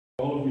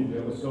All of you, if you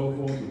have a cell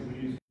phone, so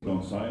please put it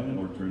on silent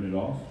or turn it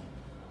off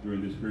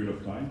during this period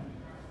of time.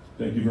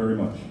 Thank you very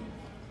much.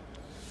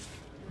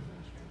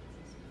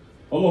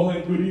 Aloha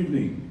and good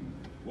evening.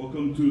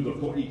 Welcome to the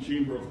Kauai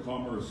Chamber of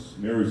Commerce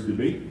Mayor's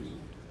Debate.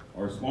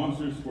 Our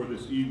sponsors for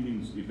this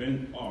evening's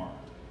event are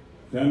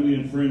Family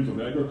and Friends of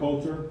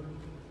Agriculture,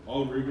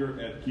 Outrigger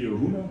at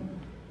Kiahuna,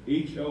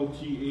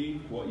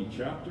 HLTA Kauai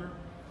Chapter,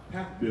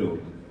 PAC Build,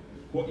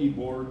 Kauai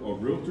Board of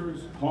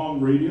Realtors,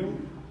 Palm Radio,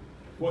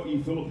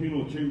 Kauai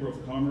Filipino Chamber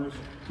of Commerce,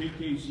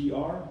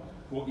 KKCR,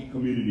 Kauai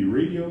Community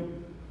Radio,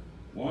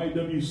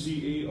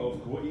 YWCA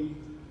of Kauai,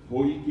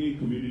 Hoike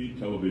Community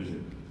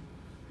Television.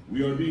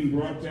 We are being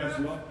broadcast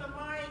live.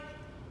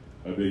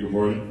 I beg your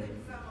pardon?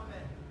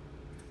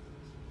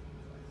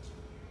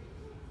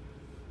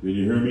 Can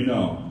you hear me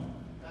now?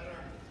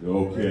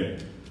 Okay.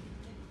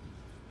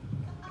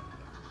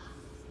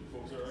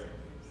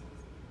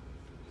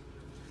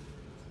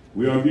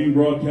 We are being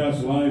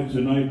broadcast live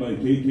tonight by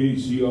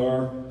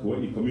KKCR,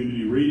 Kauai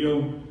Community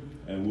Radio,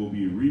 and will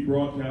be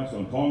rebroadcast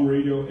on Palm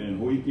Radio and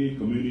Hoike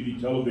Community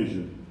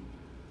Television.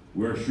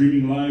 We are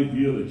streaming live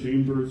via the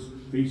Chamber's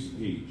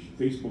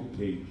Facebook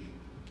page.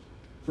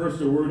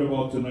 First, a word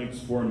about tonight's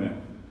format.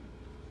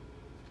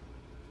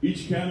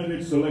 Each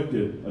candidate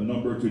selected a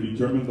number to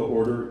determine the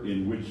order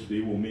in which they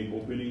will make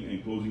opening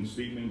and closing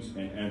statements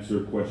and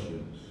answer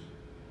questions.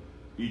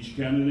 Each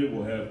candidate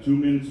will have 2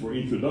 minutes for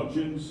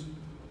introductions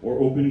or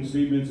opening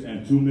statements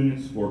and 2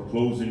 minutes for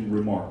closing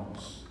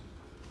remarks.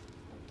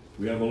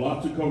 We have a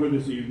lot to cover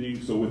this evening,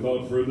 so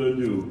without further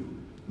ado,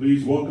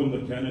 please welcome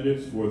the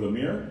candidates for the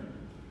mayor,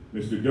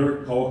 Mr.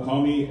 Derek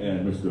Kawakami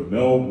and Mr.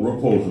 Mel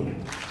Rapozo.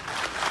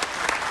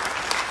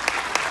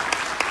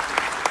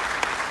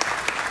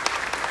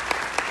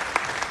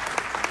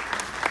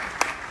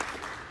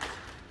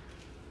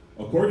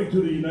 According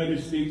to the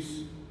United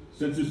States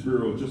Census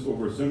Bureau, just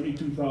over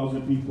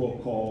 72,000 people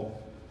call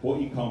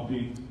Kauai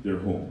County their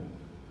home.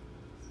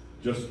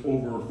 Just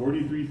over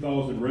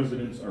 43,000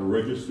 residents are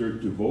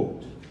registered to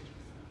vote.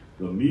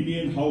 The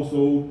median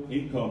household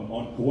income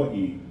on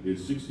Kauai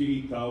is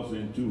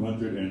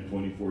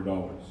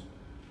 $68,224.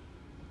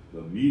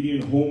 The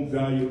median home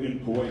value in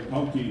Kauai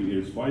County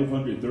is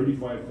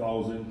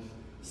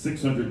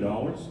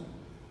 $535,600.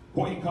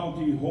 Kauai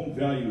County home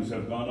values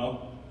have gone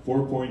up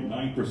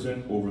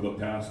 4.9% over the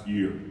past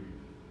year.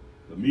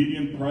 The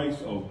median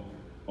price of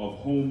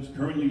homes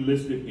currently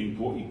listed in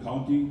Kauai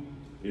County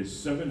is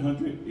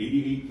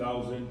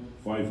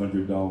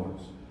 $788,500.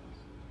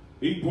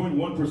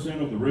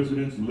 8.1% of the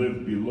residents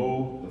live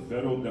below the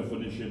federal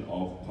definition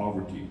of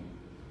poverty.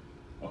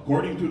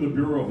 According to the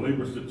Bureau of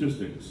Labor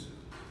Statistics,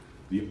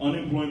 the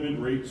unemployment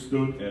rate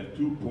stood at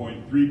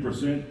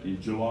 2.3%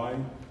 in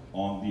July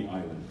on the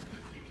island.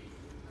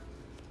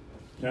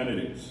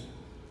 Candidates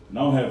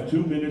now have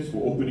 2 minutes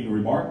for opening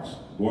remarks.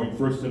 Going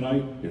first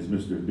tonight is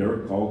Mr.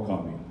 Derek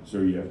Kawakami.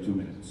 Sir, you have 2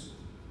 minutes.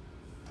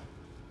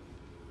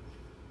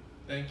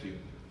 Thank you.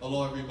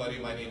 Hello everybody,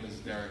 my name is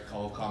Derek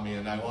Kawakami,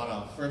 and I want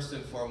to first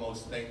and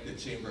foremost thank the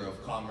Chamber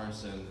of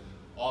Commerce and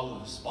all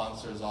of the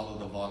sponsors, all of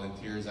the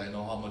volunteers. I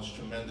know how much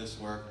tremendous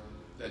work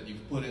that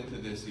you've put into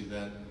this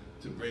event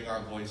to bring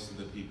our voice to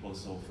the people.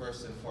 So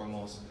first and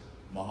foremost,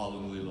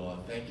 mahalo nui loa.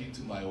 Thank you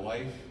to my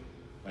wife,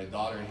 my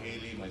daughter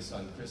Haley, my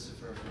son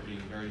Christopher for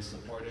being very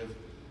supportive.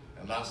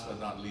 And last but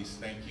not least,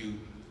 thank you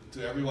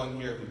to everyone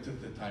here who took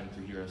the time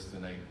to hear us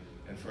tonight.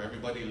 And for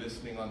everybody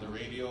listening on the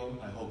radio,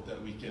 I hope that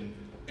we can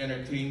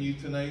entertain you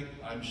tonight.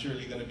 I'm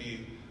surely going to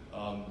be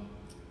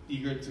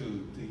eager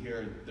to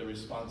hear the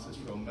responses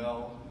from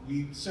Mel.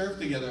 We served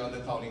together on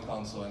the county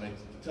council, and I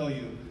tell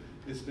you,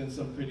 it's been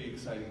some pretty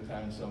exciting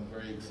times, so I'm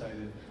very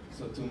excited.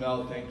 So to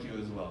Mel, thank you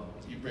as well.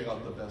 You bring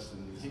out the best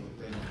in me, so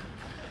thank you.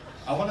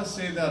 I want to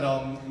say that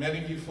many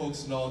of you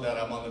folks know that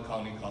I'm on the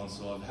county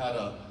council. I've had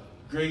a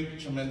great,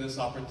 tremendous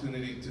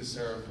opportunity to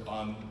serve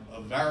on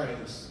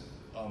various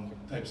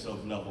types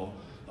of level.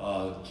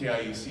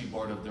 KIEC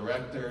Board of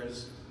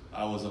Directors,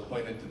 I was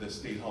appointed to the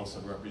State House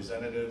of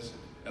Representatives,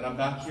 and I'm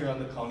back here on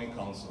the County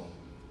Council.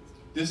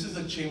 This is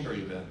a chamber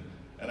event,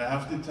 and I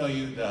have to tell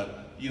you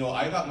that, you know,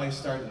 I got my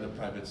start in the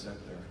private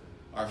sector.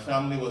 Our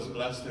family was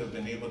blessed to have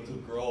been able to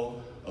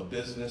grow a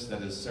business that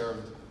has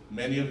served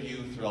many of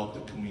you throughout the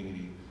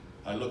community.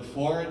 I look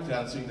forward to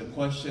answering the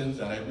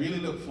questions, and I really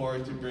look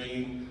forward to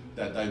bringing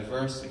that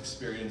diverse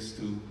experience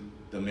to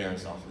the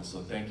mayor's office.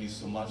 So thank you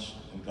so much,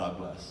 and God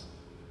bless.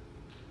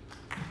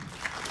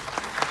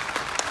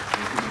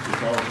 Thank you, Mr.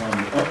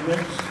 Kawakami. Up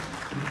next,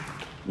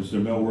 Mr.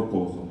 Mel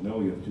Rapozo.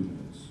 Mel, you have 2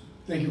 minutes.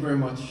 Thank you very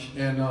much,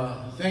 and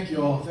thank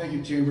you all. Thank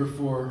you, Chamber,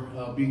 for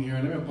being here.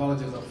 And let me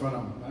apologize up front.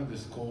 I have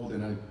this cold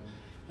and I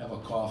have a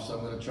cough, so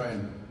I'm going to try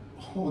and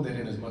hold it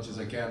in as much as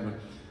I can. But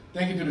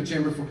thank you to the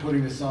Chamber for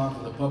putting this on,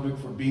 for the public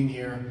for being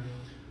here,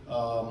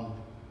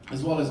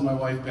 as well as my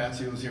wife,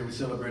 Patsy, who's here. We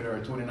celebrated our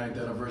 29th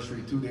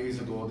anniversary 2 days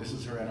ago. This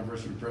is her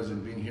anniversary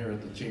present, being here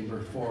at the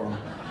Chamber Forum,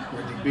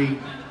 or debate.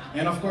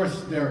 And of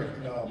course, Derek,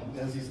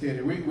 as he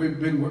stated, we've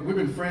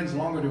been friends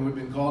longer than we've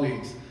been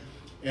colleagues.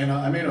 And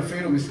I made a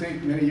fatal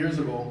mistake many years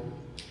ago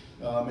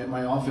in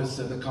my office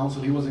at the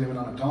council. He wasn't even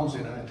on the council,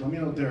 and I told him,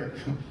 you know, Derek,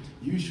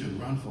 you should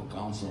run for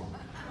council.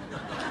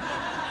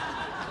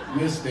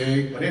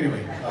 Mistake, but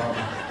anyway,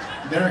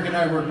 Derek and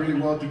I work really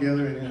well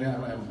together, and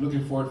I'm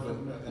looking forward for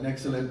an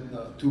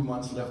excellent 2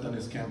 months left on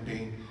this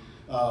campaign.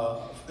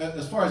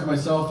 As far as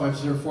myself, I've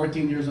served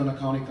 14 years on the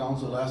county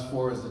council, the last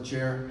 4 as the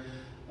chair.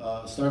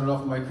 Started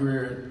off my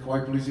career at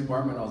Kauai Police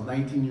Department. I was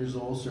 19 years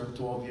old, served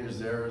 12 years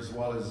there, as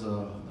well as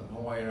the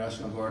Hawaii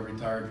National Guard,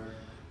 retired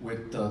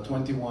with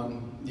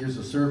 21 years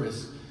of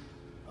service.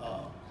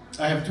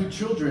 I have 2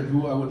 children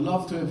who I would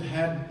love to have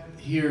had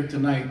here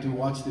tonight to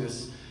watch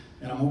this,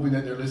 and I'm hoping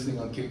that they're listening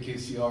on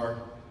KKCR.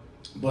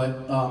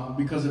 But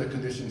because of the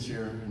conditions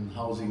here and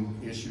housing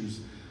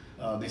issues,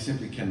 they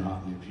simply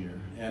cannot live here.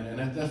 And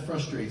that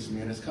frustrates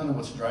me, and it's kind of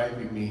what's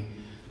driving me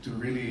to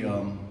really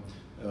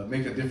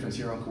make a difference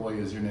here on Kauai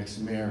as your next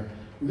mayor.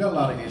 We've got a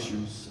lot of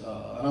issues.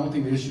 I don't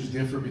think the issues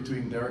differ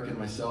between Derek and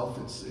myself.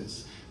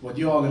 It's what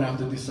you all are going to have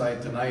to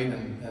decide tonight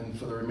and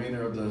for the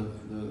remainder of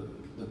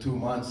the 2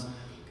 months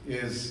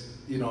is,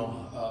 you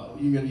know,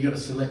 you got to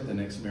select the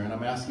next mayor. And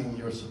I'm asking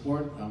your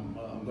support. I'm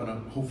going to,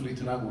 hopefully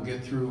tonight we'll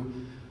get through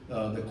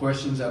the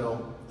questions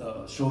that'll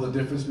show the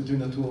difference between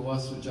the 2 of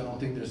us, which I don't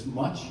think there's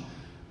much.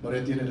 But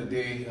at the end of the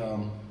day,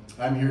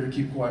 I'm here to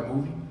keep Kauai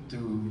moving, to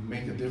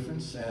make a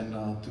difference, and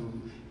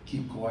to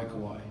keep Kauai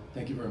Kauai.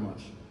 Thank you very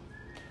much.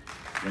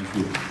 Thank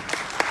you.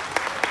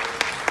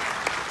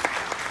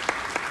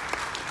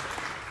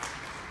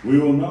 We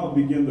will now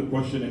begin the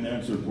question and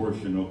answer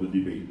portion of the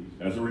debate.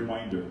 As a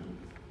reminder,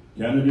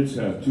 candidates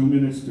have 2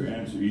 minutes to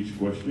answer each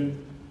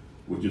question,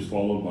 which is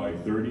followed by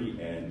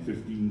 30 and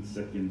 15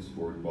 seconds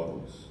for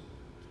rebuttals.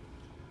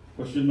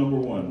 Question number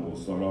 1,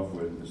 we'll start off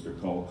with Mr.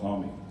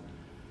 Kawakami.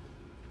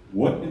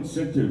 What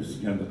incentives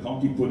can the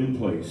county put in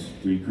place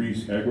to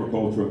increase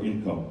agricultural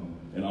income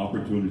and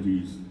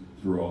opportunities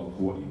throughout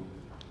Hawaii?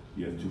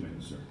 You have 2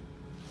 minutes, sir.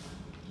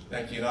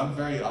 Thank you. I'm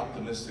very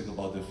optimistic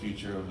about the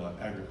future of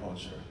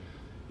agriculture.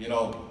 You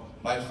know,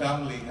 my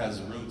family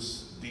has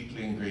roots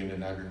deeply ingrained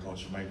in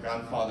agriculture. My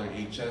grandfather,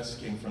 HS,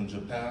 came from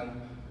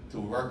Japan to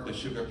work the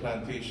sugar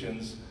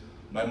plantations.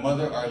 My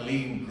mother,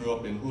 Arlene, grew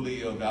up in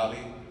Hulio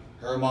Valley.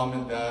 Her mom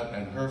and dad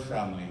and her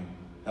family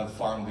have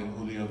farmed in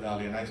Hulio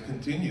Valley, and I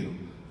continue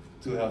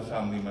to have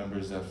family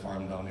members that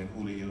farm down in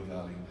Hulio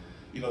Valley.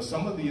 You know,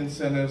 some of the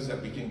incentives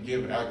that we can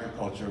give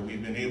agriculture,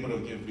 we've been able to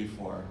give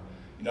before.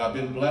 You know, I've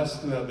been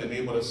blessed to have been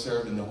able to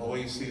serve in the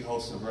Hawaii State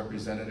House of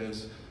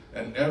Representatives,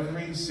 and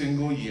every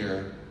single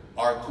year,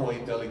 our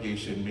Kauai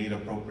delegation made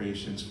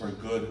appropriations for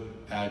good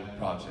ag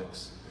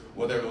projects.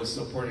 Whether it was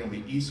supporting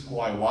the East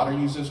Kauai Water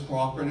Users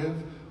Cooperative,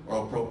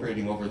 or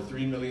appropriating over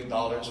 $3 million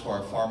for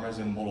our farmers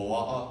in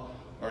Moloa'a,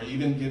 or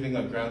even giving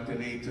a grant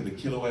in aid to the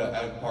Kilauea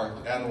Ag Park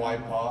and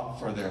Waipa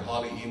for their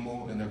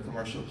hali'imu in their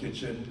commercial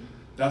kitchen.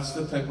 That's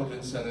the type of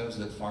incentives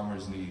that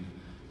farmers need.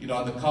 You know,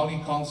 on the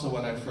county council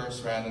when I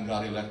first ran and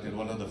got elected,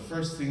 one of the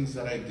first things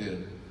that I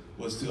did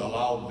was to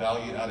allow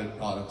value-added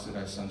products in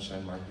our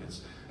sunshine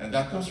markets. And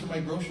that comes from my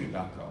grocery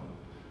background.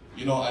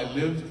 You know, I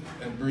lived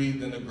and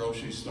breathed in the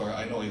grocery store.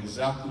 I know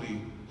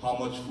exactly how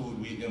much food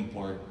we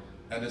import,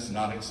 and it's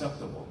not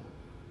acceptable.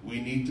 We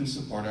need to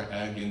support our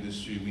ag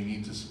industry. We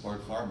need to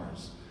support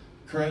farmers.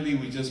 Currently,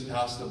 we just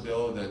passed a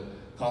bill that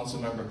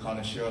Councilmember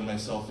Kaneshiro and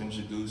myself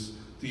introduced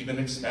to even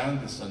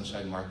expand the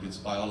sunshine markets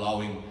by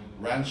allowing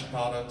ranch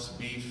products,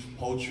 beef,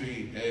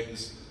 poultry,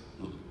 eggs,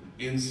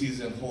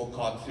 in-season whole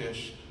caught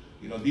fish.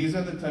 You know, these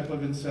are the type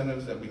of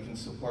incentives that we can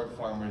support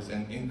farmers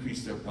and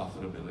increase their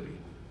profitability.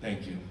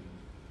 Thank you.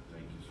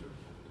 Thank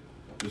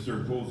you, sir.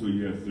 Mr. Rapozo,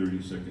 you have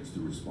 30 seconds to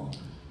respond.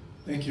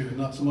 Thank you.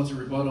 Not so much a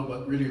rebuttal,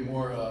 but really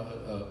more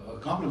a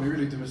compliment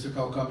really to Mr.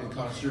 Kawakami and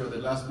Kaneshiro. The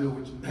last bill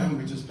which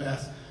we just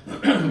passed,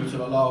 which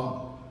will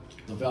allow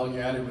the value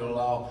added, will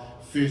allow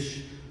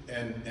fish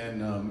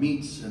and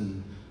meats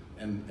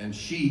and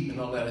sheep and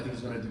all that. I think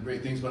it's going to do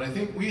great things. But I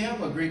think we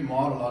have a great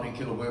model out in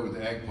Kilauea with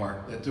the Ag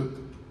Park that took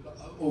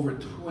over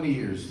 20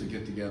 years to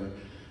get together,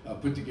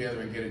 put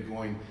together and get it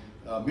going.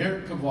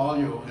 Mayor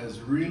Carvalho has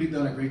really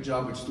done a great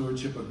job with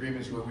stewardship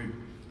agreements where we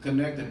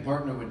connect and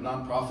partner with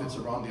nonprofits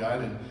around the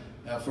island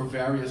for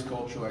various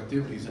cultural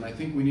activities. And I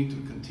think we need to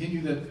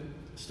continue that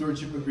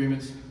stewardship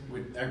agreements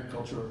with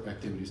agricultural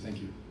activities.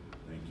 Thank you.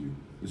 Thank you.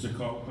 Mr.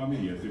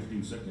 Kawakami, you have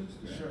 15 seconds.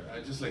 Sure.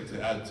 I'd just like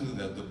to add too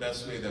that the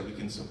best way that we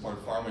can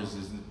support farmers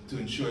is to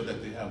ensure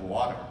that they have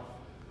water.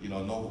 You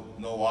know,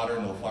 no water,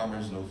 no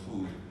farmers, no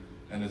food.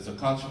 And it's a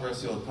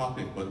controversial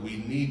topic, but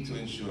we need to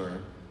ensure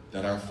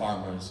that our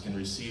farmers can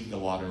receive the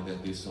water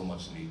that they so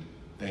much need.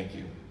 Thank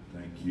you.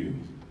 Thank you.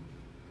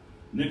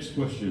 Next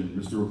question,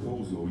 Mr.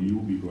 Rapozo, you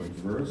will be going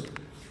first.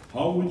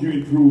 How would you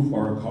improve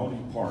our county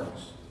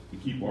parks to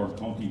keep our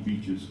county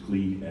beaches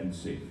clean and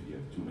safe? You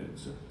have 2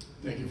 minutes, sir.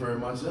 Thank you very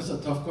much. That's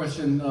a tough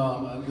question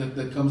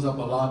that comes up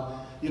a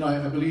lot. You know,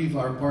 I believe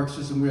our park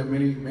system, we have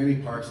many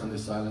parks on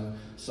this island,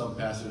 some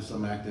passive,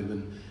 some active,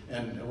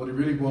 and what it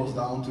really boils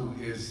down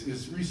to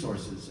is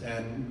resources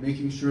and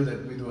making sure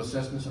that we do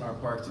assessments in our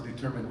parks to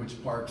determine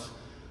which parks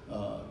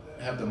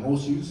have the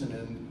most use, and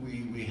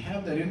then we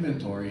have that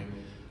inventory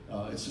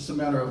It's just a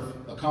matter of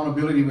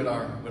accountability with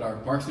our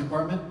Parks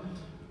Department,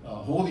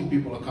 holding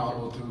people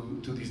accountable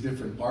to these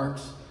different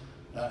parks.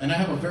 And I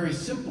have a very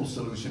simple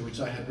solution, which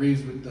I had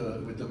raised with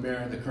the mayor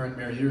and the current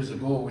mayor years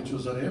ago, which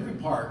was that every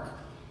park,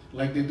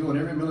 like they do on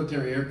every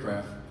military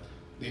aircraft,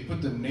 they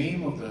put the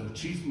name of the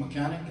chief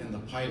mechanic and the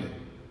pilot.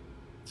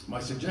 My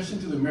suggestion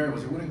to the mayor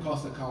was it wouldn't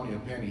cost the county a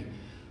penny.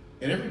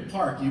 At every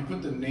park, you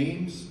put the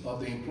names of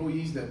the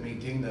employees that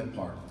maintain that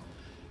park.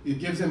 It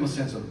gives them a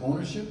sense of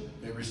ownership,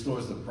 it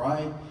restores the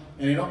pride,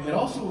 and it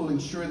also will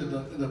ensure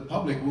that the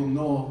public will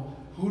know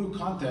who to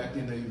contact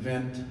in the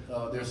event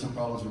there's some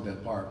problems with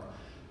that park.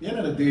 At the end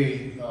of the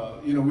day,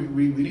 we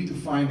need to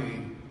find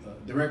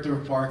a director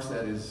of parks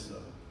that is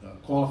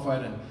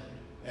qualified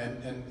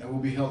and will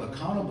be held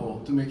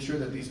accountable to make sure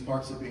that these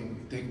parks are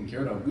being taken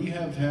care of. We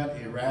have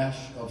had a rash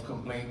of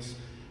complaints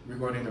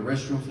regarding the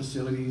restroom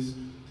facilities,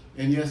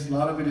 and yes, a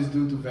lot of it is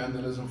due to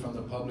vandalism from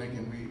the public,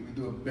 and we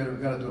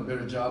got to do a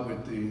better job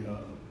with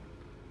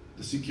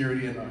the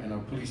security and our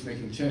police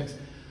making checks.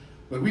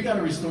 But we got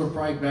to restore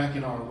pride back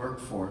in our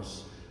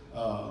workforce.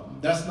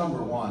 That's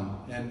number one.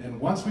 And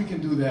once we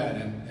can do that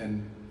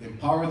and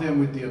empower them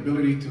with the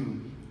ability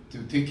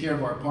to take care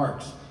of our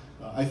parks,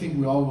 I think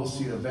we all will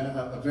see a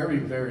very,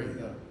 very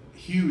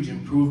huge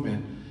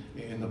improvement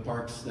in the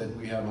parks that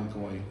we have on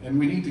Kauai. And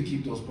we need to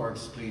keep those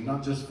parks clean,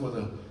 not just for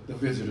the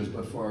visitors,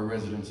 but for our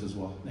residents as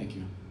well. Thank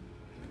you.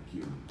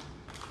 Thank you.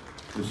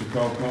 Mr.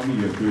 Kawakami,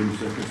 you have 30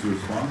 seconds to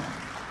respond.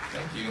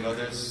 Thank you.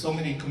 There's so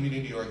many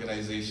community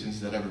organizations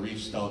that have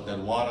reached out that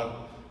want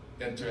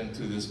to enter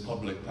into this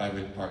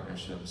public-private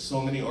partnership.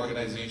 So many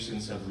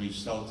organizations have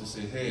reached out to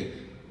say, hey,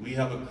 we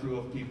have a crew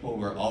of people,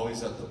 we're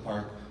always at the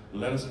park,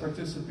 let us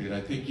participate.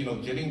 I think,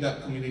 getting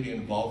that community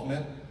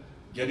involvement,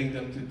 getting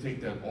them to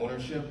take that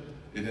ownership,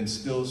 it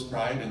instills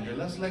pride, and you're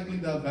less likely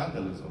to have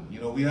vandalism.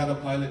 We had a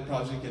pilot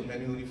project at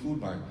Menihuni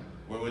Food Mart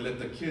where we let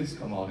the kids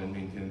come out and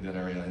maintain that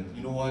area, and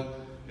you know what?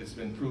 It's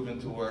been proven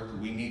to work.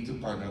 We need to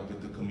partner up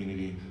with the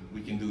community.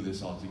 We can do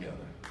this all together.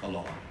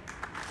 Aloha.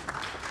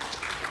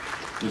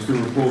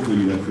 Mr. Rapozo,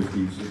 you have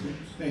 15 seconds.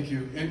 Thank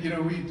you. And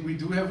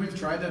we've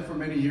tried that for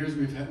many years.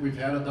 We've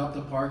had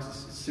adopted parks.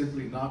 It's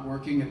simply not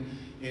working, and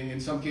in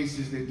some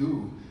cases they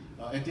do.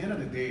 At the end of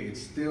the day,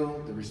 it's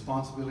still the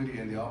responsibility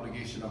and the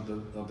obligation of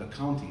the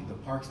county, the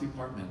Parks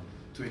Department,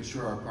 to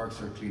ensure our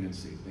parks are clean and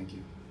safe. Thank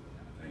you.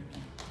 Thank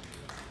you.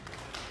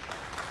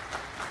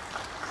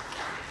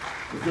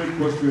 The third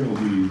question will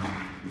be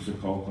Mr.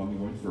 Kawakami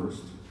going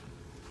first.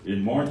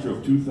 In March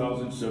of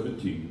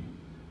 2017,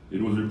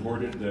 it was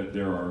reported that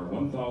there are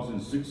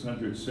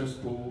 1,600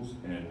 cesspools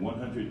and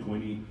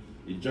 120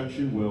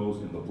 injection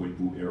wells in the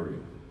Poipu area.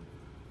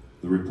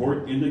 The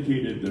report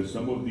indicated that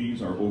some of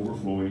these are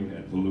overflowing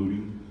and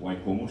polluting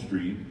Waikomo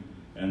Stream,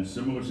 and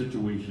similar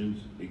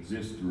situations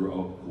exist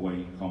throughout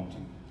Kauai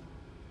County.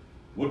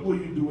 What will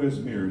you do as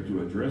mayor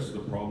to address the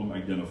problem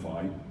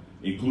identified,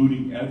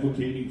 including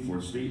advocating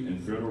for state and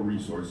federal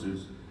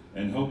resources,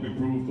 and help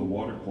improve the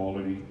water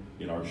quality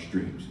in our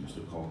streams? Mr.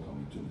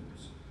 Kawakami, 2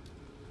 minutes.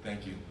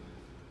 Thank you.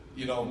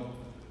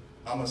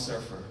 I'm a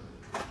surfer.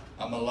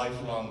 I'm a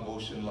lifelong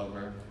ocean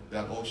lover.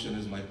 That ocean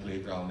is my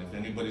playground. If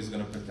anybody's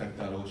going to protect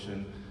that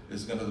ocean,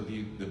 it's going to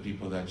be the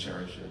people that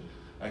cherish it.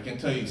 I can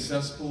tell you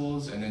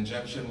cesspools and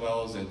injection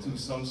wells, and to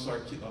some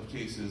sort of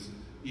cases,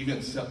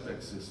 even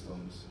septic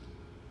systems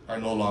are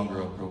no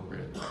longer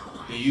appropriate.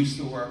 They used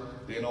to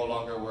work, they no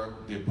longer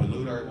work, they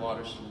pollute our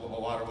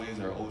waterways,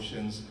 our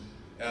oceans,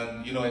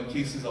 and in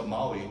cases of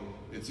Maui,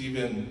 it's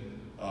even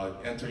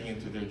entering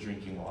into their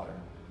drinking water.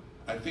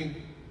 I think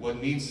what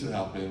needs to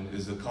happen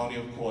is the County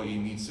of Kauai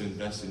needs to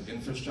invest in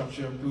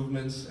infrastructure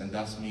improvements, and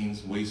that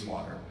means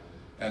wastewater.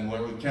 And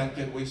where we can't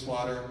get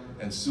wastewater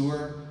and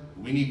sewer,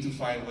 we need to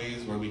find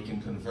ways where we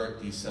can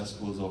convert these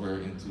cesspools over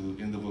into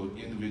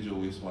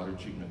individual wastewater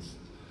treatments.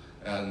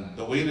 And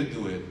the way to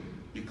do it,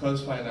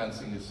 because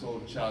financing is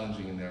so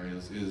challenging in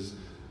areas, is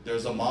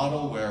there's a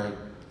model where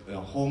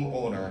a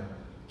homeowner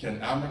can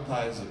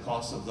amortize the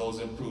cost of those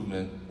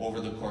improvements over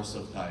the course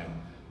of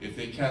time. If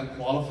they can't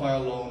qualify a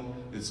loan,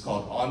 it's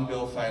called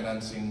on-bill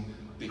financing.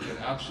 They can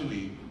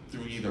actually,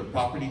 through either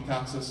property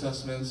tax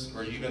assessments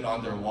or even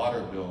on their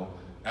water bill,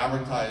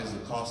 amortize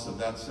the cost of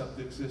that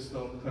septic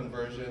system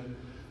conversion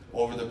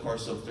over the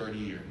course of 30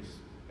 years.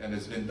 And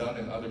it's been done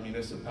in other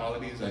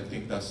municipalities. I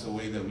think that's the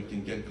way that we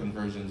can get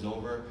conversions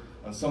over.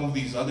 On some of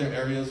these other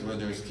areas where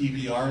there's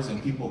TBRs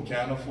and people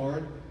can't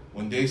afford,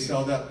 when they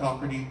sell that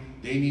property,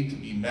 they need to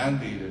be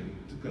mandated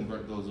to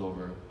convert those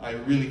over. I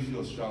really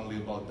feel strongly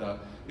about that.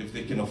 If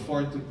they can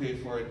afford to pay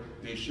for it,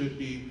 they should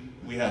be.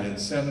 We had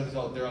incentives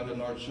out there on the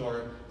North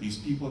Shore. These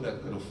people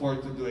that could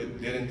afford to do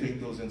it didn't take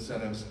those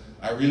incentives.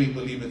 I really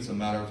believe it's a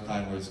matter of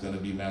time where it's going to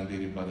be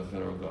mandated by the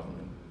federal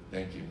government.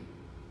 Thank you.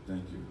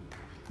 Thank you.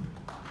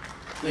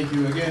 Thank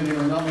you.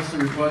 Again, not much to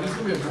reply. This is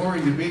going to be a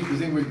boring debate because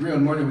they would agree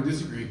on more than we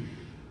disagree.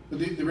 But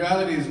the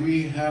reality is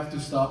we have to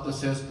stop the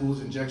cesspools,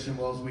 injection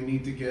wells. We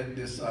need to get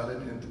this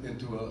island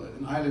into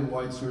an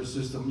island-wide sewer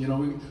system. You know,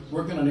 we're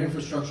working on an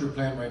infrastructure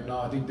plan right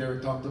now. I think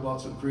Derek talked about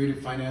some creative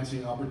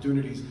financing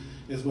opportunities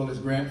as well as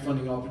grant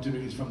funding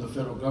opportunities from the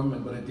federal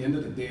government. But at the end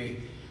of the day,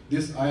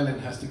 this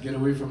island has to get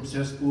away from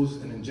cesspools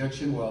and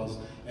injection wells,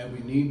 and we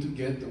need to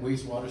get the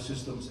wastewater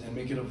systems and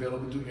make it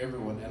available to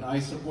everyone. And I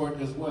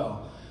support as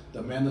well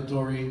the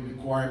mandatory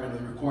requirement, or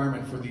the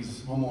requirement for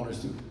these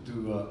homeowners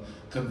to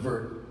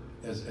convert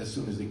as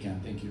soon as they can.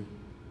 Thank you.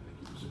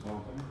 Thank you, Mr.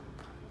 Kawakami.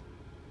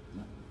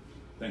 No.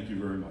 Thank you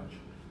very much.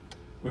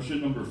 Question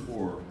number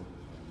 4,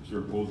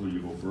 Mr. Rapozo, you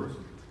go first.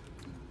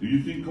 Do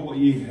you think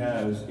Kauai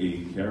has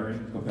a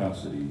carrying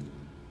capacity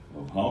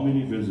of how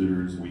many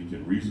visitors we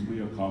can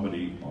reasonably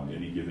accommodate on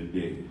any given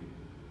day?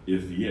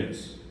 If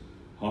yes,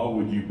 how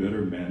would you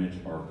better manage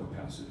our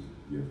capacity?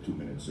 You have 2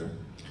 minutes, sir.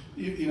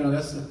 You know,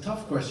 that's a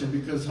tough question,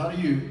 because how do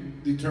you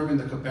determine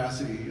the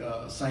capacity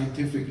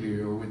scientifically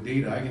or with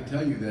data? I can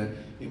tell you that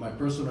in my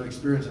personal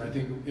experience, and I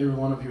think every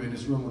one of you in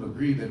this room will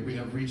agree that we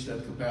have reached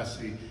that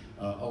capacity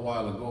a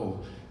while ago,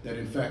 that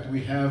in fact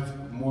we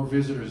have more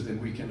visitors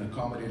than we can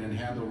accommodate and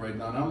handle right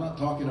now. And I'm not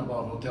talking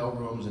about hotel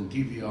rooms and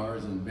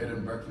TVRs and bed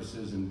and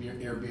breakfasts and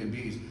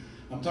Airbnbs.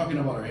 I'm talking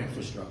about our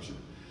infrastructure.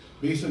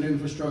 Based on the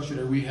infrastructure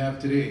that we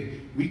have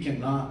today, we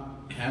cannot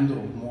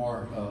handle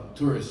more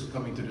tourists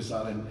coming to this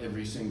island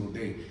every single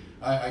day.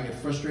 I get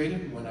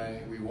frustrated when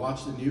we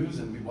watch the news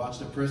and we watch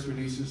the press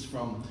releases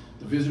from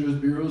the visitors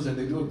bureaus, and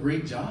they do a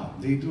great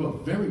job. They do a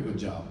very good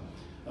job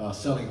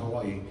selling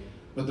Hawaii.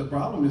 But the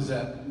problem is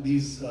that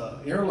these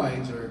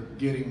airlines are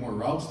getting more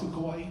routes to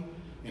Kauai,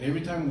 and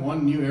every time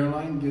one new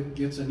airline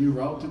gets a new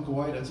route to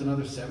Kauai, that's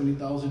another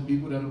 70,000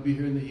 people that will be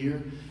here in the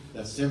year.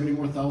 That's 70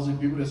 more thousand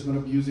people that's going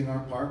to be using our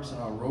parks and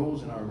our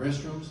roads and our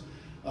restrooms.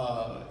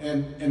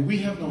 And we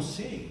have no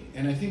say.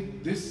 And I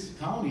think this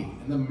county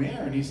and the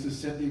mayor needs to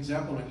set the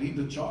example and lead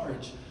the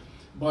charge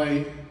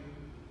by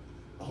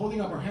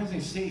holding up our hands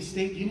and saying,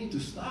 state, you need to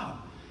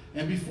stop.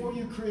 And before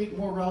you create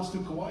more routes to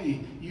Kauai,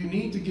 you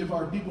need to give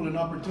our people an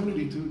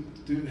opportunity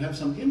to have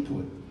some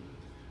input.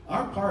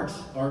 Our parks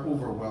are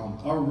overwhelmed.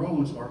 Our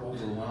roads are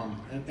overwhelmed.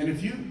 And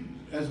if you,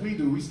 as we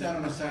do, we stand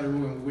on the side of the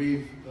road and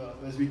wave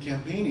as we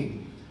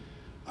campaigning,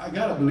 I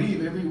gotta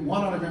believe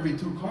one out of every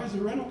 2 cars is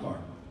a rental car.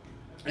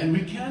 And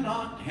we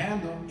cannot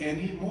handle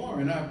any more.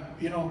 And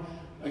you know,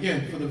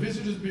 again, for the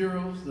visitors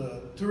bureaus,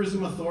 the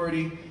tourism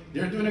authority,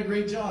 they're doing a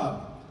great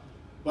job.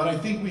 But I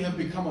think we have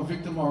become a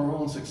victim of our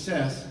own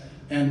success.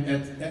 And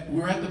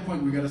we're at the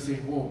point we got to say,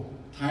 whoa,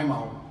 time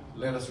out.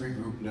 Let us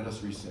regroup. Let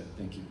us reset.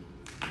 Thank you.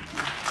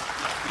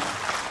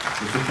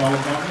 Mr.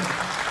 Kawakami?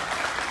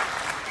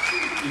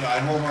 You know, I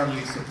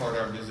wholeheartedly support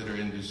our visitor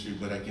industry,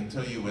 but I can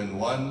tell you when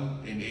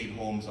 1 in 8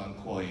 homes on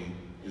Kauai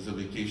is a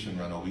vacation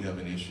rental, we have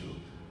an issue.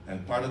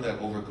 And part of that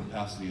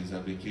overcapacity is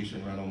that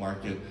vacation rental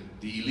market,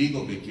 the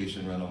illegal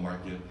vacation rental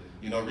market.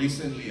 You know,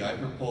 recently I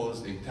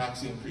proposed a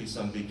tax increase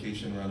on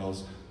vacation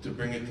rentals to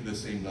bring it to the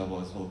same level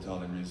as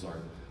hotel and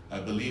resort. I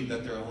believe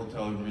that they're a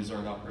hotel and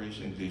resort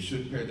operation. They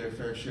should pay their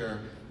fair share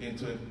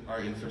into our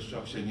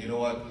infrastructure. And you know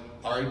what?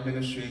 Our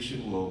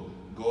administration will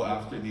go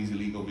after these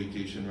illegal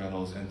vacation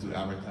rentals and to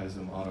amortize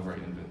them out of our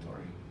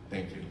inventory.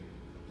 Thank you.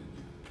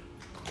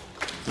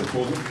 Mr.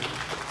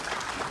 Rapozo?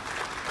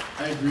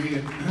 I agree,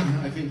 and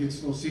I think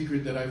it's no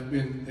secret that I've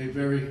been a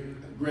very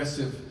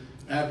aggressive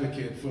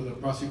advocate for the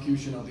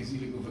prosecution of these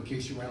illegal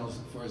vacation rentals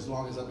for as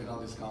long as I've been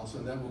on this council,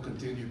 and that will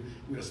continue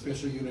with a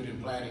special unit in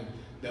planning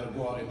that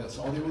will go out, and that's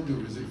all they will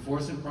do is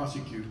enforce and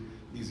prosecute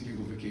these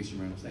illegal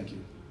vacation rentals. Thank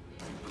you.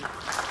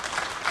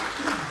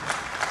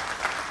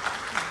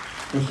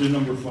 Question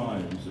number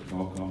 5, Mr.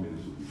 Kawakami,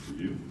 this will be for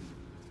you.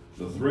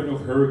 The threat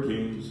of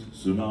hurricanes,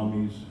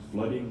 tsunamis,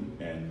 flooding,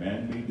 and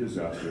man-made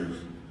disasters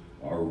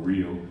are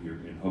real here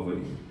in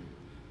Hawaii.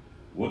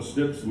 What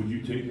steps would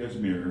you take as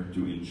mayor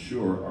to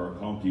ensure our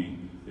county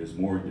is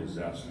more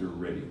disaster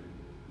ready?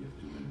 You have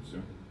 2 minutes,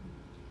 sir.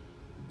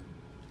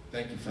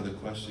 Thank you for the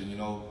question. You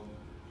know,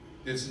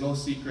 it's no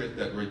secret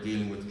that we're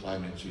dealing with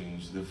climate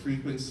change. The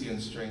frequency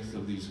and strength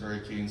of these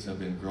hurricanes have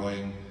been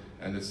growing,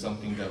 and it's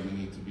something that we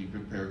need to be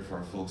prepared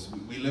for, folks.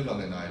 We live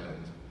on an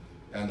island,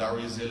 and our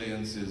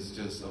resilience is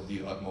just of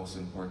the utmost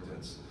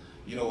importance.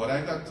 You know, what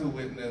I got to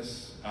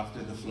witness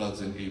after the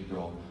floods in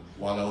April,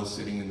 while I was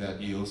sitting in that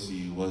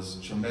EOC, was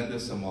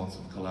tremendous amounts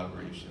of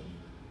collaboration.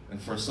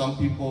 And for some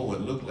people,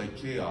 what looked like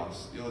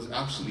chaos, it was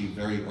actually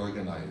very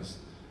organized.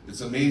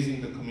 It's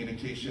amazing the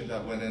communication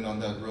that went in on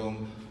that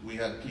room. We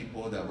had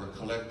people that were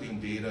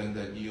collecting data in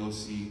that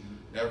EOC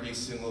every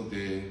single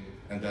day,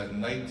 and that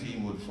night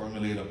team would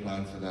formulate a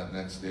plan for that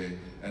next day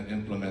and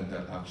implement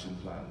that action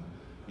plan.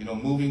 You know,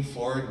 moving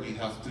forward, we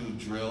have to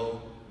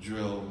drill,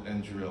 drill,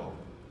 and drill.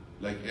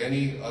 Like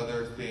any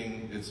other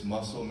thing, it's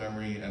muscle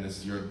memory, and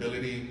it's your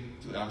ability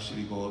to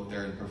actually go out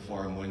there and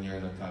perform when you're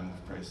in a time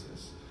of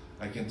crisis.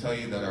 I can tell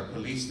you that our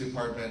police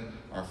department,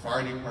 our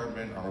fire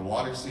department, our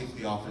water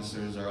safety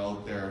officers are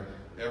out there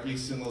every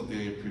single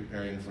day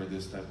preparing for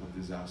this type of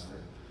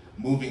disaster.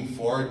 Moving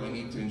forward, we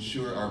need to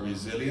ensure our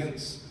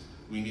resilience.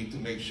 We need to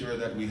make sure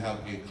that we have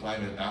a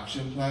climate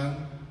action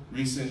plan.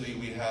 Recently,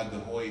 we had the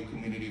Hawaii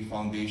Community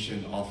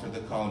Foundation offer the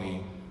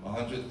county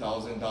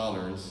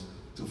 $100,000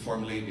 to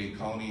formulate a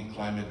county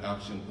climate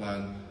action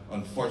plan.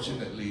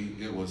 Unfortunately,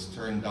 it was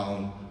turned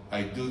down.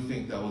 I do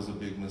think that was a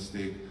big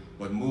mistake,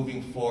 but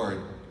moving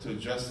forward to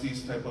address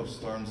these type of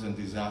storms and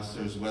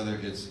disasters, whether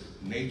it's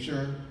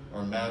nature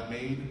or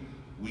man-made,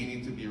 we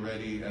need to be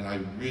ready, and I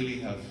really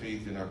have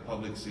faith in our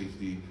public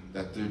safety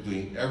that they're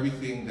doing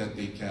everything that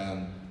they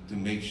can to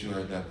make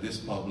sure that this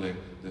public,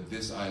 that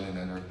this island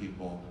and our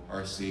people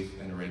are safe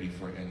and ready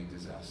for any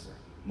disaster.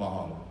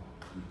 Mahalo.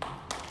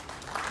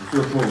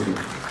 Mr. Rapozo.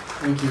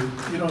 Thank you.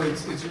 You know,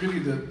 it's really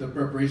the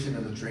preparation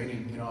and the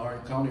training. You know, our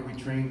county, we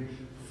train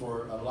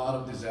for a lot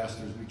of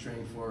disasters. We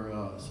train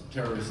for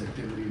terrorist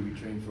activity. We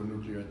train for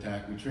nuclear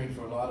attack. We train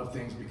for a lot of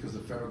things because the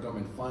federal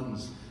government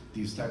funds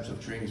these types of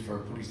trainings for our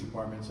police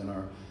departments and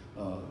our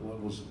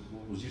what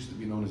was used to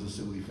be known as the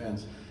civil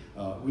defense.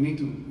 We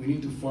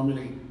need to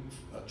formulate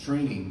a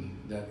training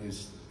that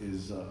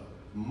is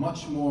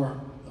much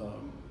more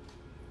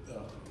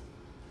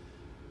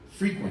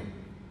frequent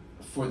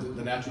for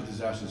the natural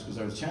disasters, because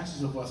our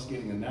chances of us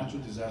getting a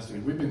natural disaster,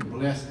 and we've been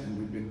blessed and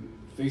we've been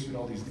faced with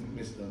all these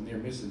near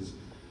misses,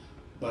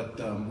 but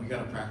we got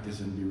to practice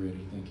and be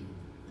ready. Thank you.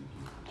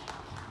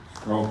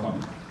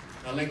 Kawakami.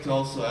 I'd like to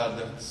also add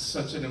that it's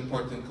such an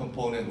important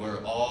component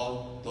where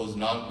all those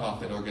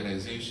nonprofit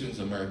organizations,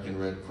 American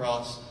Red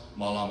Cross,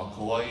 Malama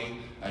Kauai,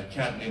 I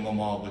can't name them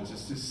all, but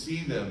just to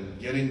see them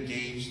get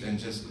engaged and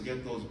just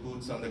get those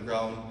boots on the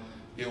ground,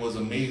 it was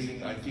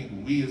amazing. I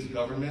think we as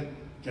government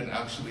can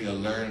actually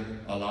learn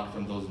a lot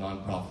from those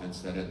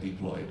nonprofits that have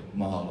deployed.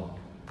 Mahalo.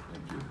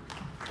 Thank you.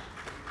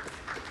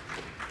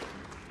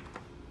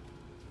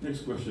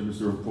 Next question,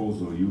 Mr.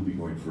 Rapozo, you'll be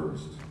going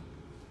first.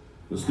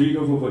 The state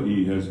of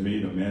Hawaii has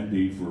made a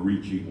mandate for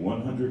reaching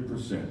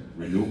 100%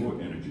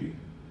 renewable energy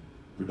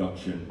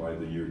production by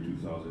the year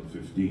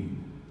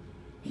 2015.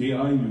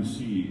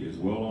 KIUC is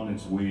well on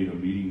its way to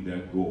meeting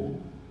that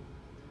goal,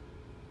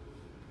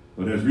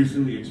 but has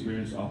recently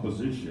experienced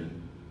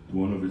opposition to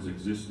one of its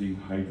existing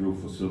hydro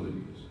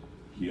facilities.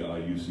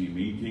 KIUC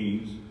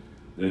maintains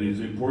that it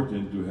is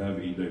important to have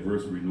a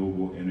diverse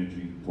renewable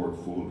energy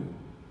portfolio.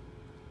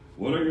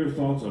 What are your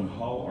thoughts on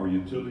how our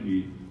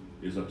utility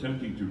is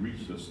attempting to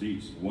reach the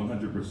state's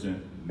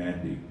 100%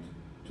 mandate?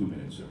 2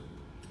 minutes, sir.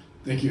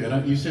 Thank you.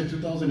 And you said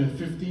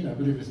 2015, I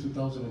believe it's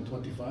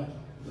 2025?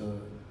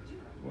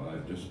 Well,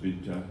 I've just been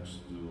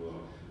tasked to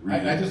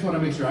I just want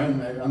to make sure I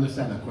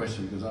understand that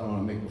question, because I don't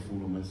want to make a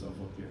fool of myself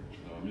up here.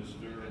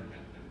 Mr.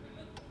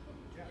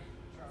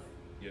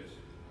 Yes.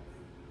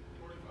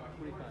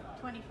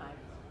 25.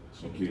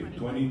 Okay,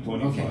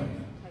 2025. Okay.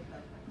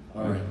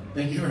 All right.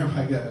 Thank you very much.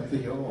 I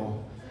think,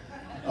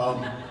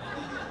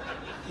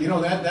 you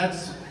know,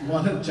 that's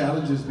one of the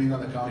challenges being on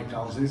the county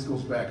council. This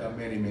goes back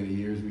many, many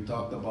years. We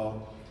talked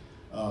about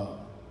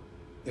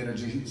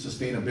energy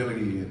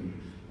sustainability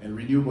and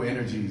renewable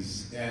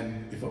energies.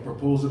 And if a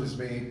proposal is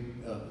made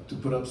to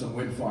put up some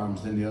wind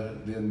farms, then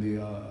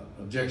the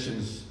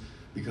objections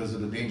because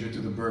of the danger to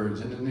the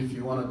birds. And then if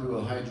you want to do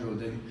a hydro,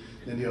 then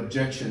the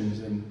objections.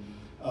 And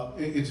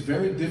it's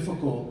very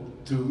difficult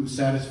to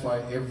satisfy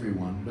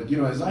everyone. But you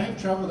know, as I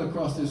have traveled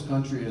across this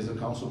country as a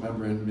council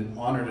member and been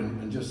honored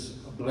and just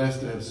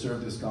blessed to have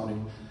served this county,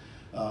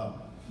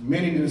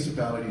 many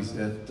municipalities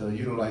that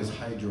utilize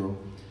hydro,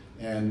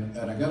 and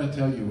I gotta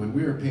tell you, when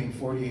we are paying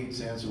 48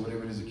 cents or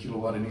whatever it is a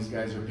kilowatt, and these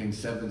guys are paying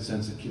 7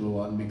 cents a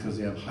kilowatt, and because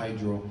they have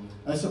hydro,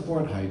 I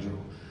support hydro.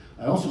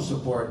 I also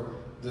support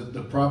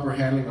the proper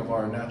handling of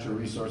our natural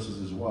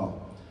resources as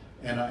well.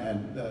 And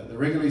the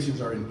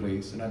regulations are in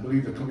place, and I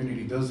believe the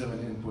community does have an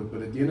input,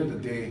 but at the end of the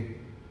day,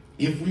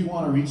 if we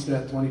want to reach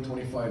that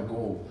 2025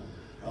 goal,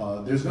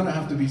 there's going to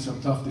have to be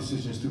some tough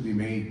decisions to be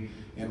made,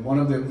 and one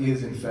of them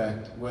is, in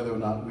fact, whether or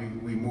not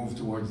we move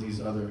towards these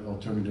other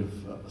alternative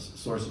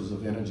sources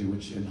of energy,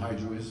 which in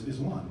hydro is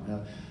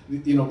one.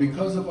 You know,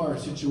 because of our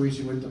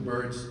situation with the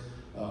birds,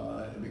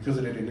 because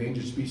of the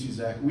Endangered Species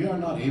Act, we are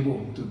not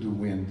able to do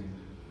wind.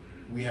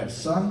 We have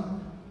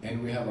sun,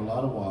 and we have a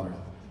lot of water.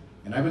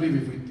 And I believe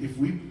if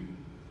we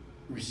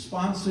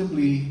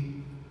responsibly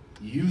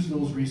use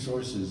those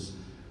resources,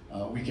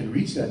 we can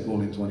reach that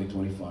goal in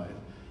 2025.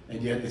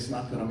 And yet it's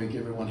not going to make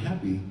everyone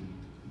happy,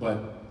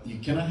 but you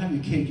cannot have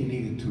your cake and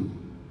eat it too.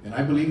 And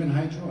I believe in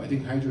hydro. I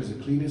think hydro is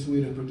the cleanest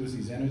way to produce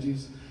these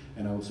energies,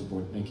 and I will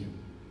support. Thank you.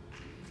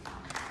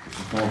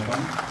 Mr.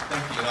 Kawakami.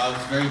 Thank you. I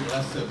was very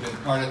blessed to have been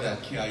part of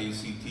that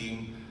KIUC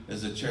team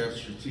as the chair of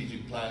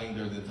strategic planning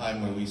during the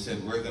time where we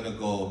said we're going to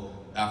go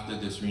after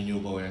this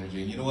renewable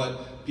energy. And you know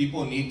what?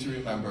 People need to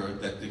remember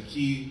that the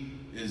key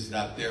is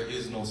that there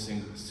is no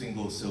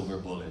single silver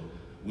bullet.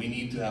 We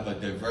need to have a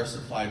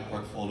diversified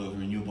portfolio of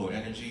renewable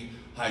energy.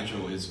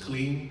 Hydro is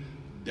clean.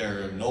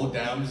 There are no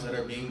dams that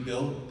are being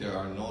built. There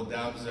are no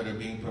dams that are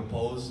being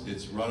proposed.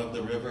 It's run of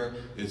the river.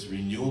 It's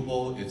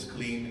renewable. It's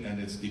clean,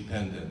 and it's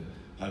dependent.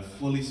 I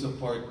fully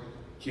support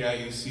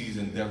KIUC's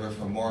endeavor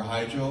for more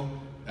hydro,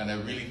 and I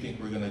really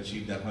think we're going to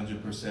achieve that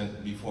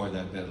 100% before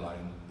that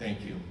deadline.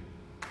 Thank you.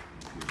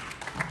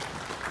 Thank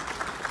you.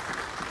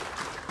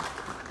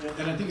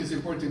 And I think it's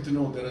important to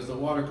note that as the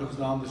water comes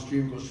down, the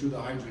stream goes through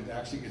the hydrant, it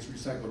actually gets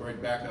recycled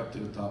right back up to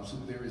the top. So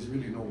there is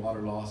really no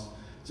water loss.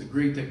 It's a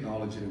great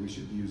technology that we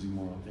should be using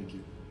more of. Thank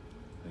you.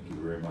 Thank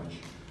you very much.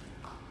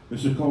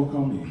 Mr.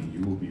 Kawakami,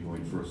 you will be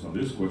going first on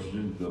this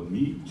question. The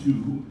Me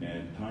Too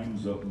and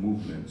Time's Up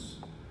movements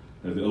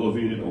have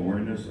elevated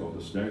awareness of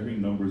the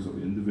staggering numbers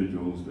of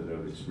individuals that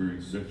have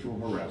experienced sexual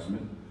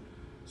harassment,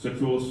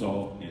 sexual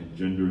assault, and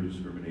gender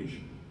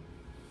discrimination.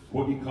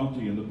 Kauai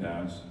County in the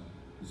past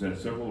has had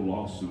several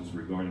lawsuits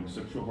regarding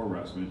sexual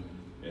harassment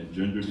and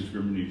gender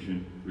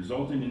discrimination,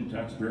 resulting in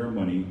taxpayer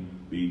money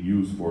being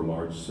used for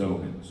large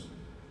settlements.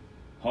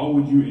 How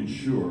would you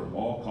ensure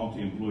all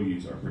county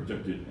employees are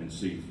protected and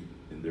safe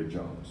in their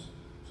jobs?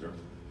 Sir?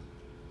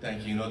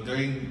 Thank you. You know,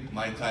 during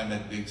my time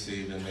at Big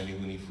Save and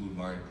Menehune Food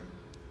Mart,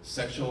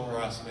 sexual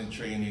harassment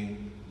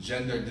training,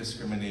 gender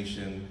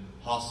discrimination,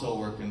 hostile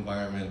work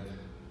environment,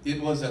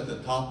 it was at the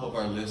top of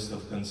our list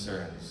of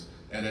concerns.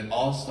 And it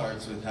all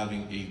starts with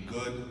having a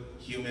good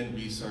human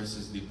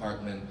resources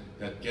department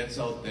that gets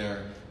out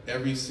there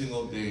every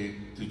single day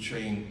to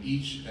train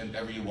each and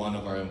every one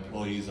of our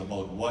employees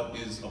about what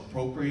is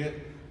appropriate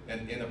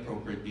and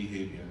inappropriate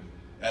behavior.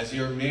 As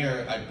your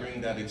mayor, I bring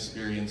that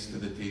experience to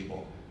the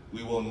table.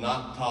 We will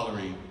not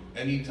tolerate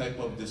any type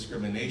of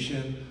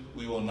discrimination.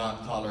 We will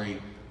not tolerate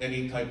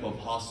any type of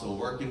hostile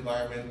work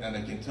environment. And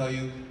I can tell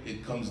you,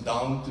 it comes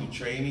down to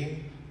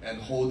training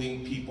and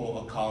holding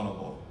people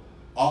accountable.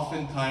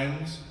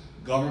 Oftentimes,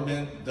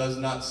 government does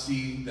not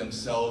see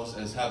themselves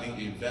as having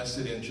a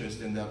vested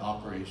interest in that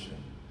operation.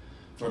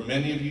 For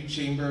many of you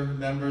chamber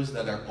members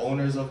that are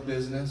owners of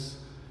business,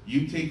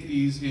 you take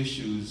these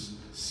issues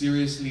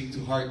seriously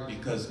to heart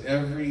because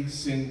every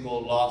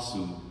single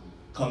lawsuit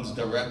comes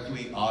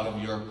directly out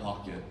of your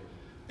pocket.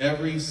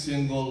 Every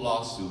single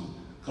lawsuit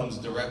comes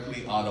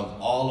directly out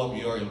of all of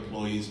your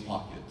employees'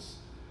 pockets.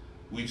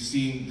 We've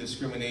seen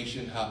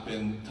discrimination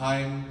happen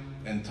time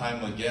and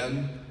time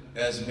again.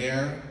 As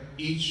mayor,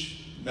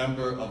 each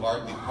member of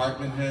our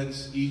department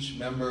heads, each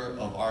member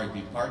of our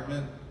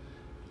department,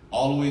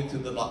 all the way to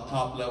the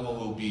top level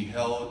will be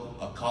held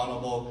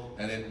accountable,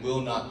 and it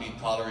will not be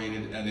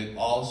tolerated, and it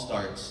all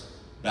starts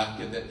back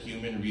at that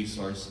human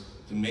resource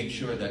to make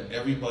sure that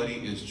everybody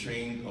is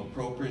trained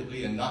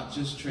appropriately and not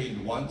just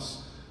trained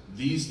once.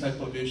 These type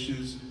of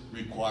issues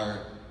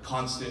require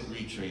constant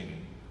retraining.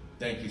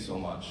 Thank you so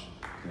much.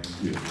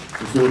 Thank you.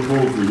 Mr.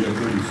 Rapozo, you have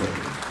 30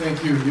 seconds.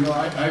 Thank you. You know,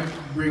 I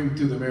bring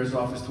to the mayor's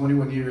office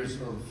 21 years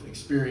of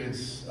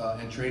experience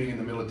and training in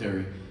the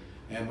military.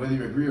 And whether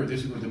you agree or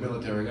disagree with the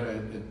military, I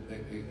gotta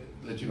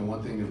let you know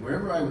one thing, is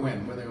wherever I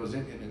went, whether it was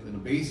in a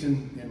base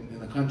in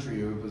the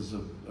country or it was a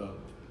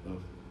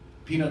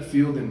peanut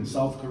field in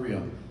South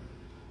Korea,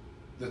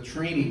 the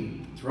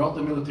training throughout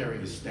the military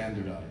is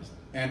standardized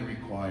and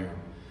required.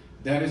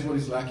 That is what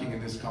is lacking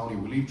in this county.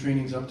 We leave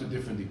trainings up to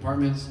different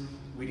departments.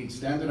 We need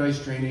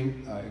standardized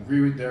training. I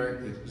agree with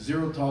Derek.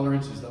 Zero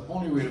tolerance is the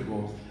only way to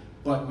go,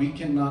 but we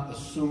cannot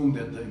assume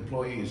that the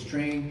employee is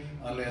trained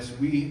unless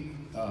we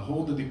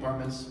hold the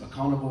departments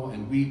accountable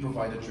and we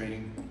provide the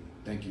training.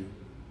 Thank you.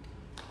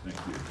 Thank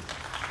you.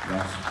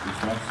 Last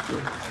response, sir.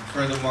 And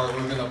furthermore,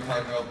 we're going to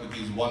partner up with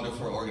these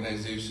wonderful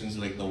organizations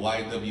like the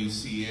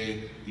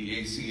YWCA,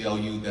 the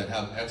ACLU that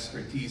have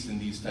expertise in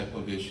these type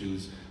of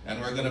issues. And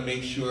we're going to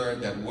make sure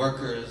that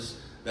workers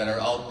that are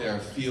out there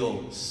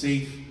feel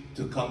safe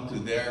to come to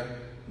their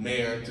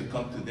mayor, to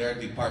come to their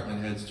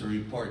department heads to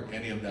report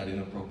any of that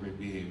inappropriate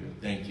behavior.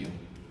 Thank you.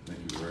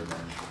 Thank you very much.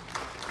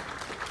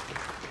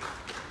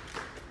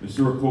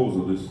 Mr.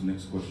 Rapozo, this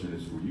next question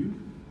is for you.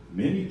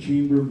 Many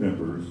chamber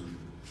members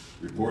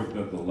report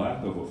that the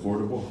lack of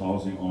affordable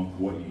housing on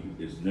Kauai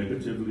is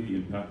negatively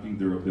impacting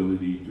their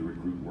ability to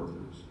recruit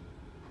workers.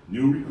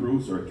 New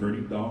recruits are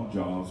turning down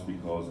jobs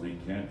because they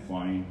can't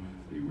find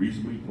a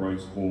reasonably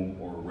priced home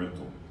or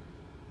rental.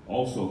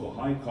 Also, the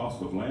high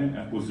cost of land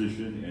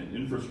acquisition and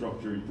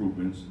infrastructure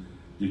improvements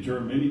deter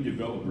many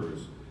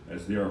developers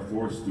as they are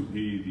forced to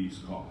pay these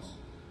costs.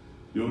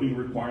 Building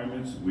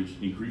requirements, which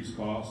increase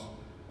costs,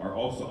 are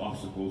also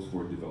obstacles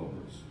for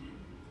developers.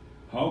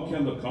 How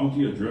can the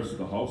county address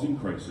the housing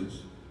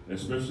crisis,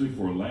 especially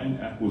for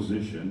land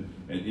acquisition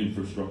and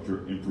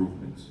infrastructure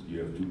improvements? You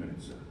have 2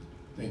 minutes, sir.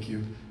 Thank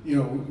you. You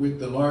know, with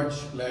the large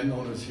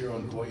landowners here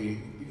on Kauai,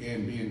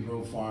 A&B and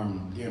Grove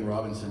Farm, D.N.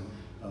 Robinson,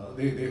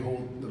 they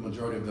hold the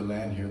majority of the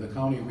land here. The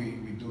county, we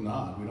do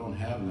not. We don't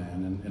have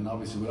land, and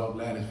obviously without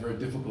land, it's very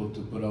difficult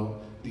to put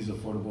out these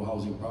affordable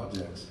housing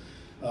projects.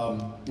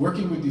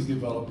 Working with these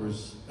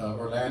developers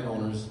or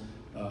landowners,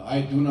 I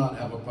do not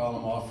have a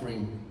problem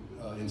offering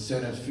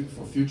incentives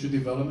for future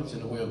developments in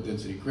the way of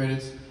density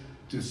credits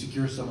to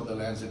secure some of the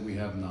lands that we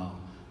have now.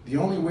 The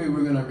only way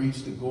we're going to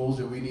reach the goals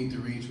that we need to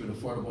reach with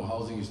affordable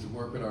housing is to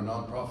work with our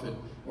nonprofit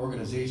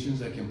organizations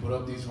that can put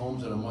up these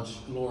homes at a much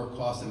lower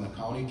cost than the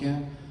county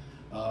can.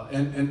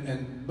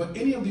 But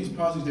any of these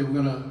projects that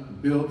we're going to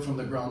build from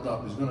the ground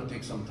up is going to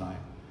take some time.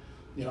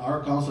 You know,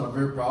 our council, I'm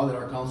very proud that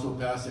our council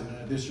passed an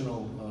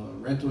additional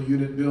rental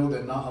unit bill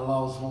that now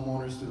allows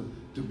homeowners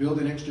to build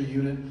an extra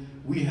unit.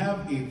 we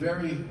have a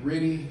very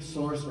ready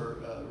source or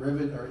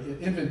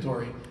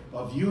inventory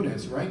of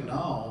units right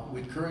now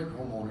with current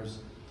homeowners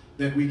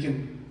that we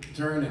can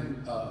turn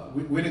and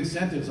with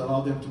incentives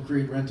allow them to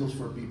create rentals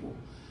for people.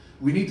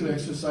 We need to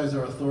exercise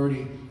our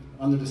authority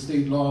under the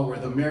state law where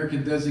the mayor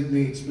can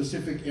designate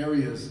specific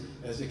areas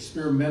as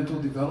experimental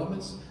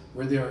developments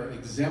where they are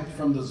exempt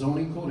from the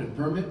zoning code and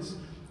permits.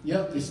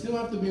 Yet they still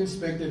have to be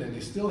inspected and they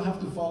still have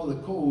to follow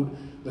the code,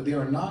 but they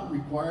are not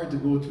required to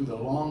go through the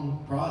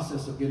long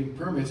process of getting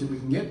permits, and we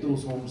can get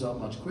those homes out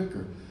much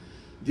quicker.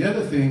 The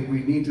other thing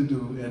we need to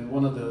do, and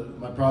one of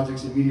my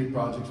immediate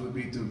projects would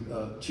be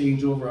to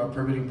change over our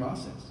permitting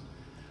process.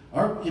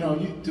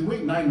 To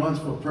wait 9 months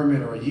for a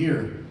permit or a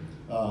year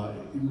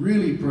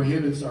really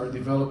prohibits our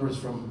developers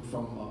from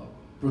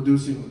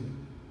producing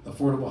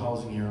affordable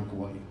housing here in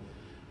Kauai.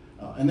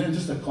 And then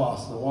just the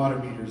cost, the water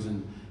meters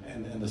and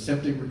the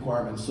septic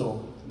requirements.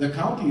 So the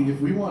county, if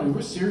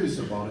we're serious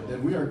about it,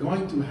 then we are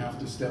going to have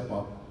to step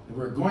up, and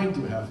we're going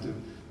to have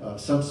to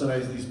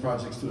subsidize these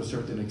projects to a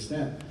certain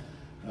extent.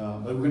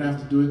 But we're going to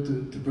have to do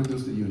it to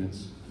produce the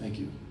units. Thank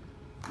you.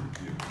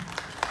 Thank you.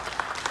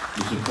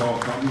 Mr.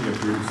 Kawakami, you have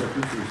 30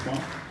 seconds to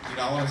respond.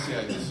 I want to say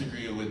I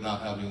disagree with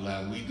not having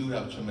land. We do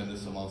have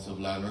tremendous amounts of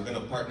land. We're going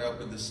to partner up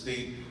with the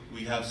state.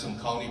 We have some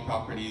county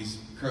properties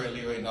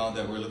currently right now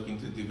that we're looking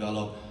to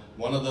develop.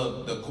 One of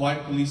the Kauai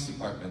Police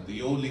Department,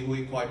 the old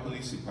Lihue Kauai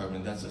Police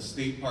Department, that's a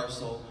state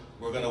parcel.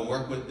 We're going to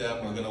work with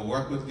them. We're going to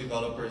work with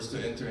developers to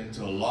enter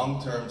into a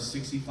long-term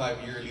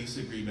 65-year lease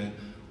agreement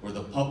where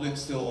the public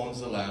still owns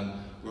the land.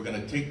 We're going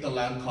to take the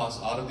land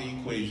cost out of the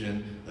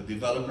equation. A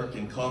developer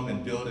can come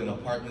and build an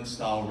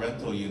apartment-style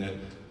rental unit.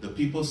 The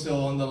people still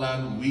own the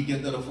land. We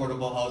get that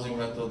affordable housing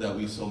rental that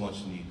we so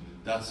much need.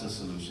 That's the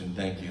solution.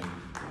 Thank you.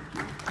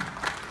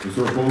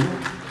 Mr.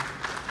 Rapozo?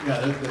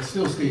 Yeah, that's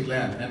still state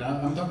land, and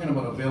I'm talking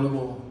about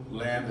available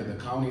land that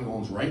the county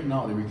owns right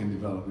now that we can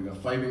develop. We got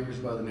 5 acres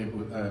by the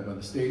neighborhood, by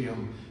the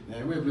stadium,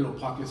 and we have little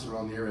pockets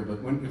around the area. But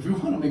if we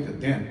want to make a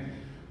dent,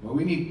 well,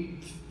 we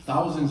need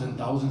thousands and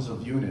thousands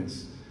of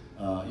units.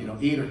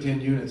 8 or 10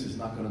 units is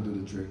not going to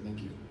do the trick.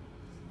 Thank you.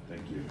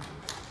 Thank you.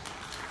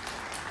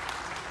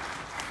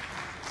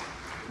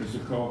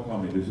 Mr.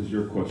 Kawakami, this is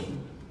your question.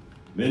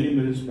 Many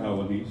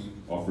municipalities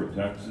offer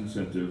tax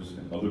incentives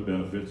and other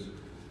benefits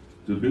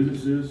to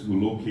businesses who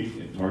locate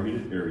in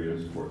targeted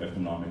areas for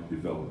economic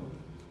development.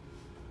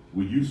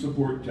 Would you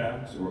support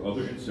tax or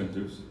other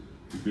incentives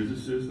to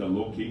businesses that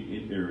locate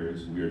in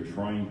areas we are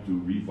trying to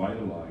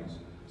revitalize,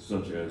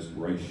 such as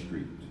Rice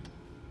Street?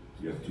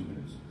 You have 2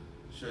 minutes.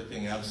 Sure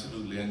thing,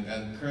 absolutely.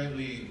 And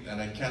currently,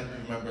 and I can't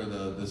remember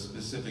the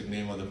specific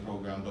name of the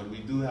program, but we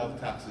do have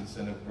tax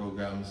incentive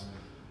programs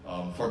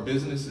for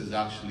businesses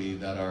actually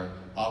that are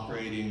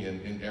operating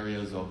in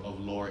areas of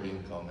lower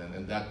income,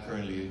 and that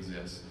currently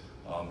exists.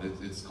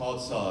 It's called,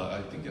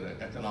 I think, an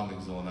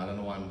economic zone. I don't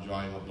know why I'm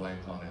drawing a blank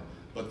on it.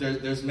 But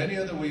there's many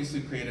other ways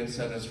to create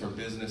incentives for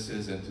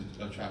businesses and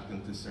to attract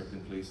them to certain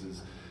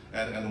places.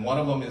 And one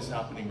of them is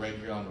happening right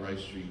here on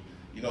Rice Street.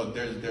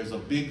 There's a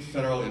big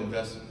federal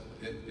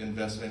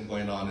investment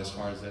going on as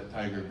far as that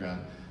Tiger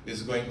Grant.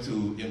 It's going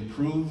to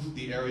improve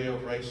the area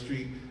of Rice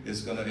Street.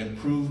 It's going to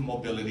improve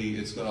mobility.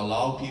 It's going to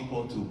allow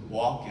people to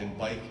walk and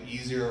bike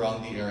easier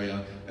around the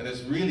area. And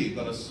it's really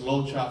going to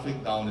slow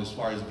traffic down as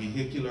far as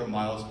vehicular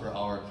miles per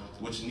hour,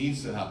 which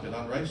needs to happen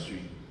on Rice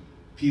Street.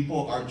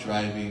 People are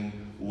driving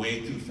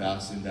way too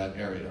fast in that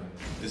area.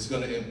 It's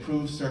going to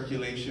improve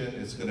circulation.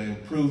 It's going to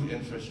improve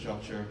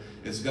infrastructure.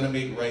 It's going to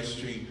make Rice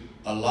Street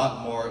a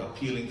lot more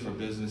appealing for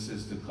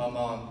businesses to come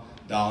on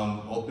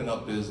down, open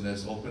up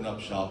business, open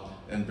up shop,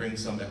 and bring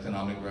some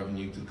economic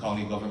revenue to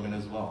county government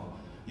as well.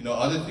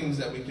 Other things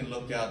that we can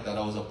look at that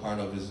I was a part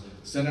of is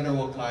Senator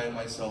Wakai and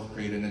myself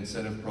created an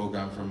incentive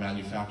program for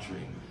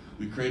manufacturing.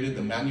 We created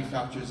the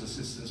Manufacturers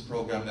Assistance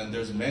Program, and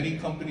there's many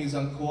companies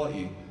on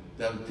Kauai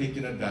that have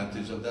taken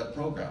advantage of that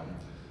program.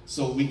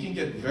 So we can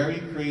get very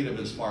creative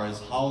as far as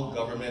how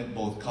government,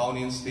 both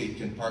county and state,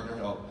 can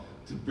partner up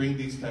to bring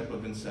these type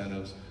of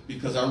incentives,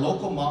 because our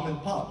local mom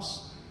and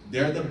pops,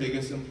 they're the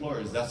biggest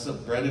employers. That's the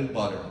bread and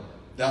butter.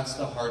 That's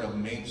the heart of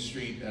Main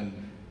Street and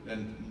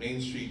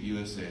Main Street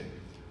USA.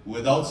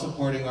 Without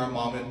supporting our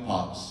mom and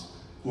pops,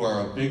 who are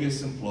our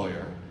biggest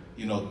employer,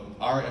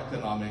 our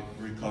economic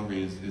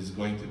recovery is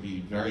going to be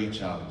very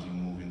challenging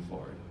moving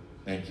forward.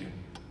 Thank you.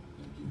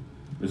 Thank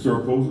you.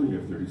 Mr. Rapozo, you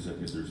have 30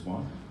 seconds to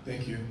respond.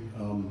 Thank you.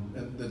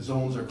 And the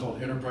zones are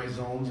called enterprise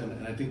zones,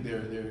 and I think they're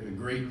a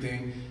great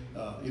thing.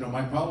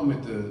 My problem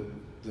with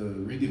the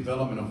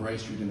redevelopment of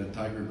Rice Street and the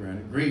Tiger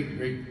Grant, great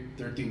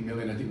 13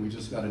 million. I think we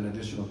just got an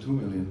additional 2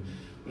 million.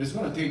 But it's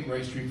going to take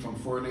Rice Street from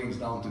 4 lanes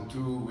down to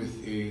 2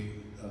 with a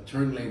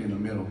turn lane in the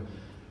middle.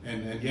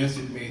 And yes,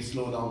 it may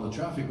slow down the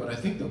traffic, but I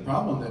think the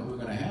problem that we're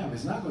going to have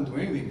is not going to do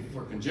anything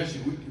for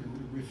congestion.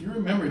 If you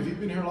remember, if you've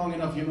been here long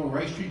enough,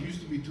 Rice Street used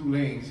to be 2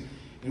 lanes,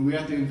 and we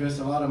had to invest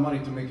a lot of money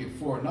to make it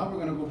 4. Now we're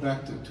going to go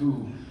back to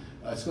 2.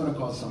 It's going to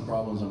cause some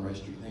problems on Rice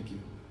Street. Thank you.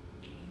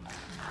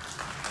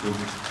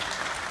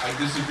 I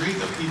disagree.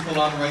 The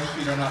people on Rice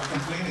Street are not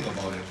complaining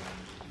about it.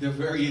 They're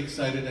very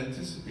excited,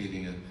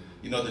 anticipating it.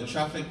 You know, the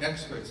traffic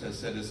experts have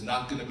said it's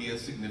not going to be a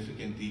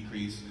significant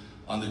decrease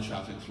on the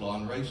traffic flow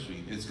on Rice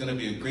Street. It's going to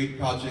be a great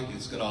project.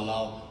 It's going to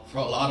allow for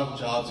a lot of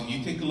jobs. And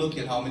you take a look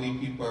at how many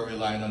people are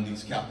relying on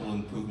these capital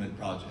improvement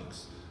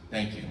projects.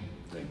 Thank you.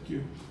 Thank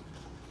you.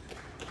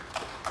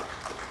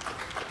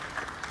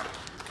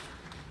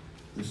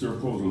 Mr.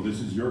 Rapozo,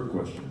 this is your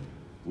question.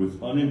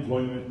 With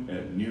unemployment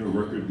at near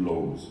record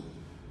lows,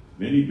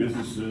 many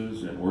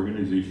businesses and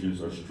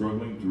organizations are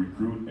struggling to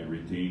recruit and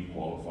retain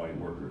qualified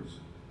workers.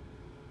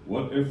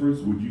 What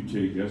efforts would you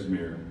take as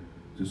mayor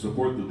to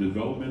support the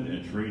development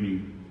and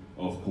training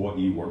of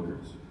Kauai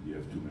workers? You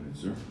have 2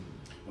 minutes, sir.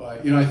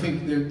 You know, I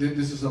think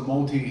this is a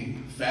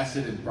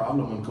multifaceted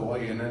problem in Kauai,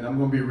 and I'm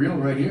going to be real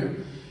right here.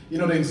 You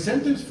know, the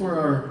incentives for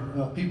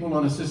our people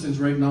on assistance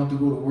right now to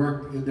go to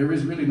work, there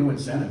is really no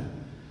incentive.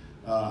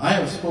 I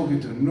have spoken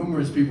to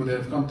numerous people that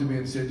have come to me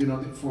and said, you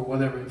know,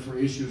 for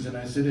issues, and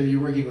I said, hey, you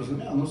work? He goes,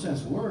 no, no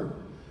sense work.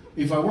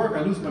 If I work,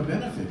 I lose my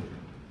benefit.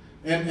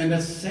 And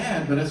that's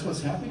sad, but that's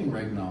what's happening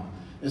right now.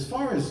 As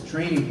far as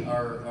training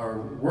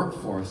our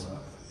workforce,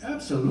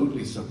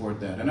 absolutely support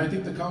that. And I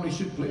think the county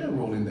should play a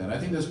role in that. I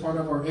think that's part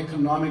of our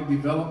economic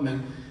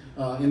development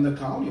in the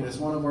county. That's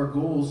one of our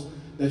goals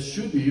that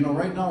should be. You know,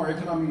 right now our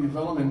economic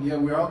development, yeah,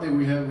 we're out there,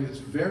 it's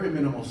very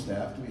minimal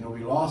staffed. You know,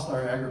 we lost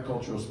our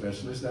agricultural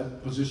specialist.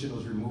 That position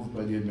was removed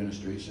by the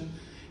administration.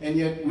 And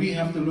yet we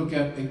have to look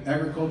at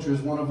agriculture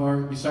as one of our,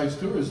 besides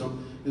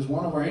tourism, is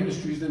one of our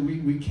industries that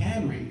we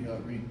can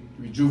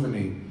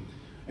rejuvenate.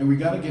 And we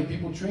got to get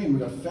people trained. We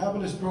got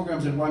fabulous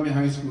programs at Waimea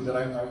High School that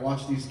I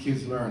watch these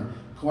kids learn.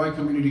 Kauai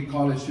Community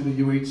College through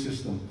the UH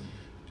system.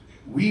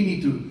 We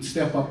need to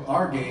step up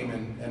our game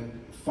and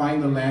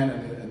find the land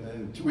and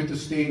with the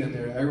state and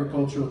their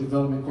Agricultural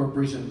Development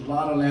Corporation, a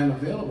lot of land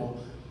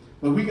available.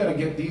 But we got to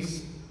get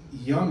these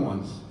young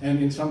ones,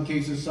 and in some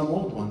cases some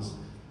old ones,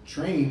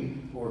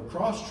 trained or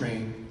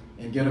cross-trained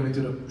and get them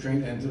into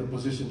the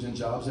positions and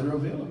jobs that are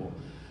available.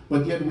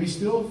 But yet we're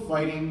still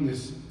fighting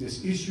this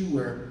issue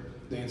where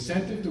the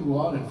incentive to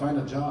go out and find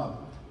a job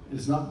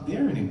is not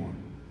there anymore.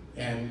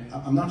 And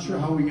I'm not sure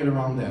how we get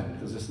around that,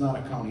 because it's not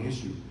a county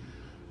issue.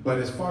 But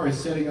as far as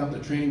setting up the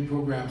training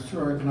programs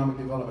through our Economic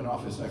Development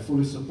Office, I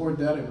fully support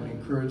that and would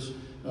encourage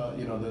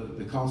you know,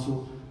 the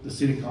council, the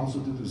city council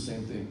to do the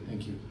same thing.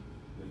 Thank you.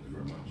 Thank you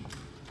very much.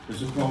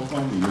 Mr.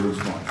 Kawakami, your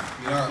response.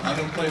 Our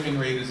unemployment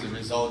rate is a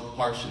result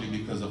partially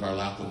because of our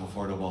lack of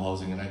affordable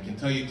housing. And I can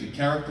tell you, to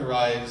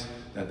characterize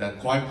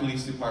that Kauai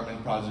Police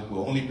Department project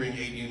will only bring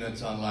 8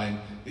 units online,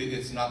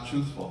 it's not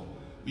truthful.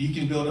 You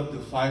can build up to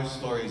 5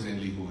 stories in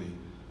Lihui.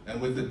 And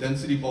with the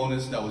density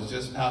bonus that was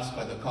just passed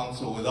by the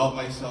council without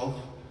myself,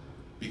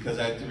 because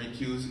I had to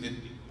recuse, it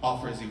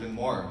offers even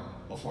more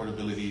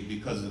affordability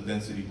because of the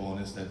density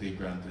bonus that they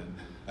granted.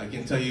 I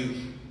can tell you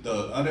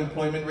the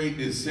unemployment rate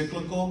is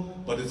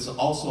cyclical, but it's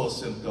also a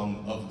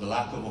symptom of the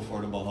lack of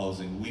affordable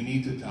housing. We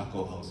need to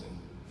tackle housing.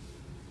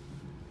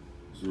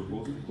 Mr.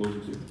 Rapozo,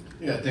 closing statement.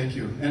 Yeah, thank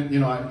you. And you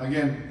know,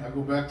 I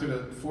go back to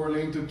the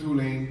 4-lane to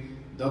 2-lane,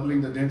 doubling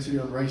the density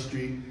on Rice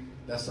Street.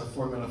 That's a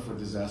formula for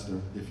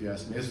disaster, if you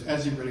ask me,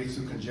 as it relates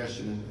to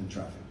congestion and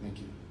traffic. Thank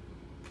you.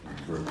 Thank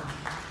you very much.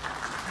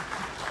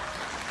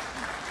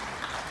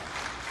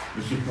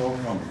 Mr.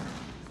 Kawakami,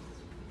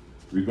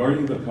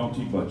 regarding the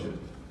county budget,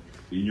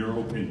 in your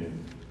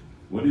opinion,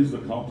 what is the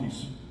county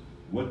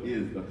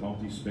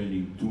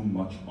spending too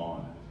much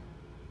on,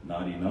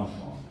 not enough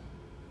on?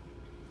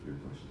 Your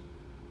question.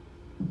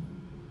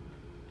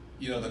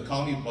 You know, the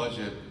county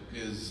budget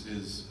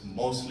is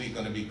mostly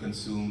going to be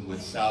consumed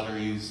with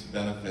salaries,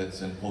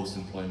 benefits, and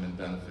post-employment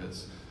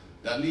benefits.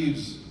 That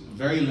leaves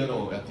very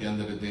little at the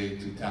end of the day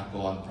to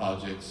tackle on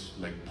projects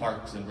like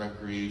parks and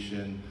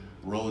recreation,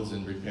 roads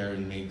and repair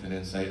and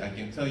maintenance. I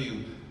can tell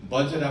you,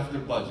 budget after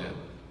budget,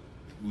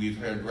 we've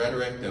heard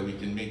rhetoric that we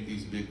can make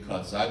these big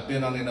cuts. I've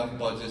been on enough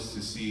budgets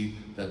to see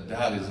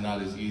that is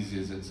not as easy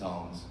as it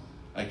sounds.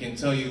 I can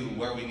tell you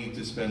where we need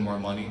to spend more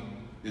money.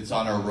 It's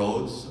on our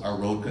roads, our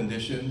road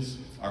conditions,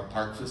 our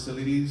park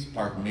facilities,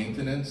 park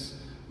maintenance,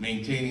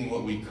 maintaining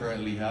what we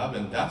currently have,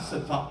 and that's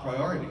the top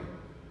priority.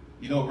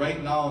 You know,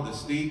 right now, the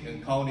state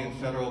and county and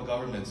federal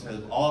governments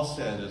have all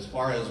said, as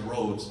far as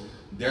roads,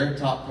 their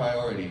top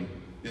priority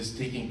is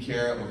taking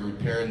care of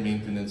repair and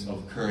maintenance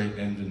of current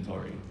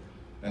inventory.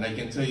 And I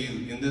can tell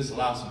you, in this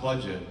last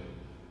budget,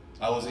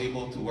 I was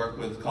able to work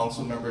with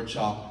Councilmember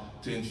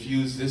Chop to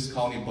infuse this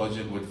county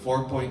budget with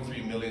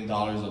 $4.3 million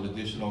of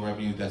additional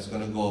revenue that's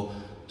going to go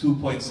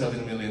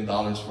 $2.7 million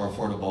for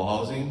affordable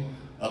housing,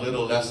 a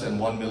little less than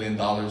 $1 million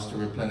to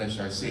replenish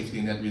our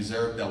safety net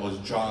reserve that was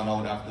drawn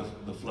out after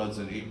the floods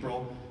in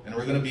April. And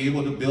we're going to be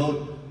able to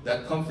build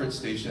that comfort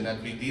station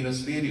at Vidina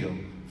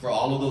Stadium for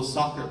all of those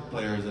soccer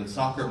players and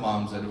soccer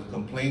moms that have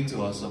complained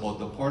to us about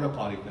the porta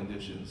potty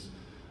conditions.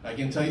 I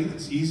can tell you,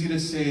 it's easy to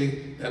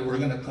say that we're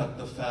going to cut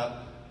the fat,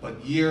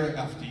 but year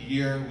after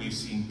year, we've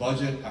seen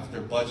budget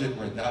after budget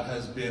where that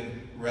has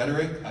been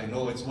rhetoric. I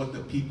know it's what the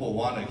people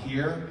want to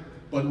hear,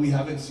 but we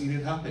haven't seen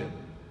it happen.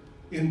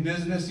 In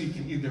business, you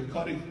can either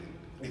cut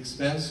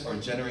expense or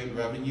generate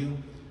revenue,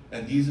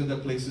 and these are the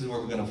places where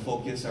we're going to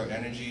focus our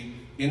energy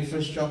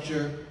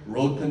infrastructure,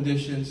 road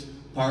conditions,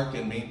 park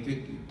and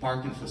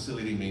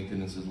facility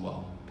maintenance as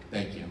well.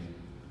 Thank you.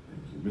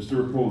 Thank you.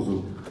 Mr.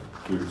 Rapozo,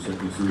 30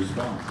 seconds to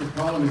respond. The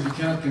problem is you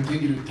cannot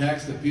continue to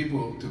tax the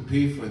people to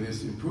pay for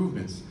these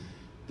improvements.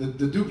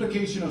 The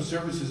duplication of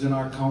services in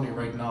our county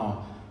right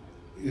now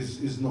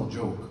is no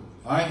joke.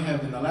 I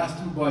have, in the last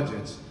 2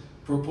 budgets,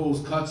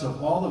 proposed cuts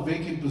of all the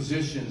vacant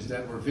positions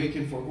that were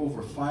vacant for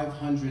over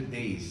 500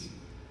 days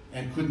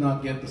and could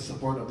not get the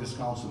support of this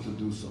council to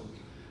do so.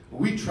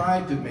 We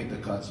tried to make the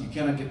cuts. You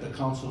cannot get the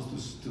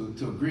councils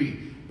to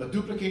agree. But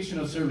duplication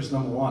of service,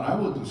 number one, I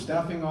will do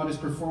staffing audits,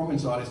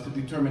 performance audits to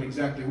determine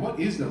exactly what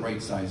is the right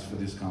size for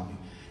this county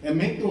and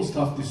make those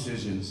tough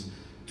decisions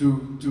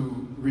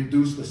to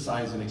reduce the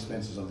size and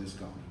expenses of this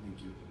county.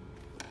 Thank you.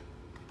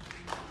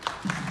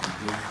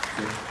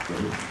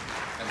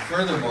 And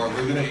furthermore,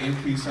 we're going to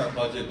increase our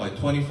budget by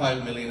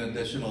 $25 million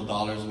additional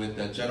dollars with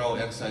that general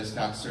excise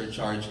tax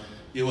surcharge.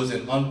 It was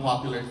an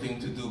unpopular thing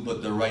to do,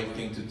 but the right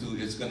thing to do.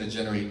 It's going to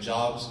generate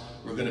jobs.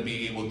 We're going to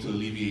be able to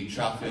alleviate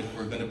traffic.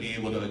 We're going to be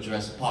able to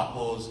address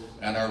potholes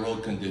and our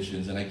road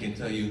conditions. And I can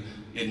tell you,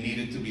 it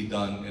needed to be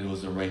done. It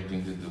was the right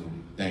thing to do.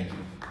 Thank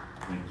you.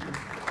 Thank you.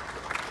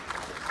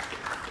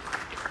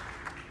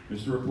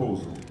 Mr.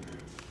 Rapozo,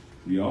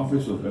 the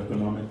Office of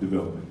Economic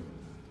Development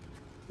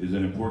is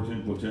an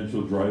important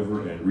potential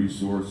driver and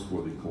resource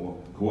for the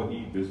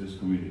Kauai business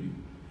community.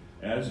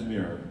 As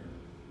mayor,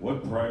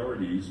 what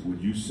priorities would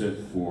you set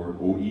for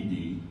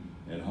OED,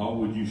 and how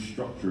would you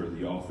structure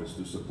the office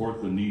to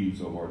support the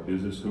needs of our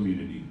business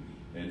community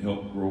and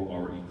help grow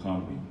our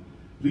economy?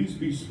 Please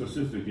be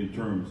specific in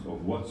terms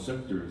of what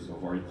sectors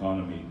of our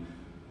economy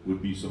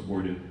would be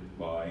supported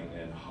by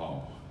and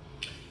how.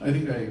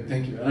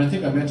 Thank you. And I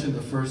think I mentioned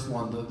the first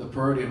one. The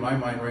priority in my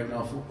mind right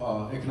now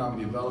for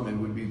economic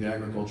development would be the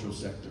agricultural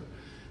sector.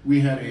 We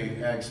had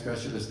a ag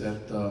specialist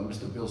that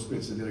Mr. Bill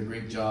Spitzer did a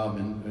great job,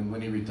 and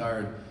when he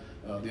retired,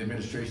 the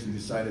administration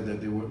decided that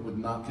they would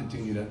not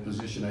continue that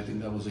position. I think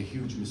that was a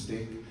huge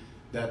mistake.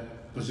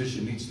 That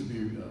position needs to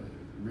be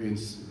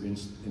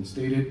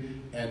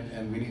reinstated,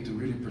 and we need to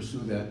really pursue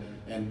that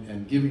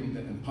and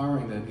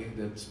empowering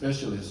that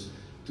specialist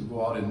to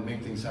go out and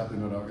make things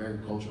happen with our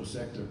agricultural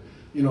sector.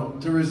 You know,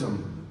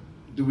 tourism,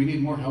 do we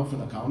need more help from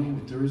the county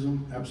with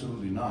tourism?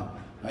 Absolutely not.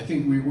 I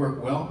think we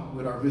work well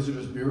with our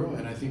Visitors Bureau,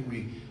 and I think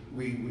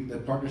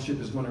that partnership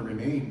is going to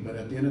remain, but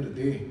at the end of the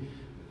day,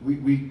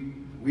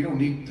 we don't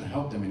need to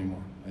help them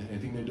anymore. I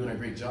think they're doing a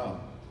great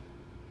job.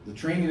 The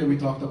training that we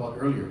talked about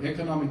earlier,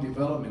 economic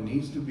development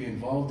needs to be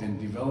involved in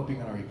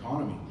developing our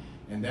economy,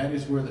 and that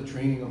is where the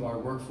training of our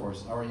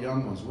workforce, our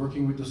young ones,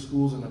 working with the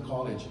schools and the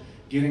college,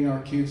 getting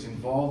our kids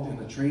involved in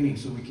the training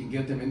so we can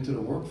get them into the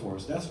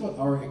workforce. That's what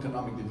our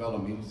economic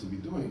development needs to be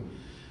doing.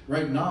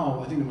 Right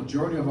now, I think the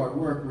majority of our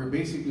work, we're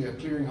basically a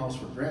clearinghouse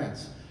for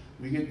grants.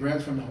 We get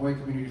grants from the Hawaii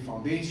Community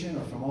Foundation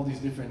or from all these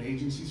different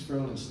agencies,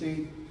 federal and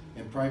state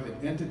and private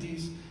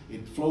entities.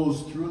 It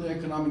flows through the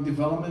economic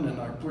development, and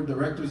our poor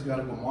director's got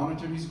to go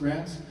monitor these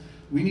grants.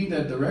 We need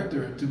that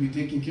director to be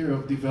taking care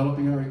of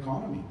developing our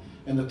economy.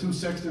 And the two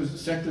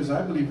sectors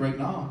I believe right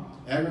now,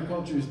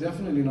 agriculture is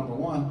definitely number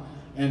one,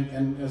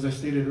 and as I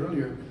stated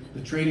earlier,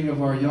 the training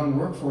of our young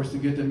workforce to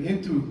get them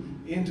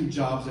into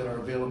jobs that are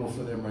available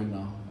for them right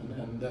now.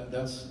 And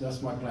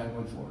that's my plan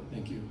going forward.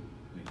 Thank you.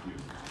 Thank you.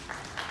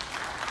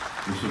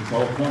 Mr.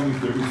 Kawakami,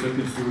 30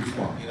 seconds to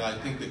respond. You know, I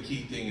think the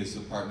key thing is to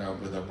partner up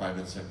with our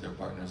private sector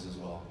partners as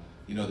well.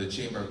 You know, the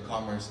Chamber of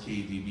Commerce,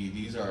 KDB,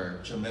 these are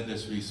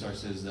tremendous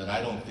resources that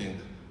I don't think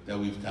that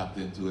we've tapped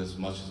into as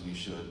much as we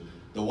should.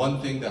 The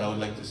one thing that I would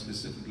like to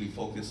specifically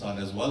focus on,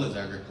 as well as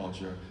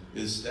agriculture,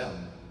 is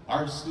STEM.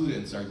 Our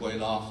students are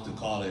going off to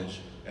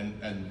college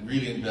and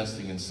really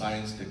investing in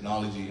science,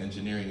 technology,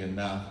 engineering, and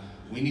math.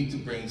 We need to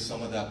bring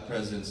some of that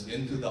presence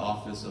into the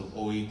Office of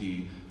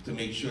OED to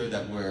make sure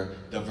that we're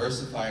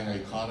diversifying our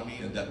economy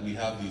and that we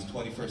have these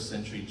 21st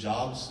century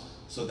jobs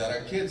so that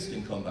our kids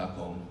can come back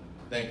home.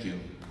 Thank you.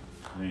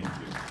 Thank you.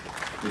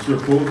 Mr.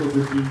 Rapozo,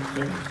 15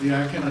 seconds.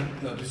 Yeah, I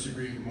cannot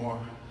disagree more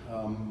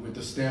with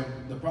the STEM.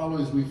 The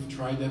problem is we've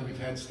tried that, we've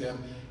had STEM.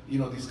 You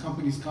know, these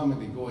companies come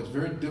and they go. It's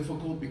very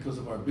difficult because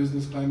of our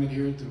business climate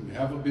here to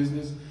have a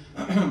business.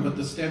 But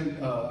the STEM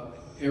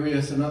area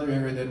is another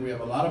area that we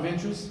have a lot of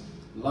interest,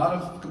 a lot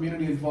of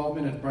community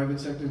involvement and private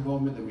sector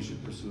involvement that we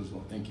should pursue as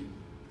well. Thank you.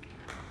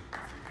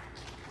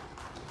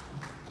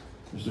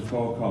 Mr.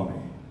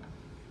 Kawakami,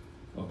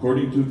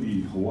 according to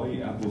the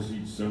Hawaii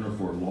Appleseed Center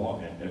for Law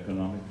and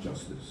Economic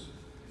Justice,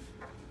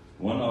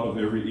 1 out of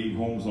every 8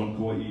 homes on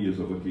Kauai is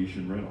a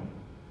vacation rental.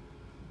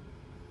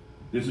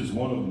 This is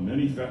one of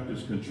many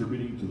factors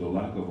contributing to the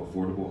lack of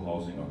affordable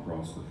housing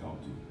across the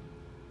county.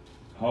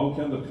 How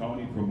can the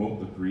county promote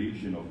the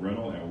creation of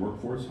rental and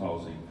workforce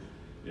housing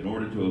in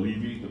order to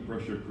alleviate the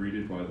pressure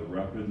created by the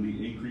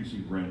rapidly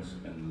increasing rents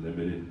and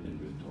limited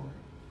inventory?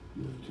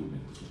 You have 2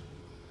 minutes.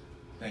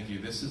 Thank you.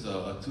 This is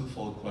a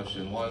twofold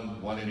question.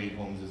 One in 8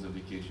 homes is a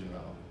vacation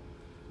rental.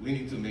 We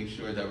need to make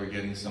sure that we're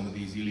getting some of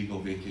these illegal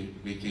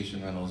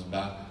vacation rentals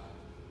back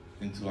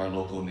into our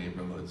local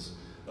neighborhoods.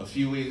 A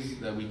few ways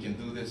that we can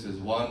do this is,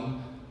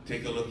 1,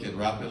 take a look at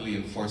rapidly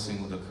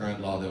enforcing the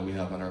current law that we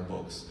have on our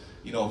books.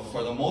 You know,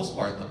 for the most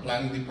part, the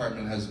planning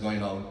department has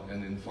going out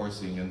and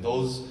enforcing, and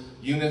those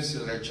units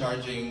that are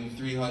charging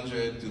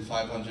 $300 to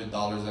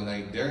 $500 a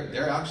night,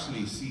 they're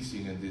actually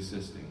ceasing and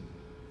desisting.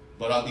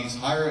 But on these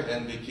higher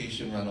end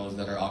vacation rentals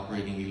that are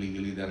operating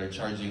illegally, that are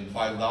charging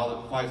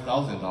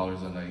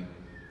 $5,000 a night,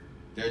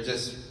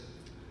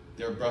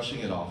 they're brushing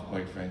it off,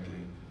 quite frankly.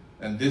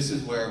 And this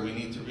is where we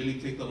need to really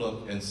take a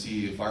look and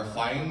see if our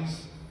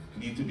fines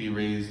need to be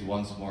raised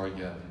once more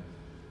again.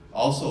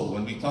 Also,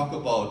 when we talk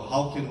about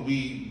how can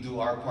we do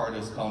our part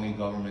as county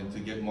government to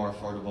get more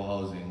affordable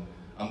housing,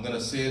 I'm going to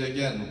say it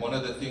again. One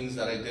of the things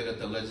that I did at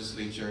the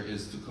legislature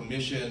is to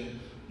commission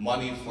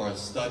money for a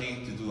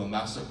study to do a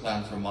master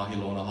plan for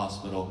Mahilona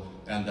Hospital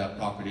and that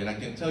property. And I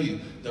can tell you,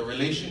 the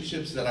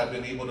relationships that I've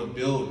been able to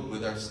build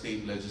with our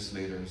state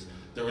legislators,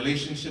 the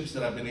relationships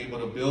that I've been able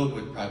to build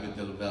with private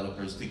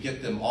developers to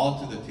get them all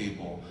to the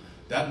table,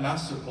 that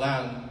master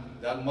plan,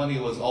 that money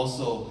was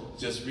also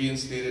just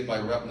reinstated by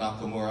Rep.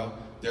 Nakamura.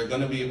 They're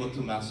going to be able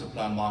to master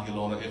plan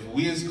Mahilona. If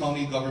we as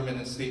county government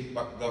and state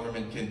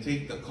government can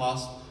take the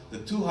cost, the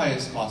two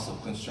highest costs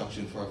of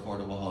construction for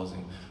affordable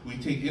housing, we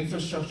take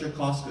infrastructure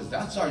costs because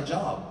that's our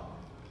job.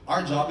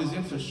 Our job is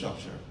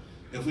infrastructure.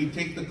 If we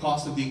take the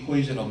cost of the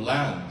equation of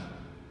land,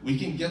 we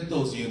can get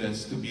those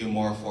units to be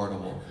more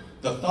affordable.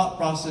 The thought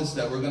process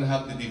that we're going to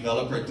have the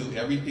developer do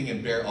everything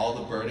and bear all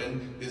the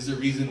burden is the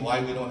reason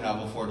why we don't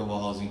have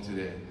affordable housing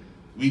today.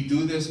 We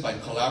do this by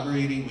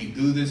collaborating, we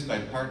do this by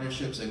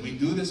partnerships, and we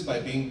do this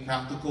by being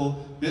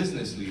practical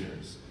business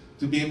leaders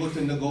to be able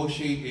to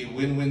negotiate a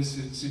win-win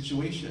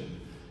situation.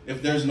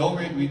 If there's no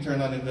rate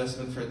return on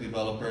investment for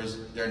developers,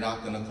 they're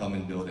not going to come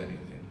and build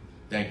anything.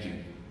 Thank you.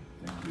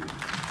 Thank you.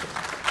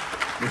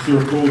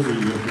 Mr. Rapozo,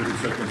 you have 30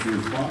 seconds to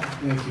respond.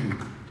 Thank you.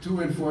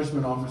 2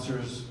 enforcement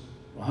officers,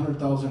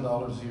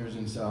 $100,000 a year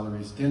in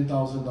salaries,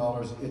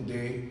 $10,000 a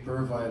day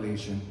per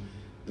violation.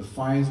 The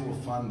fines will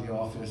fund the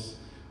office.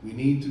 We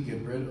need to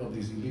get rid of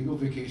these illegal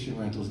vacation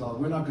rentals. Now,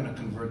 we're not going to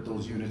convert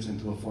those units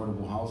into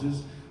affordable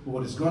houses, but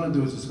what it's going to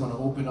do is it's going to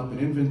open up an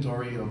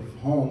inventory of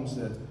homes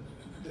that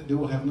they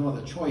will have no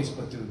other choice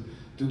but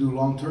to do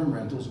long-term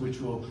rentals,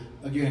 which will,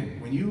 again,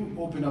 when you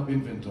open up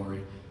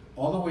inventory,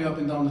 all the way up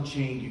and down the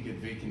chain, you get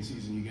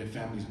vacancies and you get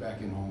families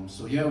back in homes.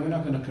 So yeah, we're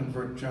not going to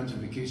convert transit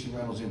vacation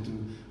rentals into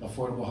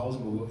affordable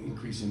housing, but we'll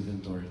increase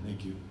inventory.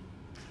 Thank you.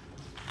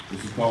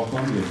 This is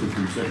Kawakami at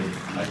 15 seconds.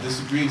 I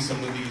disagree.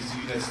 Some of these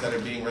units that are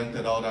being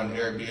rented out on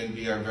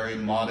Airbnb are very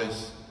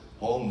modest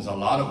homes, a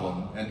lot of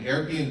them. And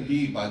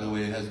Airbnb, by the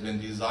way, has been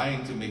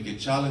designed to make it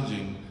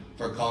challenging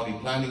for county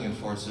planning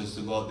enforcers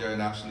to go out there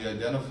and actually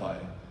identify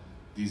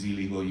these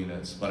illegal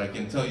units. But I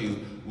can tell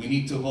you, we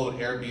need to hold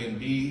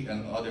Airbnb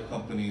and other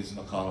companies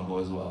accountable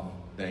as well.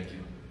 Thank you.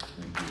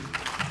 Thank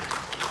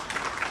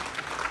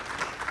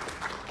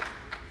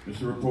you.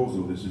 Mr.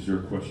 Rapozo, this is your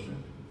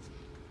question.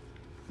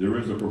 There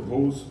is a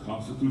proposed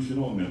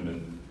constitutional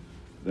amendment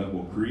that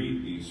will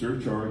create a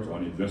surcharge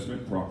on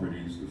investment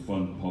properties to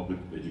fund public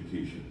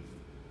education.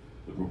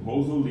 The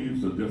proposal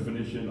leaves the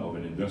definition of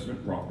an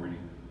investment property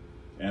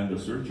and the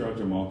surcharge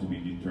amount to be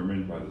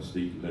determined by the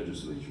state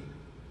legislature.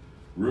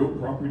 Real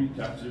property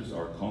taxes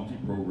are county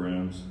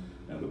programs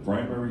and the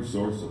primary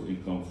source of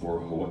income for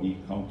Hawaii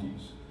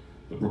counties.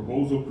 The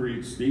proposal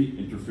creates state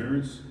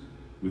interference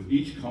with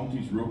each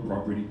county's real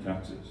property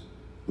taxes.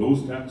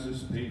 Those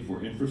taxes pay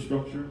for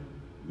infrastructure,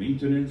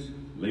 maintenance,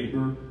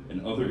 labor,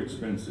 and other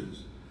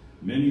expenses.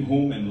 Many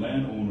home and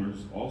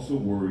landowners also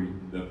worry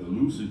that the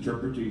loose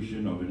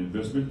interpretation of an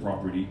investment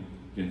property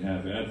can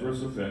have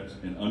adverse effects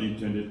and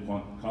unintended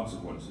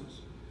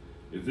consequences.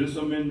 If this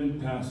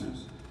amendment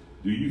passes,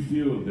 do you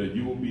feel that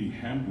you will be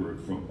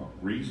hampered from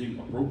raising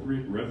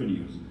appropriate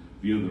revenues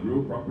via the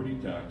real property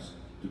tax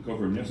to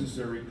cover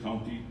necessary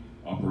county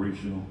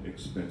operational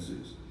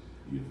expenses?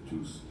 You have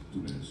two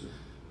minutes, sir.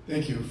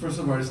 Thank you. First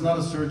of all, it's not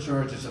a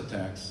surcharge, it's a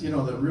tax. You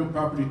know, the real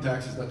property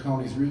taxes, the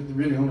counties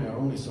really only our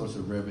only source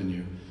of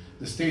revenue.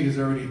 The state has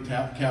already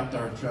capped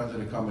our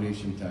transit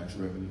accommodation tax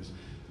revenues.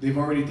 They've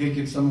already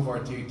taken some of our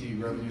TAT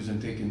revenues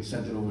and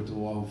sent it over to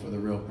Oahu for the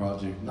real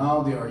project.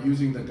 Now they are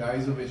using the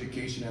guise of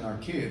education and our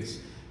kids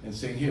and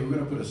saying, hey, we're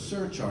going to put a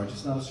surcharge.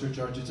 It's not a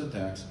surcharge, it's a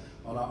tax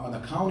on the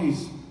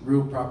county's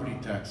real property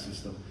tax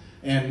system.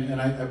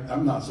 And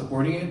I'm not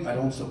supporting it. I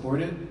don't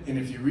support it. And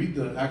if you read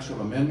the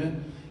actual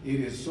amendment, it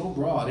is so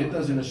broad, it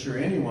doesn't assure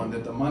anyone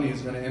that the money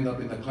is going to end up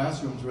in the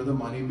classrooms where the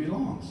money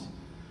belongs.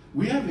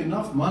 We have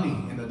enough money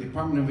in the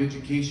Department of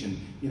Education.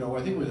 You know,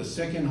 I think we're the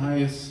second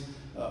highest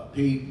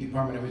paid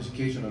Department of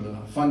Education, or the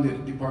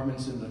funded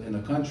departments in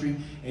the country,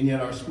 and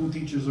yet our school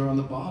teachers are on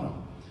the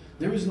bottom.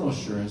 There is no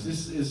assurance.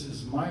 This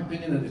is my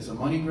opinion that it's a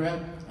money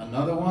grab,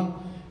 another one,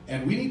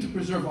 and we need to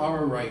preserve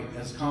our right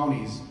as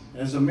counties.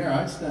 As a mayor,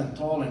 I'd stand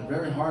tall and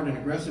very hard and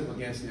aggressive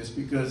against this,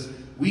 because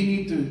we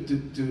need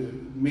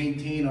to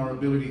maintain our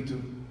ability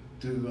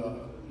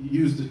to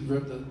use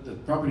the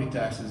property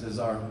taxes as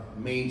our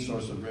main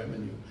source of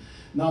revenue.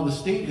 Now the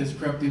state has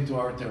crept into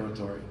our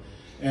territory.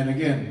 And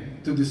again,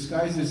 to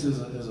disguise this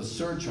as a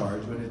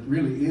surcharge when it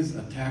really is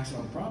a tax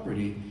on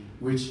property,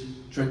 which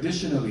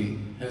traditionally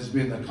has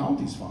been the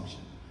county's function.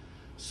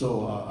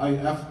 So I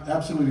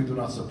absolutely do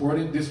not support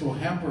it. This will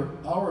hamper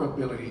our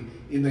ability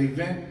in the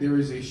event there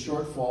is a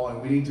shortfall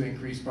and we need to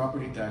increase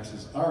property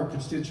taxes. Our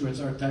constituents,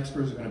 our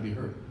taxpayers are going to be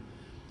hurt.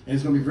 And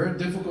it's going to be very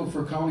difficult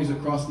for counties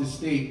across this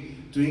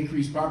state to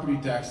increase property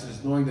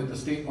taxes, knowing that the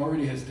state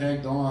already has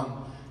tagged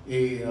on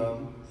a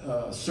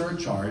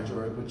surcharge,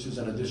 which is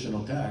an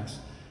additional tax,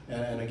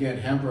 and again,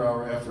 hamper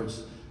our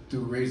efforts to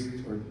raise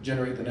or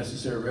generate the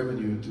necessary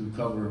revenue to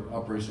cover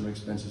operational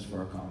expenses for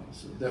our county.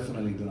 So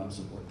definitely do not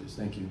support this.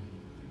 Thank you.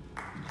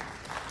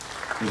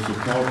 Mr.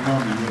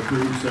 Kawakami, you have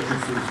 30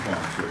 seconds to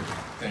respond, sir.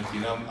 Thank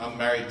you. I'm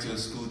married to a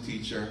school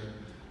teacher.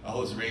 I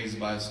was raised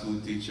by a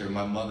school teacher.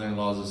 My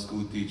mother-in-law is a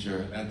school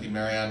teacher. Auntie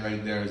Marianne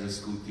right there is a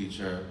school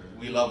teacher.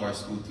 We love our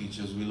school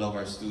teachers. We love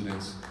our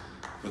students.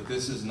 But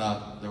this is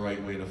not the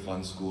right way to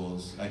fund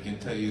schools. I can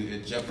tell you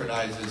it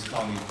jeopardizes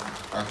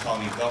our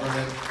county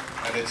government,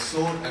 and it's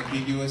so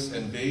ambiguous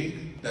and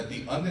vague that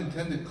the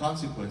unintended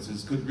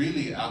consequences could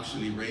really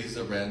actually raise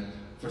the rent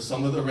for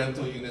some of the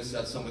rental units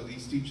that some of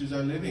these teachers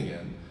are living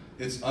in.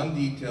 It's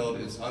undetailed,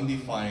 it's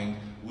undefined.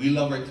 We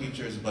love our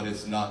teachers, but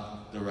it's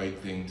not the right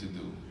thing to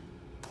do.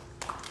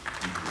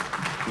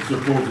 Mr.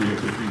 Rapozo, you have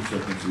 15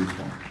 seconds to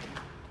respond.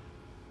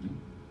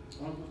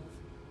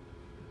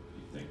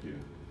 Thank you.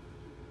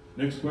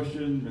 Next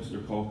question,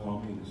 Mr.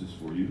 Kawakami, this is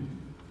for you.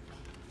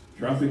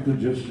 Traffic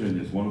congestion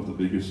is one of the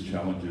biggest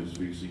challenges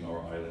facing our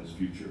island's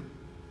future.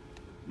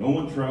 No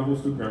one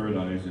travels to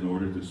paradise in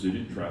order to sit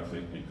in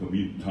traffic, and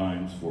commute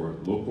times for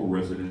local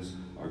residents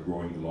are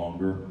growing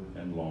longer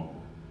and longer.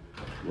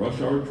 Rush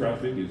hour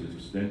traffic is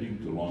extending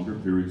to longer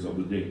periods of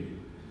the day.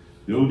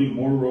 Building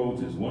more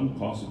roads is one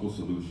possible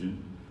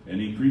solution,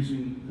 and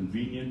increasing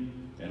convenient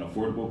and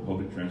affordable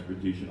public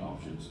transportation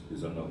options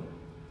is another.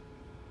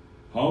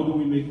 How do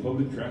we make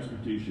public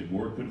transportation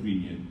more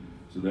convenient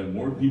so that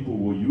more people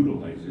will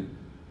utilize it,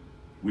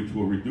 which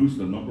will reduce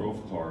the number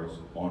of cars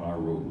on our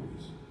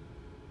roadways?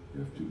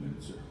 You have 2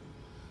 minutes, sir.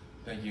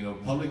 Thank you.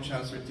 Public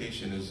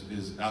transportation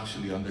is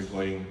actually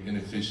undergoing an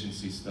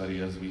efficiency study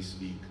as we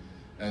speak.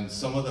 And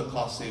some of the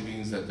cost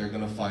savings that they're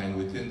going to find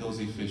within those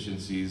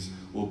efficiencies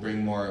will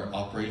bring more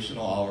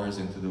operational hours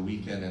into the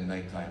weekend and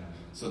nighttime.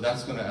 So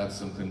that's going to add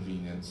some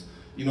convenience.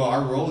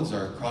 Our roads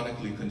are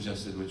chronically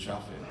congested with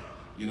traffic.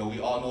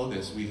 We all know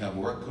this. We have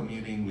work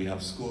commuting, we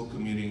have school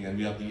commuting, and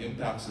we have the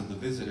impacts of the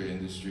visitor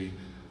industry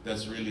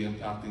that's really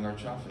impacting our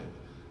traffic.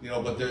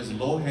 But there's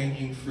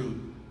low-hanging fruit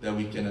that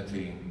we can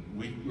attain.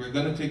 We're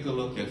going to take a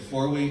look at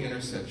 4-way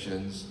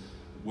intersections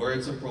where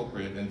it's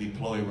appropriate and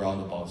deploy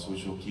roundabouts,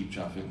 which will keep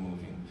traffic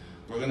moving.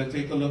 We're going to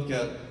take a look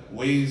at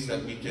ways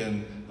that we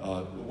can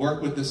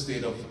work with the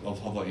state of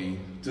Hawaii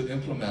to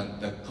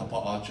implement the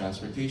Kapa'a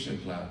transportation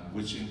plan,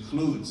 which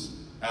includes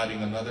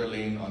adding another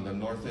lane on the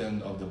north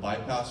end of the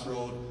bypass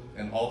road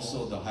and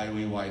also the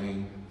highway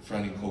widening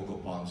fronting Cocoa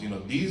Palms.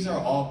 These are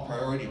all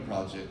priority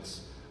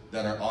projects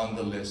that are on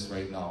the list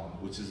right now,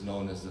 which is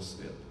known as the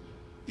STIP.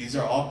 These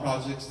are all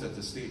projects that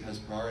the state has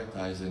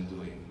prioritized in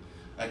doing.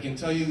 I can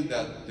tell you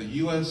that the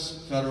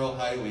U.S. Federal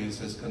Highways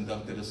has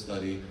conducted a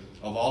study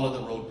of all of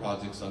the road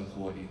projects on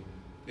Kauai.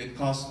 It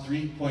cost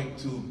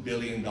 $3.2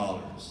 billion.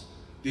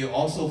 They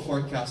also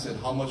forecasted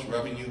how much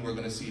revenue we're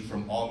going to see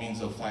from all means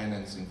of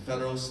financing,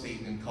 federal,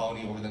 state, and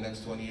county over the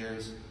next 20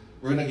 years.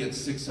 We're going to get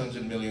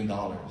 $600 million.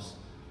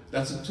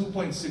 That's a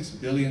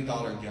 $2.6 billion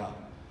gap.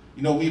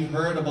 We've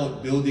heard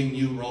about building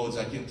new roads.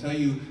 I can tell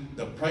you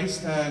the price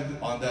tag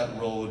on that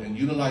road and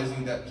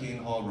utilizing that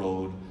Cane Hall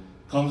Road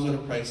comes with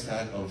a price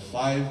tag of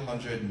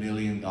 $500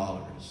 million.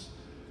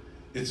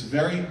 It's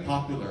very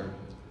popular,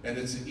 and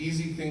it's an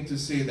easy thing to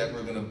say that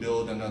we're going to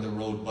build another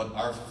road, but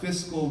our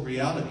fiscal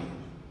reality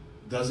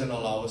doesn't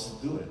allow us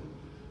to do it.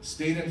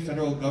 State and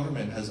federal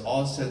government has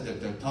all said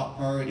that their top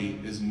priority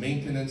is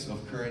maintenance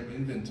of current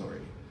inventory.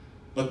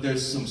 But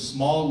there's some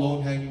small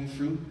low-hanging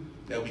fruit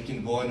that we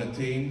can go and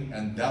attain,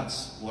 and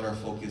that's what our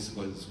focus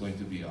is going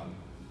to be on.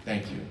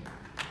 Thank you.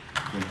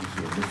 Thank you,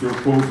 sir. Mr.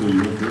 Rapozo,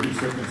 you have 30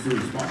 seconds to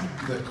respond.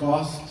 The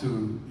cost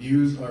to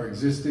use our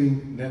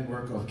existing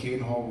network of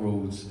Cane Hall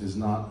roads is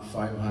not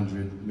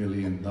 $500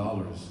 million.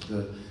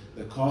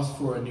 The cost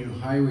for a new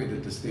highway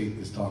that the state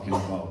is talking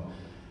about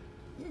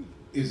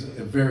is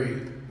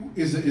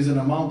an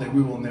amount that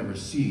we will never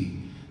see.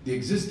 The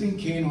existing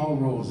Cane Hall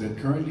roads that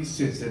currently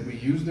sits, that we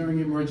use during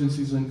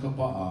emergencies in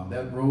Kapa'a,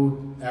 that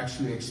road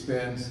actually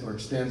expands or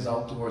extends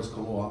out towards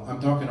Kaloa. I'm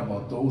talking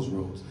about those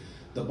roads.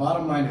 The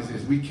bottom line is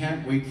this: we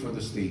can't wait for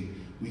the state.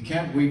 We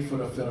can't wait for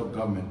the federal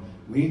government.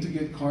 We need to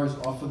get cars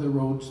off of the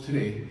roads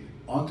today,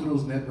 onto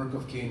those network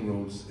of cane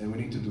roads, and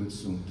we need to do it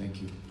soon.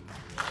 Thank you.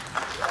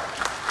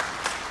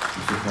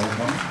 Mr.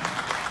 Kawakami?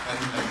 And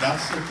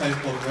that's the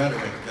type of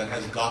rhetoric that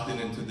has gotten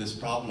into this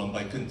problem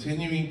by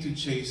continuing to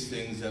chase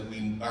things that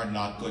we are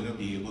not going to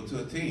be able to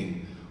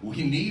attain.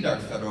 We need our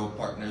federal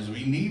partners,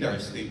 we need our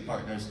state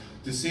partners.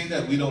 To say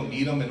that we don't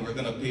need them and we're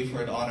going to pay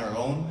for it on our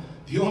own,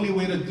 the only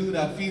way to do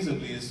that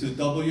feasibly is to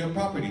double your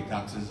property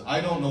taxes.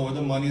 I don't know where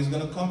the money is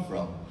going to come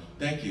from.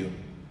 Thank you.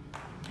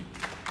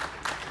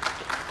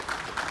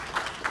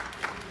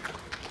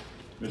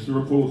 Mr.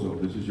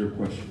 Rapozo, this is your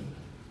question.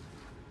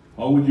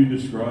 How would you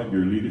describe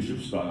your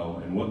leadership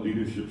style and what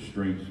leadership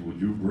strengths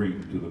would you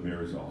bring to the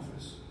mayor's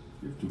office?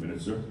 You have 2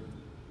 minutes, sir.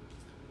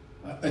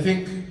 I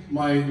think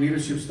my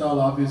leadership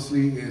style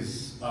obviously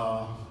is,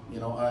 I'm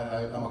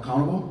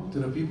accountable to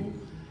the people,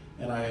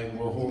 and I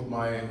will hold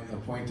my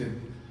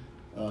appointed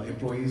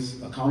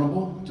employees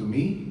accountable to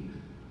me.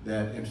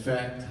 That in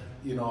fact,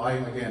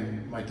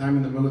 my time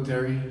in the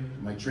military,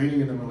 my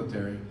training in the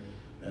military,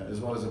 as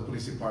well as the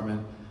police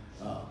department,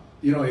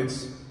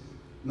 it's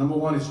number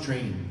one is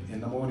training,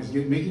 and number one is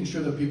making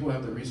sure that people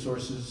have the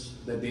resources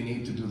that they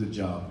need to do the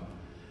job.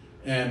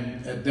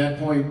 And at that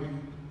point,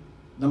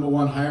 number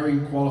one,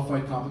 hiring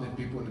qualified, competent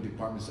people in the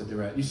departments that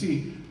they're at. You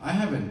see, I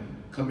haven't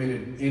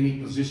committed any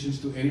positions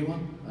to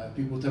anyone.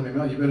 People tell me,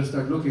 "Well, you better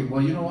start looking."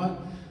 Well, you know what?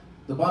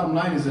 The bottom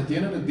line is, at the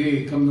end of the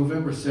day, come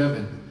November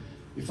 7th,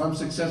 if I'm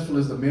successful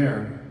as the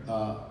mayor,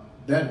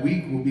 that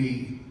week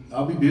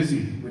I'll be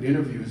busy with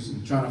interviews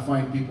and trying to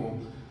find people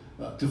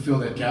to fill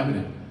that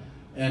cabinet.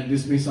 And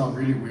this may sound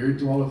really weird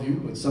to all of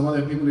you, but some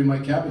other people in my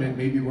cabinet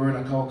may be wearing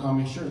a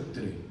Kawakami shirt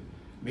today.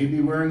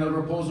 Maybe wearing a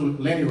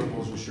Lenny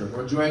Rapozo shirt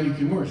or a Joanne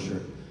Yukimura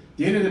shirt. At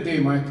the end of the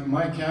day,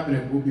 my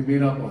cabinet will be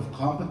made up of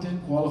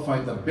competent,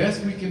 qualified, the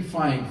best we can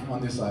find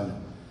on this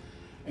island.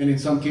 And in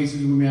some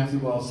cases, we may have to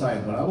go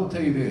outside. But I will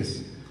tell you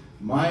this,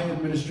 my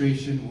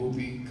administration will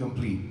be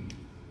complete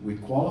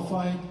with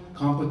qualified,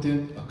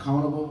 competent,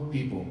 accountable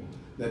people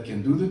that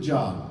can do the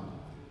job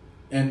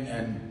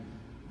and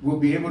will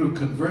be able to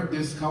convert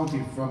this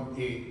county from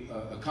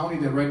a county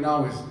that right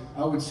now is,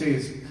 I would say,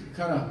 is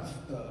kind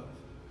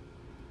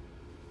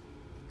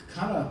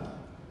of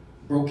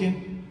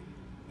broken,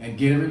 and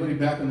get everybody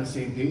back on the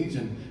same page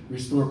and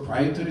restore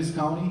pride to this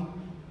county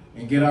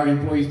and get our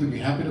employees to be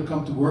happy to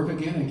come to work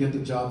again and get the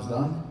jobs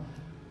done.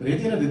 But at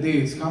the end of the day,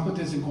 it's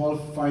competence and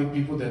qualified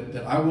people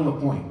that I will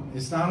appoint.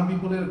 It's not to be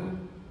political.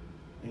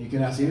 And you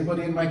can ask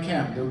anybody in my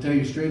camp, they'll tell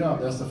you straight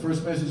up, that's the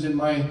first message in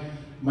my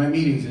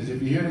meetings is,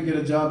 if you're here to get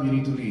a job, you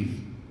need to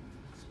leave.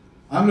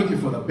 I'm looking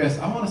for the best.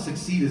 I want to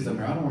succeed as the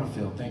mayor. I don't want to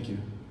fail. Thank you.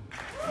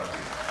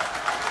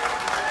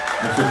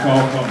 Mr.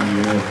 Kawakami,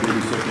 you have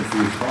 30 seconds to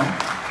respond.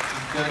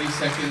 30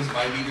 seconds,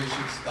 my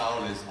leadership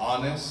style is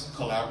honest,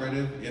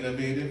 collaborative,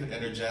 innovative,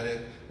 energetic,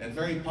 and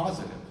very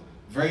positive,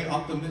 very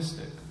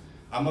optimistic.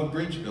 I'm a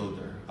bridge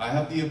builder. I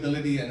have the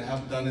ability and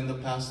have done in the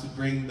past to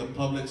bring the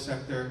public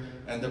sector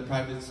and the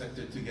private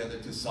sector together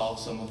to solve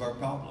some of our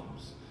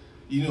problems.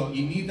 You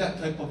need that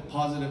type of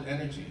positive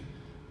energy.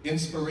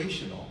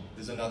 Inspirational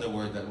is another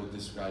word that would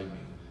describe me.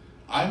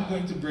 I'm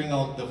going to bring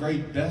out the very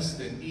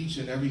best in each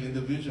and every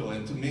individual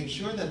and to make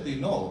sure that they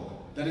know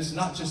that it's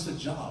not just a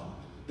job,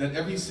 that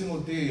every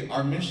single day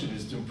our mission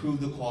is to improve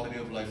the quality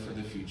of life for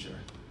the future.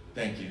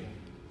 Thank you.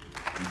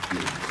 Thank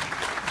you.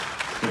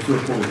 Mr.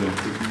 Rapozo,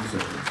 15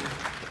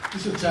 seconds.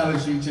 This is a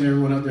challenge to each and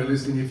everyone out there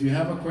listening. If you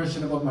have a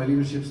question about my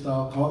leadership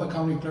style, call the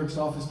county clerk's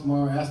office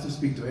tomorrow, ask to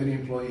speak to any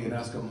employee and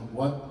ask them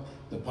what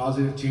the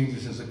positive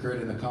changes has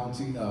occurred in the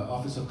county,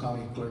 Office of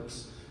County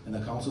Clerks and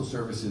the council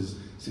services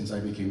since I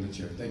became the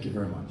chair. Thank you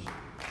very much.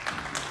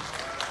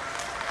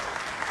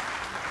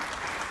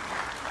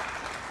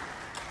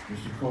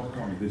 Mr.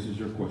 Kawakami, this is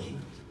your question.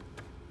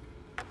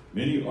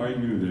 Many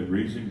argue that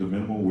raising the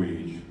minimum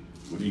wage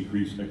would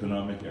increase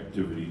economic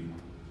activity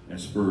and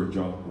spur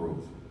job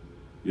growth.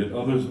 Yet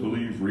others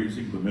believe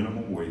raising the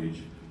minimum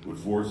wage would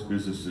force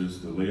businesses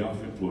to lay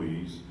off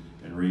employees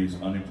and raise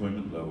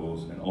unemployment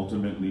levels and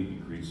ultimately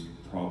increase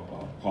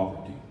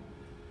poverty.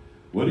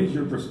 What is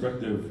your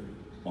perspective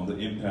on the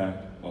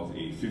impact of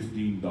a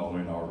 $15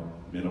 an hour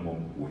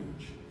minimum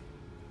wage?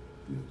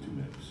 You have 2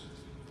 minutes.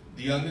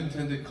 The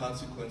unintended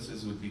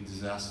consequences would be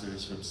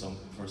disastrous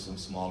for some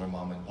smaller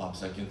mom and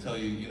pops. I can tell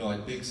you,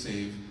 at Big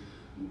Save,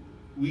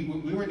 we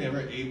were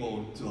never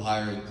able to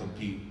hire and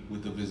compete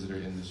with the visitor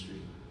industry.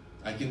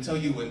 I can tell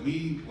you when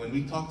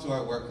we talked to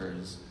our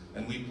workers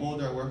and we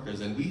polled our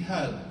workers and we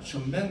had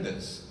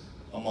tremendous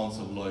amounts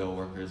of loyal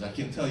workers. I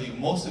can tell you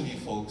most of you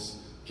folks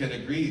can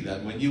agree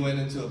that when you went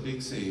into a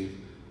Big Save,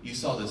 you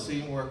saw the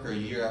same worker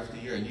year after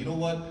year, and you know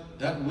what?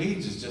 That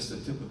wage is just the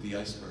tip of the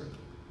iceberg.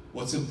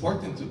 What's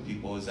important to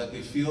people is that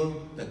they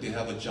feel that they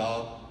have a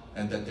job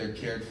and that they're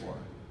cared for,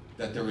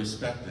 that they're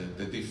respected,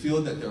 that they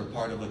feel that they're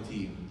part of a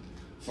team.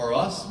 For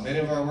us, many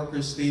of our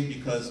workers stayed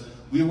because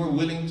we were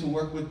willing to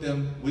work with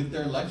them with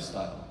their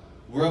lifestyle.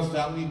 We're a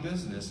family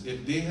business.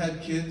 If they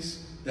had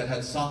kids that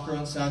had soccer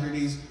on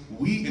Saturdays,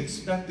 we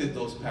expected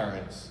those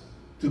parents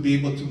to be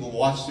able to go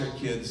watch their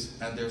kids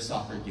and their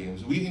soccer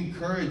games. We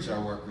encouraged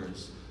our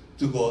workers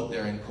to go out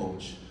there and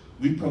coach.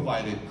 We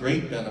provided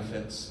great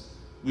benefits.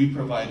 We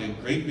provided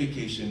great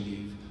vacation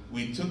leave.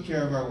 We took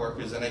care of our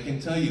workers, and I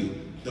can tell you,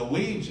 the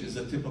wage is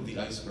the tip of the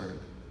iceberg.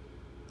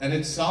 And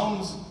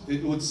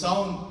it would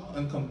sound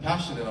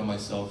uncompassionate on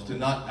myself to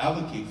not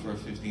advocate for a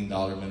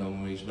 $15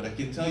 minimum wage, but I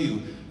can tell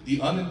you,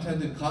 the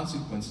unintended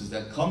consequences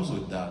that comes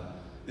with that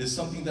is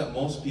something that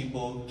most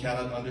people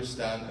cannot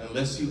understand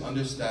unless you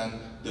understand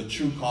the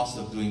true cost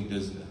of doing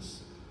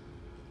business.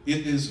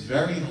 It is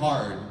very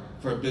hard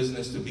for a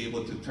business to be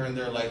able to turn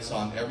their lights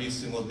on every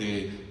single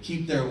day,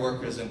 keep their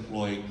workers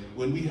employed,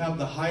 when we have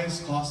the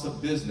highest cost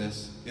of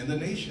business in the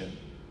nation.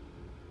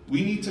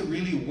 We need to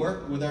really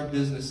work with our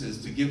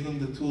businesses to give them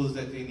the tools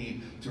that they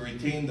need to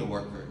retain the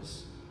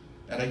workers.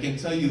 And I can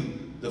tell you,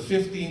 the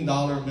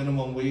 $15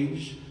 minimum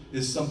wage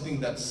is something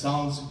that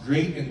sounds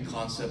great in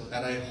concept,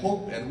 and I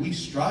hope and we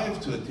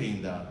strive to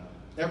attain that.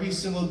 Every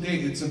single day,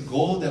 it's a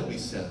goal that we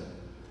set.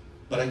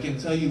 But I can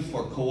tell you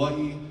for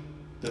Kauai,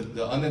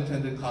 the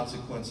unintended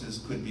consequences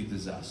could be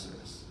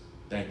disastrous.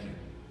 Thank you.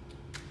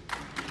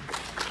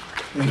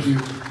 Thank you.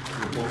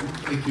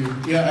 Thank you.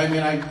 Yeah, I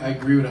mean, I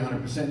agree with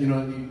 100%. You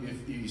know,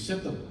 if you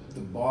set the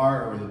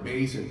bar or the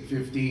base at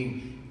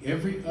 15,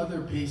 every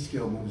other pay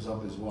scale moves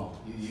up as well.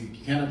 You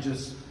cannot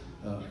just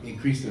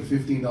increase the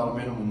 $15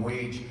 minimum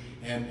wage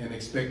and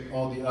expect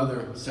all the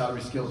other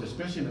salary scales,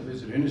 especially in the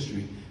visitor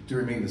industry, to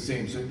remain the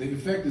same. So the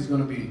effect is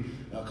going to be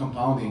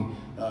compounding.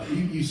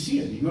 You see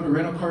it. You go to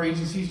rental car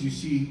agencies, you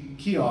see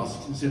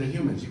kiosks instead of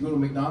humans. You go to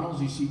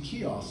McDonald's, you see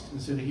kiosks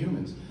instead of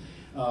humans.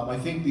 I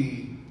think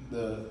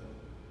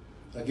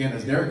again,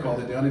 as Derek called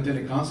it, the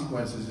unintended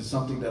consequences is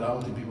something that I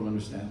don't think people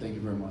understand. Thank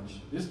you very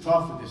much. It's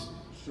tough for this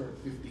short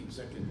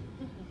 15-second.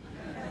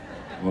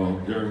 Well,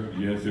 Derek,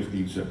 you have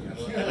 15 seconds.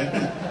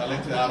 I'd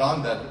like to add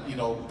on that, you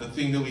know, the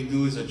thing that we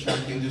do is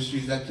attract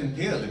industries that can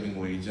pay a living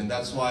wage, and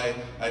that's why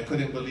I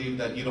couldn't believe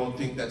that you don't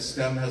think that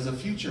STEM has a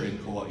future in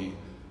Kauai.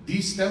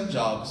 These STEM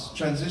jobs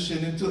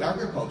transition into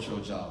agricultural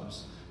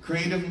jobs,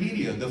 creative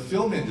media, the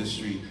film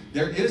industry.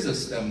 There is a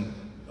STEM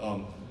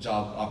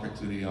job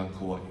opportunity on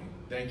Kauai.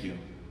 Thank you.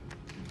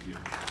 Thank you.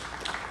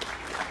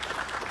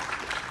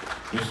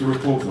 Mr.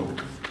 Rapozo,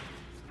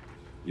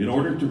 in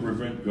order to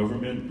prevent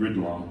government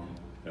gridlock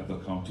at the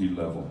county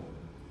level,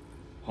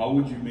 how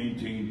would you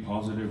maintain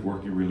positive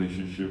working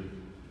relationships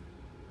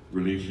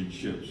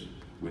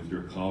with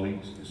your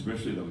colleagues,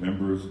 especially the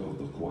members of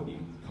the Kauai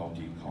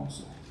County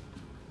Council?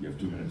 You have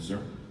 2 minutes,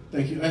 sir.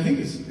 Thank you. I think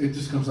it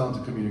just comes down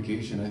to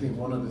communication. I think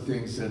one of the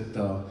things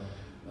that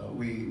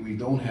we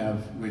don't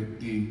have with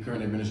the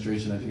current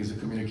administration, I think, is the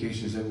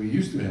communications that we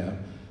used to have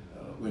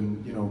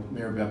when, you know,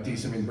 Mayor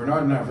Baptiste, I mean,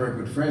 Bernard and I are very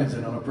good friends,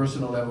 and on a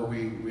personal level,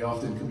 we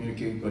often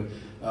communicate, but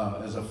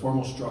as a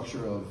formal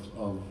structure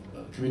of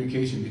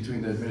communication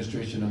between the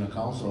administration and the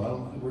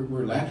council,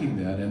 we're lacking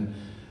that. And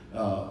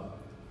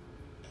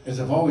as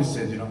I've always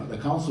said, you know, the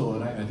council,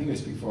 and I think I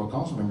speak for all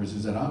council members,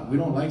 is that we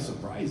don't like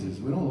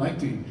surprises. We don't like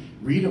to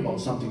read about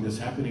something that's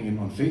happening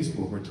on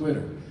Facebook or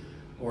Twitter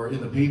or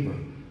in the paper.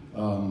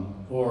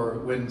 Or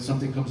when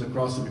something comes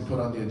across and we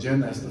put on the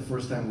agenda, that's the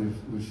first time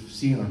we've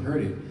seen or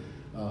heard it.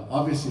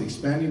 Obviously,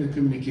 expanding the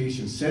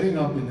communication, setting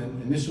up in the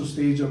initial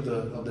stage of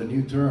the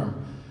new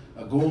term,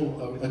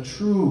 a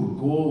true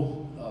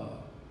goal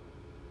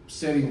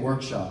setting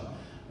workshop,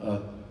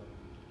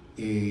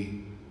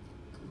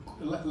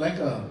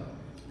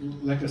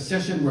 like a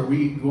session where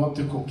we go up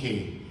to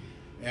Kauai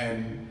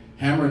and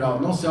hammer it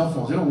out. No cell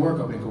phones, they don't work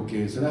up in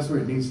Kauai, so that's where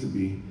it needs to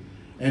be.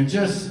 And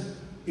just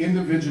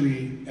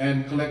individually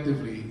and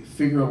collectively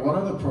figure out what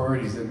are the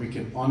priorities that we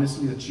can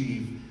honestly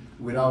achieve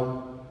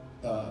without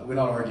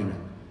argument.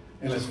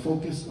 And let's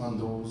focus on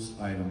those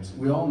items.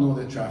 We all know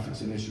that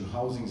traffic's an issue,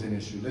 housing's an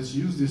issue. Let's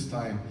use this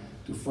time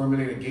to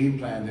formulate a game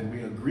plan that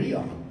we agree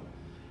on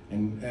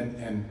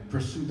and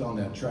pursue down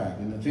that track.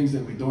 And the things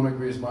that we don't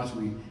agree as much,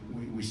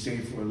 we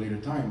save for a later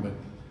time. But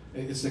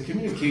it's the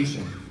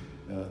communication.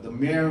 The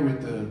mayor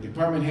with the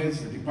department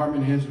heads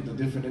with the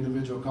different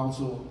individual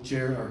council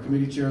chair or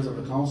committee chairs of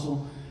the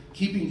council,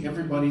 keeping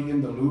everybody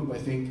in the loop, I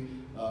think,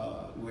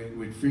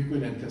 with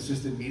frequent and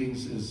consistent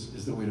meetings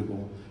is the way to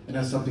go. And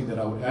that's something that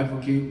I would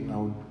advocate and I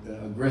would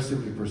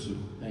aggressively pursue.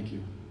 Thank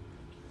you.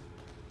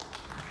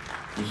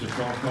 Mr.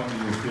 Kawakami,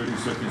 you have 30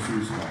 seconds to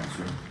respond,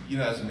 sir. You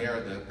know, as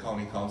mayor, the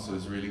county council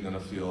is really going to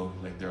feel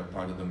like they're a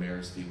part of the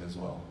mayor's team as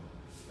well.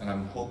 And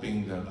I'm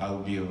hoping that I will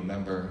be a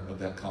member of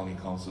that county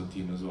council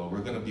team as well. We're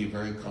going to be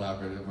very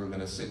collaborative. We're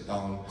going to sit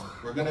down.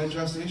 We're going to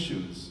address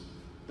issues.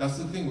 That's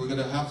the thing. We're going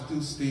to have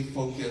to stay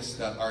focused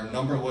that our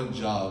 #1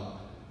 job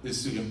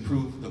is to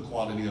improve the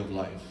quality of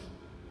life,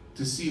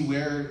 to see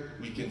where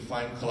we can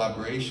find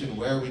collaboration,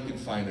 where we can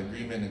find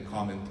agreement and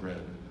common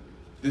thread.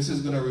 This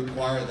is going to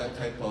require that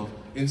type of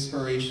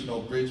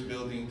inspirational,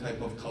 bridge-building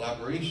type of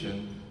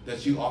collaboration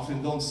that you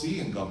often don't see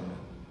in government.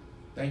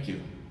 Thank you.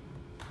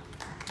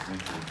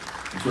 Thank you.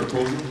 Mr.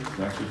 Rapozo,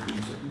 last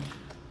 15 seconds.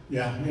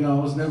 Yeah, you know,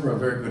 I was never a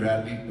very good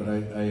athlete, but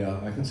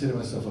I consider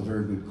myself a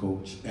very good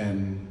coach.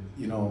 And,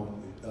 you know,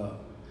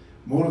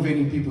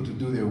 motivating people to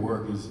do their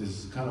work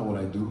is kind of what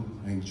I do.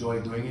 I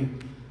enjoy doing it.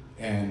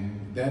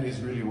 And that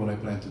is really what I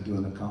plan to do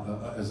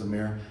as a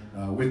mayor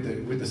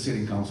with the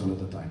sitting council at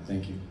the time.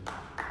 Thank you.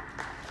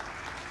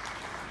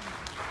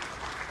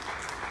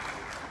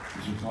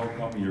 Mr.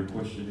 Kawakami, your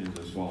question is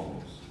as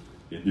follows.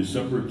 In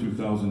December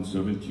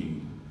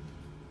 2017,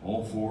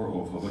 all 4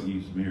 of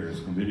Hawaii's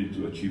mayors committed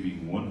to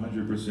achieving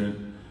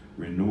 100%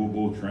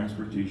 renewable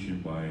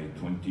transportation by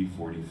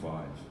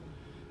 2045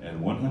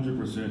 and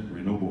 100%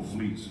 renewable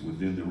fleets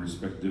within the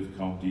respective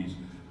counties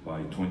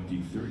by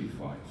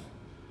 2035.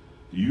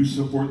 Do you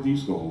support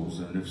these goals?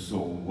 And if so,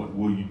 what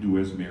will you do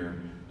as mayor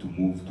to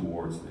move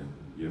towards them?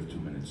 You have 2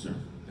 minutes, sir.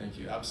 Thank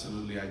you.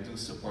 Absolutely, I do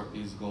support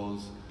these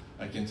goals.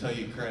 I can tell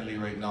you currently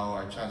right now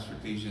our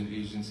transportation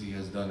agency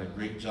has done a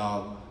great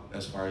job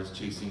as far as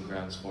chasing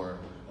grants for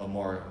a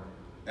more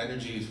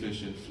energy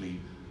efficient fleet.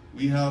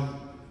 We have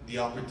the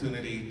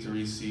opportunity to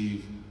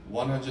receive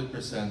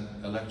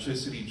 100%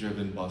 electricity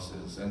driven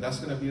buses, and that's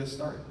going to be a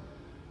start.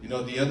 You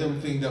know, the other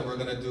thing that we're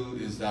going to do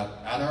is that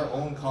at our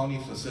own county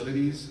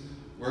facilities,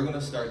 we're going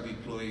to start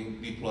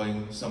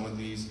deploying some of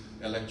these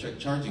electric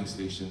charging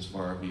stations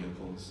for our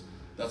vehicles.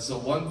 That's the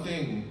one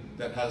thing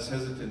that has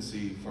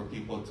hesitancy for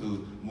people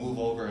to move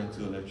over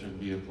into electric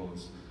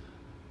vehicles.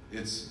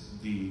 It's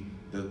the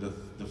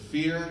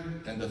fear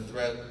and the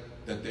threat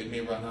that they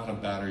may run out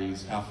of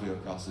batteries halfway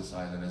across this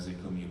island as they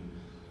commute.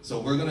 So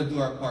we're going to do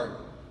our part.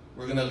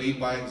 We're going to lead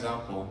by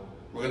example.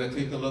 We're going to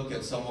take a look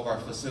at some of our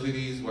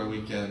facilities where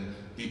we can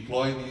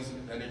deploy these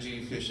energy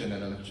efficient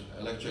and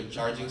electric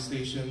charging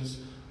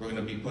stations. We're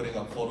going to be putting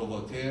up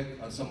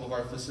photovoltaic on some of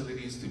our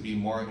facilities to be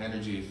more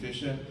energy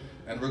efficient.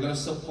 And we're going to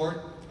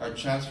support our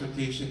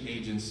transportation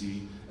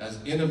agency as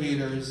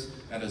innovators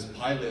and as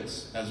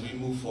pilots as we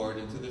move forward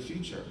into the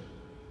future.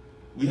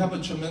 We have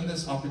a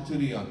tremendous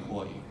opportunity on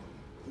Kauai.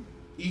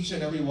 Each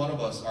and every one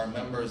of us are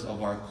members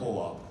of our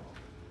co-op.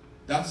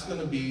 That's going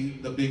to be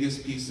the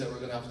biggest piece that we're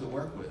going to have to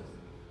work with.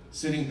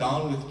 Sitting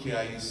down with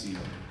KIUC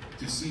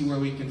to see where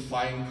we can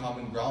find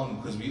common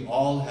ground, because we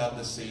all have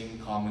the same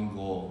common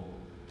goal: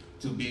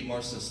 to be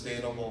more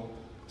sustainable,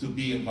 to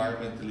be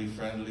environmentally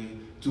friendly,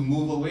 to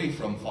move away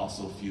from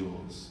fossil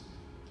fuels.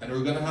 And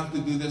we're going to have to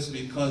do this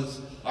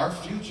because our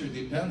future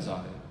depends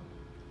on it.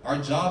 Our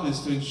job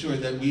is to ensure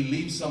that we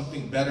leave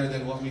something better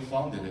than what we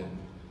found it in.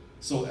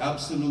 So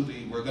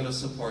absolutely, we're going to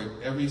support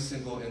every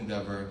single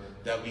endeavor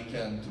that we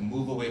can to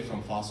move away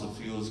from fossil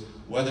fuels,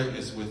 whether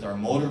it's with our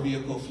motor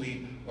vehicle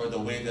fleet or the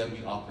way that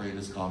we operate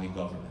as county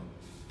government.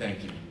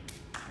 Thank you.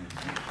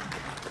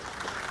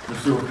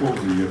 Mr.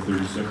 Rapozo, you have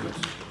 30 seconds.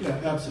 Yeah,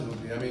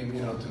 absolutely. I mean,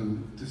 you know,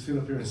 to sit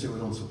up here and say we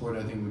don't support it,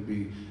 I think would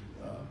be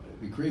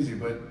crazy.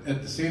 But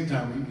at the same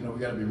time, we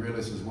got to be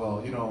realists as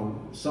well. You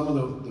know, some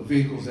of the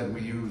vehicles that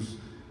we use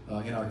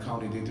in our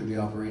county day-to-day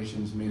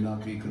operations may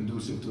not be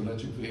conducive to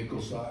electric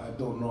vehicles. So I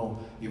don't know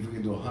if we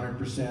can do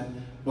 100%.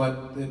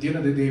 But at the end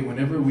of the day,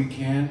 whenever we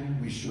can,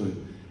 we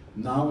should.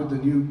 Now with the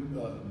new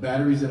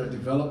batteries that are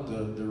developed,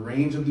 the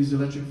range of these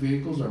electric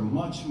vehicles are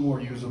much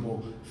more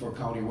usable for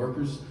county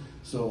workers.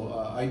 So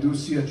I do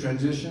see a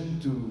transition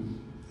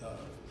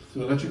to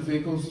electric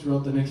vehicles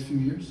throughout the next few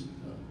years.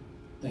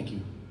 Thank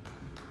you.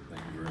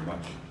 Thank you very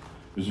much.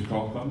 Mr.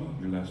 Kawakami,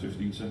 your last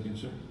 15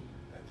 seconds, sir.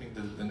 I think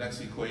the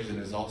next equation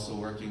is also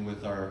working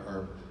with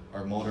our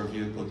motor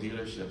vehicle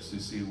dealerships to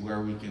see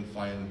where we can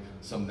find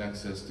some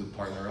nexus to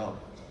partner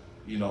up.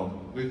 You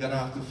know, we're going to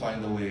have to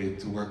find a way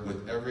to work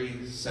with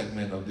every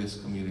segment of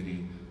this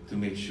community to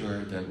make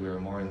sure that we're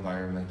more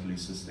environmentally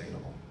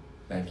sustainable.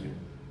 Thank you.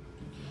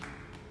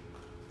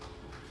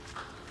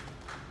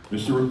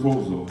 Mr.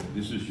 Rapozo,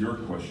 this is your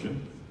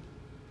question.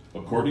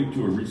 According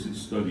to a recent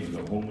study,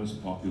 the homeless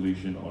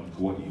population on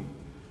Kauai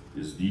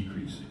is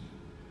decreasing.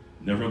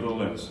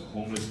 Nevertheless,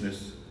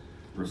 homelessness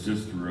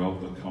persists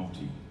throughout the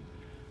county.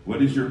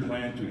 What is your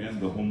plan to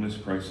end the homeless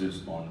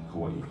crisis on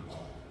Kauai?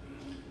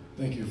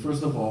 Thank you.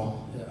 First of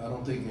all, I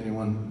don't think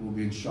anyone will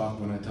be in shock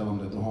when I tell them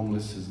that the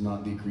homeless has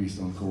not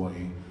decreased on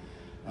Kauai.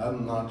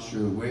 I'm not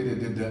sure the way they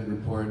did that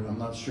report. I'm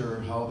not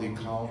sure how they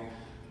count,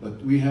 but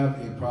we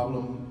have a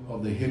problem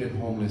of the hidden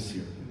homeless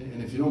here.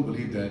 And if you don't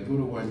believe that, go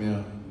to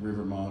Waimea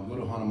River Mount, go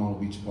to Honolulu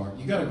Beach Park.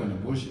 You gotta go in the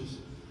bushes.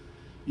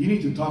 You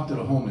need to talk to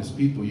the homeless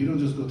people. You don't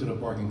just go to the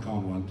park and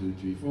count 1, 2,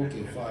 3, 4,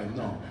 okay, 5.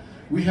 No.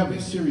 We have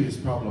a serious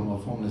problem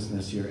of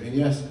homelessness here. And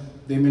yes,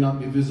 they may not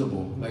be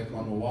visible like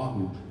on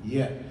Oahu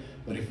yet.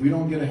 But if we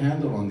don't get a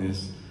handle on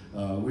this,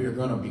 we are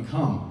going to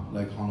become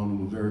like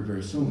Honolulu very,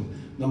 very soon.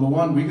 Number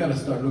one, we got to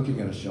start looking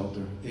at a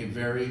shelter,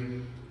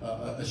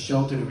 a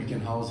shelter that we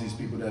can house these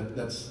people.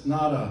 That's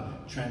not a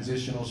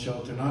transitional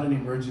shelter, not an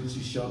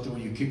emergency shelter where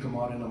you kick them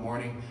out in the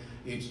morning.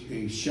 It's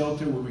a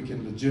shelter where we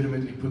can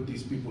legitimately put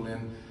these people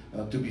in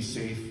to be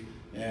safe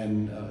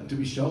and to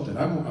be sheltered.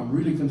 I'm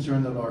really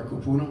concerned about our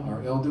kupuna,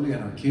 our elderly,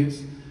 and our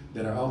kids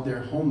that are out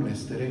there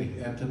homeless today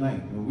and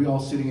tonight. When we all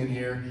sitting in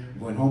here,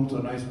 going home to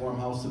a nice warm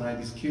house tonight,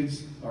 these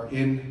kids are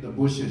in the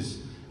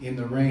bushes, in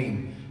the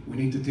rain. We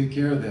need to take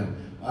care of them.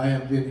 I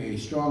have been a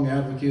strong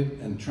advocate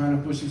and trying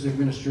to push this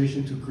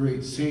administration to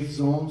create safe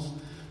zones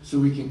so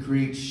we can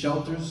create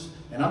shelters.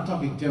 And I'm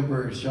talking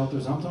temporary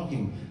shelters. I'm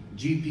talking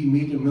GP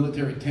medium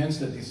military tents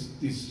that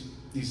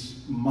these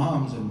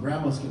moms and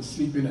grandmas can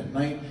sleep in at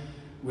night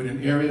with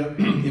an area,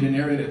 in an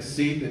area that's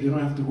safe, that they don't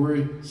have to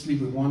worry, sleep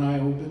with one eye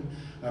open.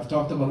 I've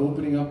talked about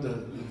opening up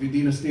the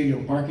Vidina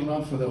Stadium parking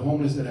lot for the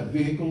homeless that have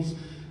vehicles,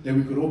 that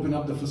we could open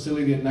up the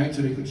facility at night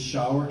so they could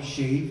shower,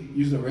 shave,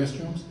 use the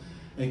restrooms,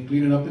 and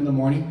clean it up in the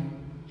morning.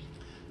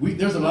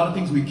 There's a lot of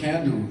things we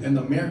can do, and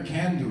the mayor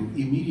can do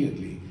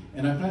immediately,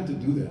 and I plan to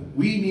do that.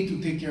 We need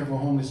to take care of our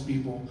homeless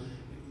people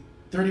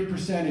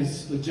 30%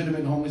 is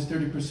legitimate homeless,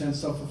 30%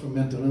 suffer from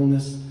mental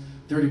illness,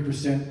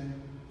 30%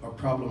 are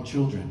problem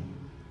children.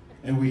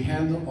 And we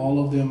handle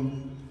all of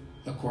them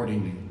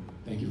accordingly.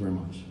 Thank you very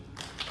much.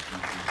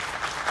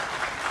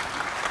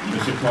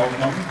 Mr.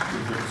 Kawakami,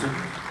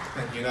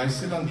 thank you. I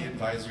sit on the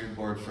advisory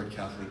board for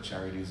Catholic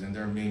Charities, and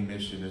their main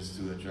mission is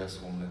to address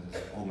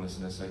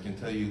homelessness. I can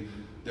tell you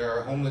there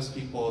are homeless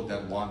people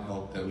that want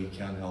help, that we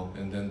can help,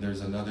 and then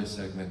there's another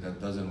segment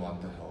that doesn't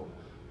want the help.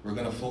 We're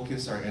going to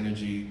focus our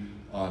energy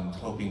on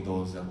helping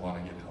those that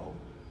want to get help.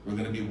 We're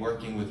going to be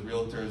working with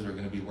realtors, we're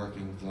going to be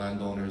working with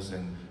landowners,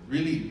 and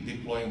really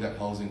deploying that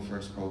Housing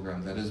First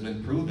program that has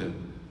been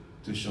proven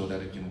to show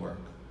that it can work.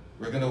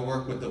 We're going to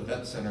work with the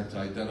Vet Center to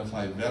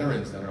identify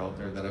veterans that are out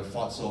there that have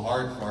fought so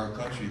hard for our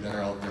country that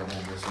are out there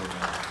homeless right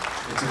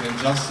now. It's an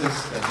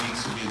injustice that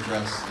needs to be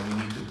addressed, and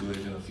we need to do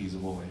it in a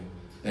feasible way.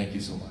 Thank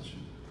you so much.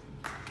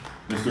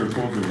 Mr.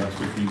 Rapozo, last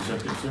 15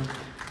 seconds, sir.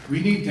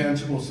 We need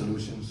tangible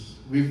solutions.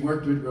 We've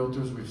worked with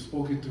realtors, we've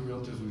spoken to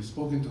realtors, we've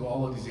spoken to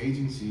all of these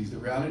agencies. The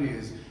reality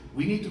is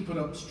we need to put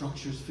up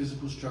structures,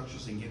 physical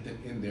structures, and get them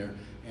in there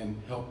and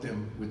help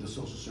them with the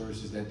social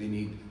services that they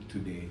need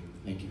today.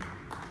 Thank you.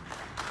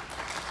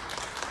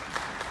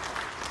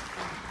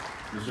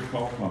 Mr.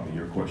 Kawakami,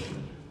 your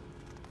question.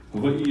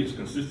 Hawaii is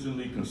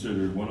consistently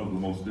considered one of the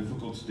most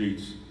difficult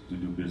states to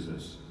do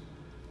business,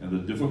 and the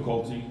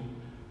difficulty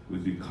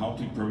with the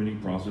county permitting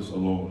process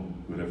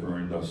alone would have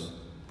earned us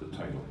the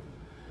title.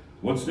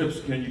 What steps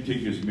can you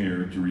take as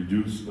mayor to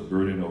reduce the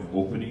burden of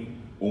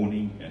opening,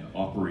 owning, and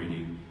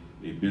operating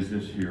a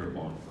business here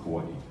on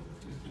Kauai?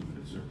 2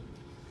 minutes, sir.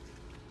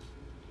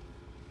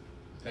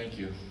 Thank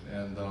you.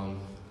 And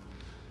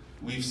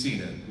we've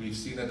seen it. We've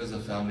seen it as a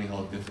family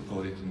how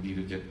difficult it can be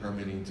to get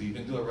permitting, to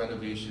even do a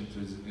renovation to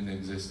an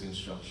existing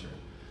structure.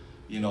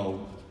 You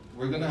know,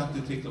 we're going to have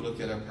to take a look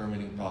at our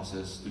permitting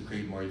process to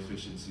create more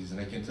efficiencies. And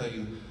I can tell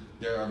you,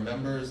 there are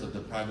members of the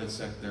private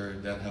sector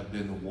that have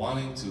been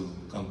wanting to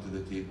come to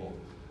the table,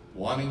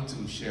 wanting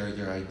to share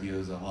their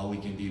ideas of how we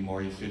can be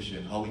more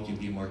efficient, how we can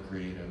be more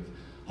creative,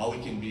 how we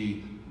can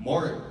be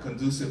more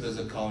conducive as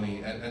a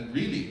county, and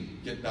really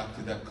get back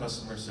to that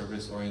customer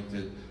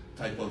service-oriented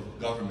type of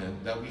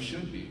government that we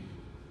should be.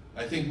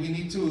 I think we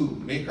need to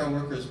make our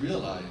workers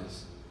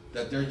realize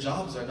that their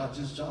jobs are not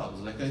just jobs.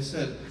 Like I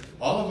said,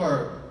 all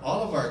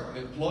of our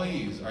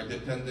employees are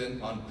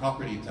dependent on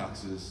property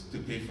taxes to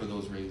pay for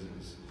those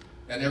raises.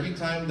 And every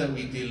time that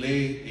we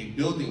delay a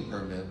building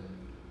permit,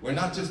 we're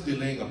not just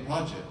delaying a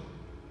project,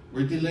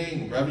 we're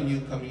delaying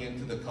revenue coming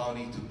into the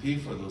county to pay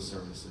for those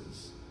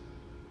services.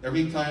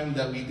 Every time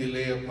that we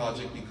delay a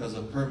project because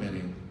of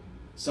permitting,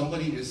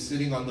 somebody is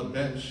sitting on the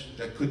bench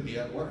that could be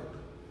at work.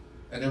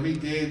 And every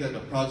day that a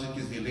project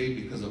is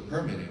delayed because of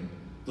permitting,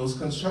 those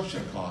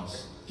construction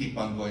costs keep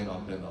on going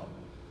up and up.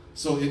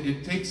 So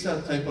it takes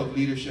that type of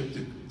leadership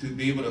to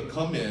be able to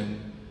come in,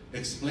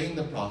 explain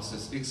the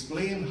process,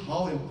 explain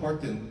how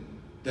important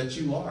that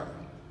you are,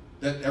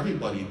 that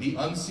everybody, the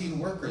unseen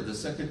worker, the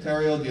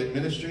secretarial, the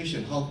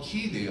administration, how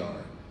key they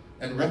are,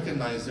 and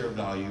recognize their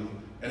value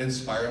and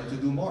inspire them to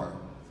do more.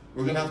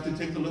 We're going to have to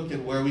take a look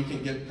at where we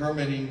can get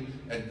permitting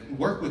and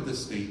work with the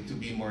state to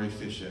be more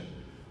efficient.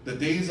 The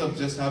days of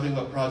just having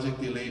a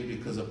project delayed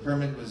because a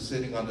permit was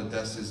sitting on the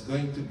desk is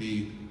going to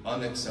be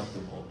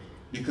unacceptable,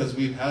 because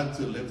we've had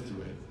to live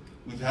through it.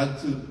 We've had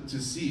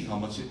to see how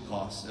much it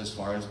costs as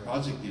far as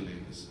project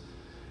delays.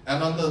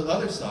 And on the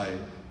other side,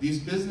 these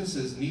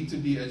businesses need to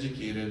be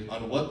educated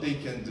on what they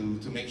can do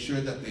to make sure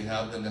that they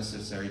have the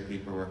necessary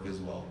paperwork as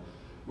well.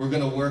 We're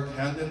going to work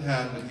hand in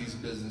hand with these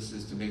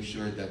businesses to make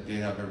sure that they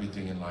have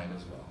everything in line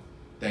as well.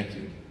 Thank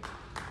you.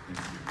 Thank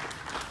you.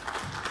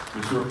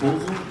 Mr.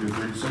 Rapozo, your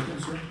 30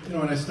 seconds, sir. You know,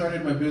 when I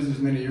started my business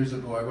many years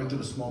ago, I went to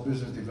the Small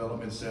Business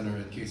Development Center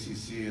at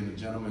KCC, and the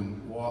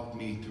gentleman walked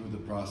me through the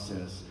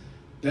process.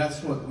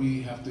 That's what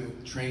we have to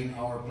train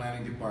our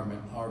planning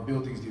department, our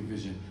buildings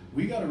division.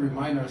 We got to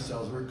remind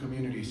ourselves we're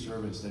community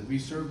servants, that we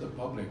serve the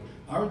public.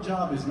 Our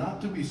job is not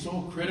to be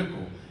so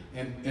critical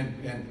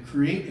and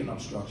create an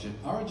obstruction.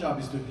 Our job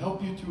is to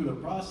help you through the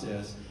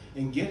process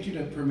and get you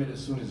that permit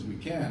as soon as we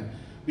can.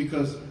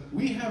 Because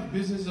we have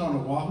businesses on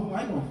Oahu.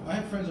 I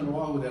have friends on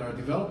Oahu that are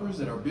developers,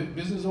 that are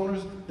business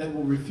owners, that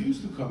will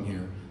refuse to come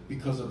here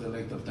because of the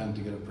length of time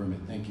to get a permit.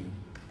 Thank you.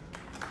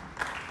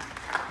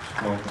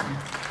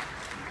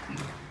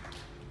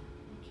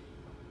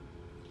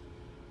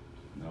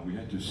 Now we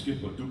had to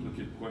skip a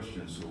duplicate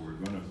question, so we're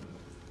going to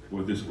go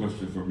with this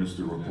question for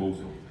Mr.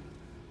 Rapozo.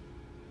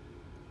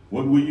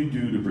 What will you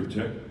do to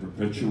protect,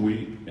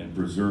 perpetuate, and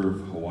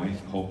preserve Hawaiian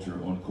culture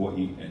on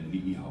Kauai and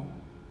Ni'ihau?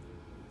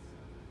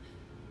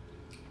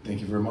 Thank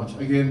you very much.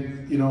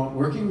 Again, you know,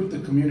 working with the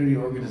community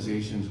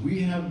organizations, we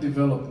have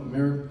developed,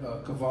 Mayor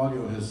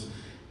Cavallo has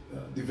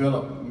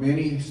developed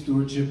many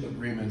stewardship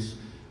agreements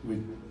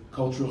with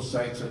cultural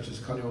sites such as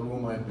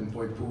Kaneoluma and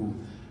Poipu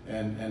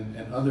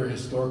and other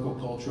historical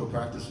cultural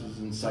practices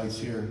and sites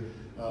here.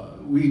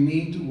 We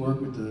need to work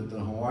with the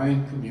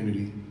Hawaiian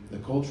community, the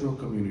cultural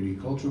community,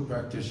 cultural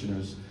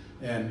practitioners,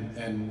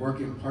 and work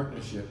in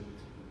partnership.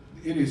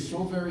 it is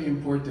so very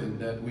important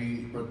that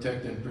we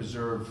protect and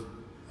preserve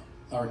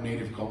our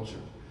native culture.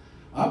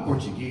 I'm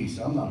Portuguese,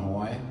 I'm not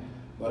Hawaiian,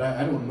 but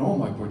I don't know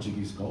my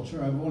Portuguese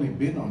culture. I've only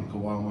been on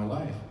Kauai all my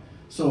life.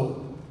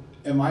 So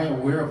am I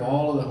aware of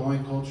all of the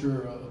Hawaiian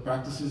culture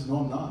practices? No,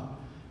 I'm not.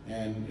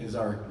 And is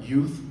our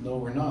youth? No,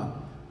 we're not.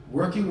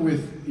 Working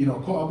with,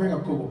 I'll bring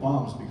up Cocoa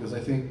Palms because I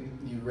think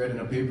you read in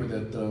a paper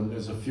that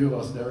there's a few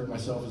of us, Derek,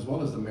 myself, as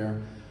well as the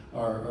mayor,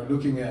 are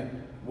looking at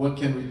what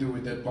can we do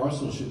with that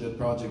parcel should that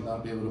project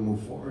not be able to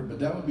move forward. But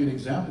that would be an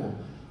example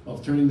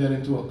of turning that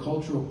into a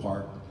cultural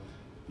park,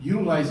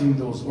 utilizing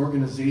those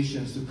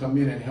organizations to come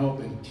in and help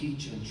and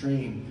teach and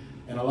train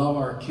and allow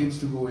our kids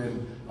to go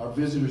in, our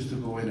visitors to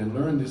go in and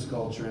learn this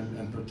culture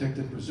and protect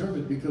and preserve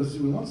it, because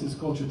once this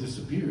culture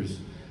disappears,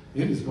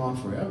 it is gone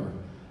forever.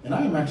 And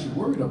I am actually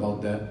worried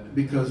about that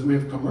because we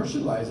have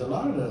commercialized, a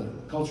lot of the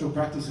cultural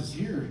practices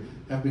here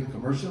have been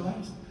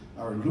commercialized.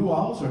 Our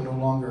luau's are no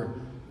longer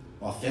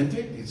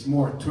authentic, it's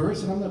more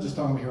tourist, and I'm not just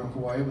talking about here on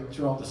Kauai, but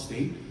throughout the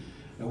state.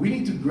 And we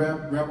need to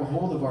grab a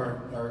hold of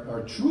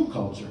our true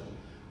culture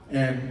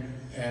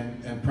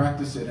and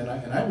practice it. And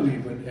I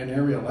believe in an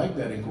area like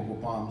that in Cocoa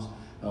Palms,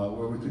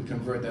 where we could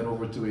convert that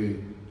over to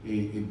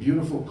a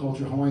beautiful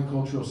culture, Hawaiian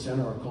cultural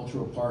center or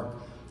cultural park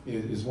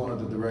is one of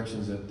the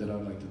directions that I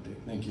would like to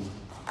take. Thank you.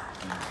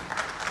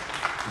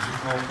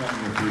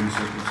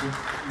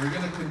 We're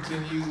going to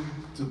continue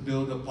to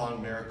build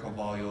upon Mayor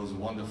Carvalho's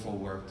wonderful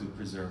work to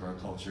preserve our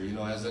culture.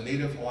 As a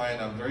native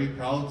Hawaiian, I'm very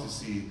proud to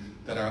see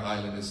that our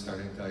island is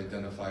starting to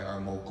identify our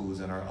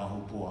mokus and our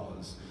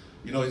ahupua'as.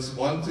 It's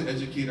one to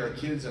educate our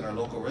kids and our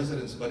local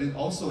residents, but it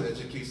also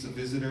educates the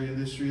visitor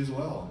industry as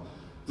well.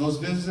 Those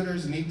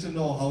visitors need to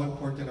know how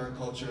important our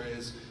culture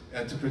is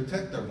and to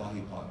protect our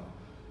wahipana,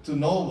 to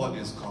know what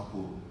is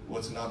kapu,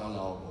 what's not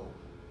allowable.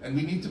 And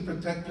we need to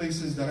protect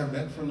places that are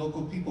meant for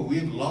local people.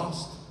 We've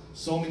lost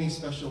so many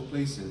special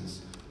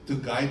places to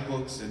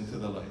guidebooks and to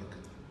the like.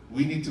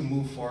 We need to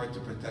move forward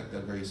to protect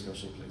that very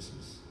special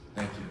places.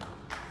 Thank you.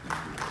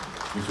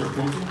 Mr.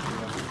 Rapozo, you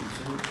have to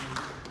consider.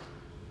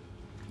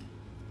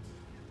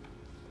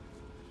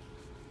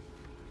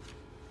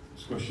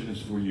 This question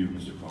is for you,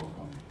 Mr.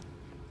 Kawakami.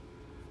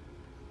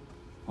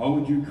 How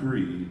would you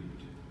create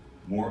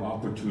more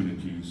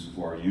opportunities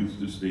for our youth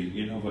to stay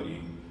in Hawaii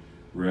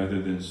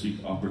rather than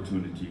seek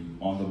opportunity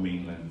on the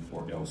mainland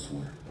or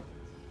elsewhere?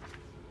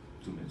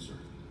 2 minutes, sir.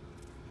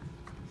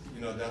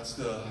 That's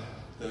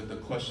the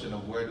question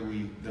of where do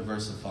we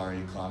diversify our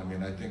economy,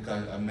 and I think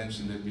I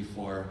mentioned it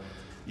before.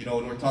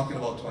 When we're talking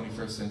about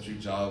 21st century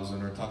jobs,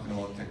 when we're talking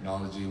about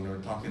technology, when we're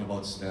talking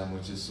about STEM,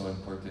 which is so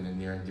important and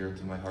near and dear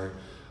to my heart,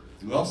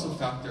 we also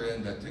factor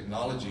in that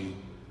technology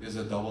is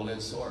a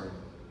double-edged sword.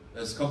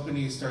 As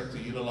companies start to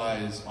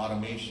utilize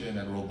automation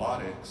and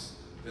robotics,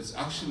 it's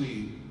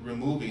actually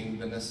removing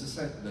the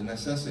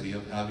necessity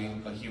of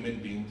having a human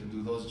being to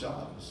do those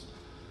jobs.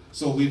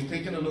 So we've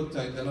taken a look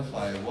to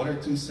identify what are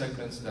 2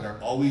 segments that are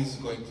always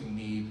going to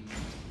need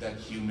that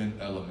human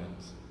element.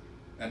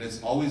 And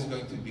it's always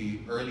going to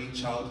be early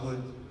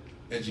childhood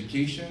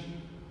education,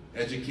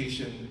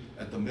 education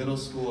at the middle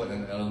school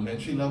and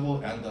elementary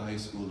level and the high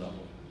school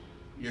level.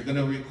 You're going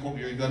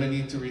to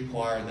need to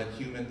require that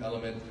human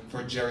element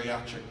for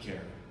geriatric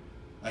care.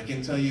 I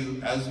can tell you,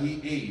 as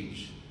we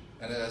age,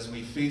 and as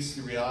we face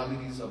the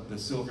realities of the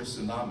silver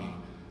tsunami,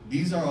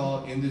 these are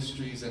all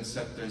industries and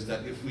sectors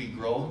that if we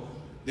grow,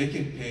 they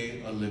can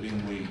pay a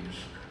living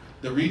wage.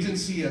 The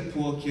Regency at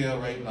Puakea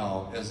right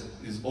now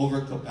is over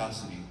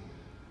capacity,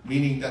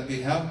 meaning that they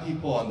have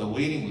people on the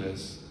waiting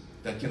list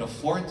that can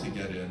afford to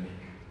get in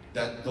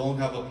that don't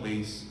have a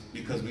place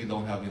because we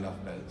don't have enough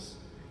beds.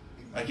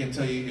 I can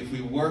tell you, if we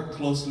work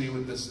closely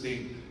with the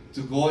state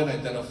to go and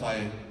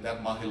identify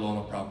that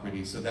Mahilona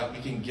property so that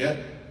we can get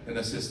an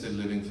assisted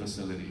living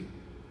facility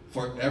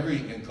for every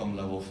income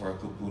level for a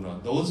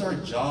kupuna. Those are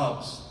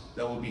jobs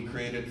that will be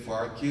created for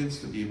our kids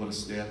to be able to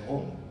stay at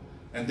home.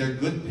 And they're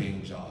good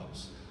paying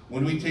jobs.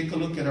 When we take a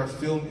look at our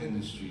film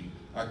industry,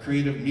 our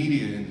creative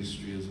media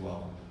industry as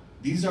well,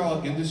 these are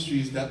all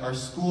industries that our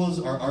schools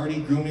are already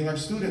grooming our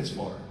students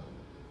for.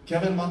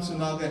 Kevin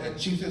Matsunaga at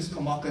Chiefs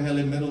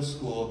Kamakahele Middle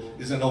School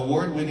is an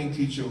award-winning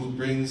teacher who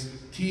brings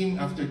team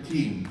after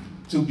team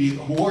to be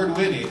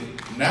award-winning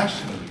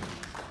nationally.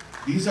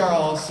 These are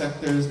all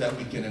sectors that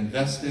we can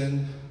invest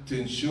in to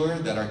ensure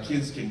that our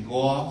kids can go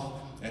off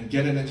and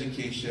get an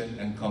education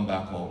and come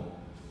back home.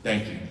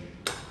 Thank you.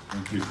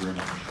 Thank you very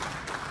much.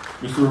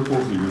 Mr.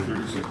 Rapozo, your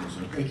 30 seconds,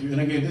 sir. Thank you. And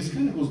again, this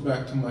kind of goes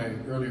back to my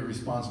earlier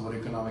response about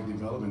economic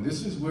development.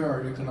 This is where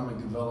our economic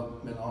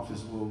development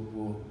office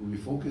will be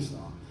focused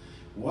on.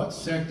 What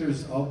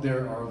sectors out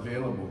there are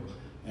available,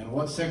 and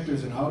what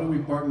sectors, and how do we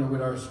partner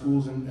with our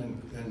schools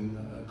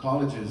and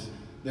colleges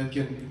that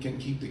can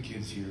keep the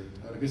kids here?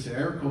 Like I said,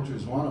 agriculture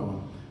is one of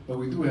them, but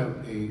we do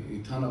have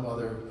a ton of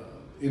other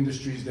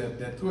industries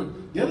that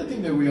could. The other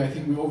thing that I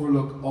think we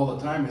overlook all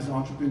the time is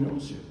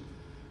entrepreneurship.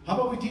 How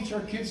about we teach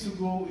our kids to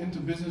go into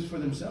business for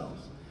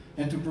themselves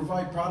and to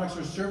provide products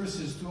or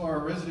services to our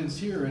residents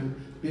here and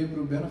be able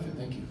to benefit?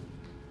 Thank you.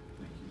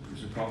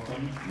 Thank you. Mr.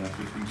 Kawakami, last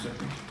 15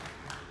 seconds.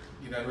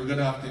 And we're going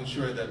to have to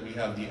ensure that we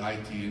have the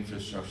IT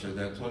infrastructure,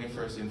 that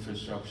 21st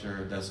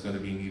infrastructure that's going to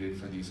be needed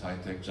for these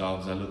high-tech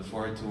jobs. I look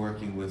forward to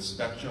working with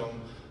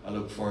Spectrum. I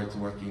look forward to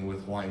working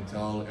with Hawaiian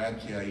and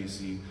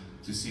KIEC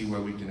to see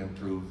where we can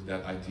improve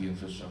that IT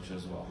infrastructure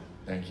as well.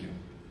 Thank you.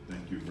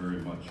 Thank you very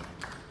much.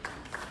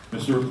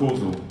 Mr.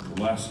 Rapozo,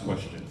 last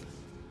question.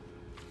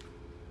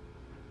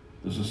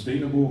 The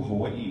Sustainable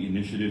Hawaii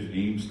Initiative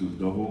aims to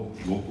double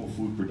local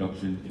food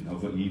production in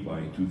Hawaii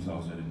by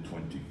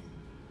 2020.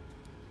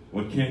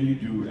 What can you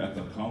do at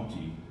the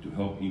county to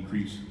help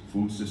increase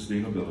food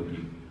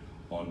sustainability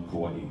on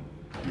Kauai?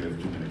 You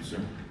have 2 minutes, sir.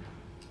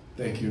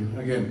 Thank you.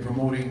 Again,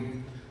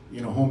 promoting,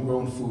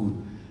 homegrown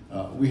food.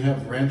 We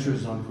have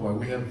ranchers on Kauai.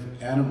 We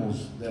have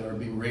animals that are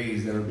being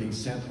raised, that are being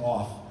sent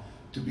off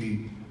to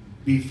be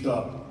beefed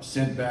up,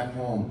 sent back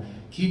home.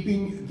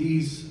 Keeping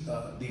these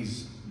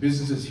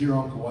businesses here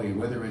on Kauai,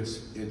 whether it's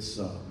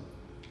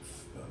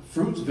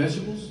fruits,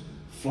 vegetables,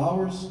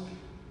 flowers,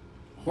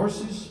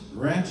 horses,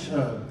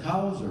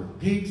 cows or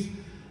pigs,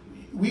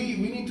 we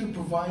need to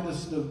provide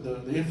us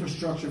the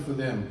infrastructure for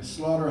them,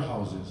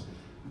 slaughterhouses,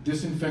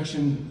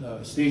 disinfection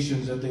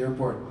stations at the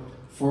airport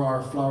for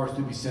our flowers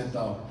to be sent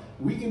out.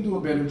 We can do a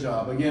better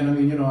job. Again,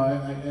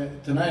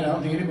 tonight I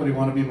don't think anybody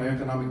want to be my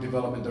economic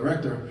development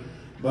director,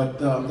 but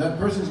that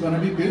person's going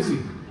to be busy.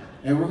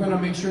 And we're going to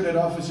make sure that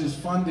office is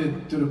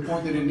funded to the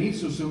point that it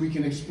needs to so we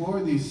can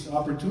explore these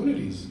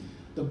opportunities.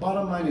 The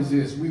bottom line is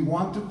this: we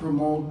want to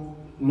promote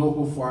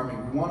local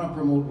farming. We want to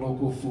promote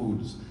local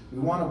foods. We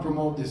want to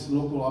promote these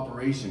local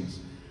operations.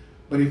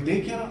 But if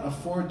they cannot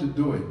afford to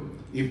do it,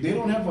 if they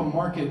don't have a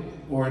market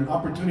or an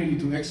opportunity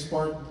to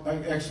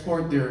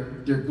export their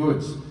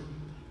goods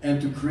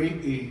and to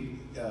create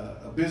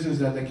a business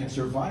that they can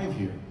survive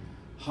here,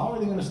 how are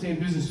they going to stay in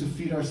business to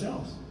feed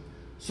ourselves?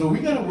 So we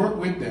got to work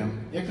with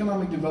them.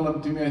 Economic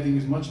development, to me, I think,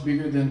 is much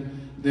bigger than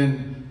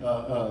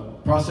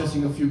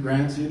processing a few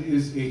grants. It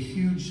is a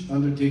huge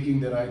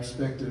undertaking that I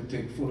expect to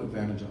take full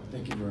advantage of.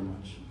 Thank you very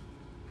much.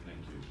 Thank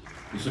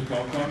you. Mr.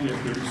 Kawakami, you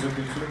have 30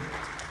 seconds, sir.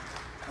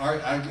 Our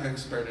ag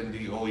expert in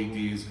the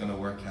OED is going to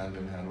work hand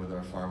in hand with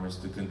our farmers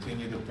to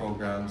continue the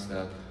programs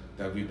that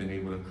we've been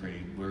able to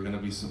create. We're going to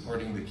be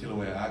supporting the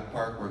Kilauea Ag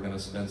Park. We're going to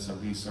spend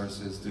some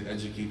resources to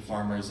educate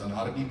farmers on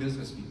how to be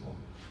business people.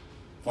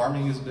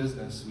 Farming is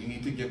business. We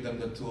need to give them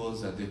the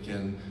tools that they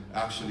can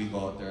actually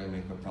go out there and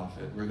make a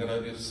profit. We're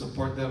going to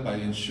support them by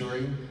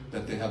ensuring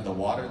that they have the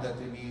water that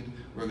they need.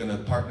 We're going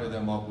to partner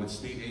them up with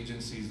state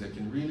agencies that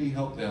can really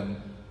help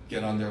them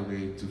get on their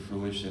way to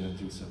fruition and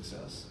to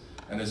success.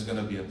 And it's going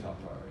to be a top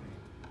priority.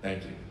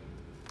 Thank you.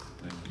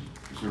 Thank you.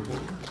 Mr.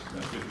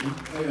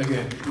 Reporter,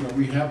 Again,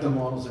 we have the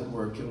models that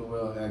work.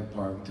 Kilauea Ag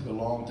Park. It took a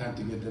long time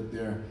to get that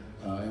there,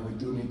 and we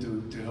do need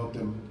to help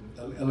them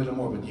a little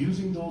more, but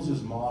using those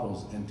as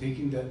models and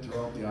taking that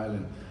throughout the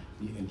island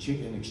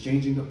and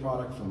exchanging the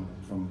product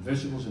from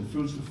vegetables and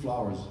fruits to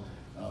flowers,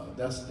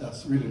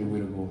 that's really the way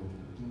to go.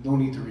 No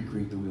need to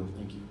recreate the wheel.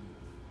 Thank you.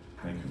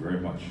 Thank you very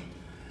much.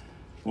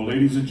 Well,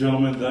 ladies and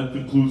gentlemen, that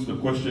concludes the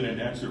question and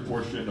answer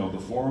portion of the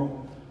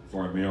forum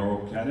for our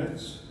mayoral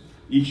candidates.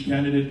 Each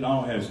candidate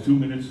now has 2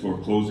 minutes for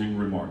closing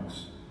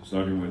remarks,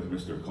 starting with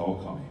Mr.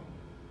 Kawakami.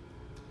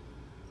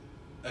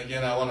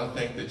 Again, I want to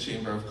thank the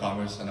Chamber of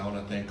Commerce, and I want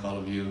to thank all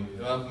of you.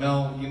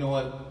 Mel, you know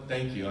what?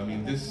 Thank you. I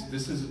mean, this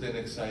has been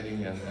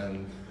exciting,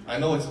 and I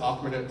know it's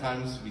awkward at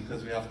times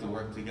because we have to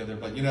work together,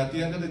 but at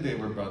the end of the day,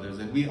 we're brothers,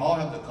 and we all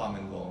have the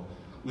common goal.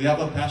 We have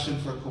a passion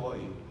for Kauai.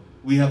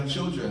 We have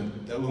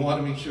children that we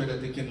want to make sure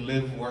that they can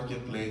live, work,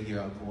 and play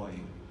here on Kauai.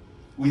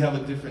 We have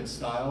a different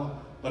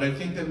style, but I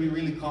think that we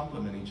really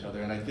complement each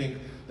other, and I think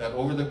that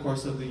over the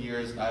course of the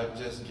years, I've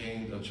just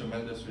gained a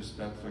tremendous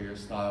respect for your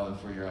style and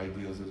for your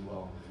ideas as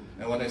well.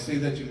 And when I say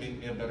that you make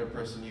me a better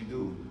person, you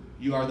do.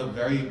 You are the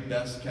very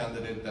best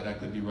candidate that I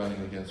could be running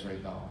against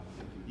right now.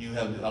 You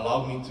have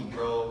allowed me to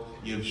grow,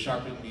 you have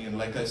sharpened me, and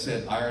like I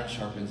said, iron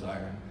sharpens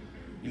iron.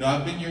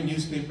 I've been your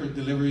newspaper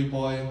delivery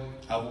boy,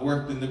 I've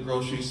worked in the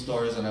grocery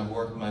stores, and I've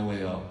worked my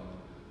way up.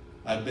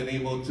 I've been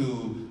able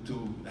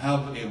to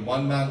have a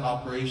one-man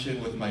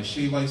operation with my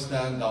shewai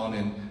stand down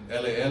in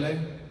Ele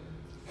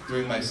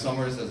during my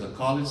summers as a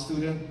college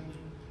student.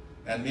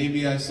 And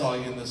maybe I saw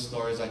you in the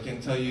stores. I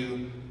can tell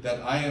you that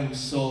I am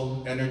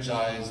so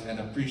energized and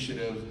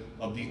appreciative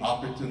of the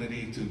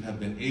opportunity to have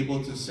been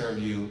able to serve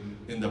you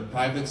in the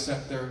private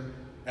sector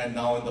and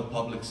now in the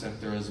public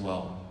sector as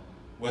well.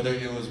 Whether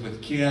it was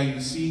with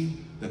KIUC,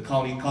 the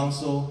County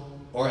Council,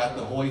 or at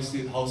the Hawaii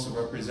State House of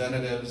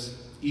Representatives,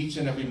 each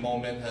and every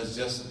moment has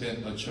just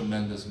been a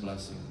tremendous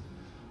blessing.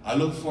 I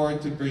look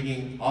forward to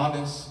bringing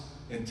honest,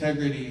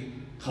 integrity,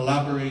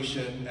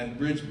 collaboration, and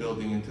bridge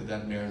building into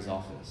that mayor's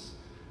office.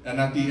 And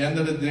at the end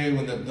of the day,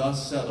 when the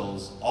dust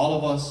settles, all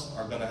of us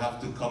are going to have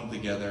to come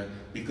together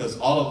because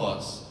all of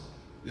us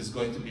is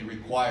going to be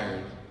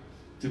required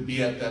to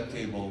be at that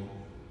table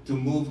to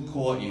move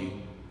Kauai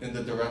in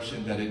the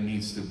direction that it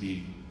needs to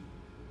be.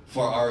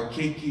 For our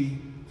keiki,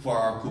 for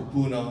our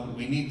kupuna,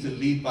 we need to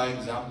lead by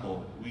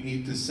example. We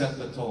need to set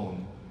the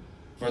tone.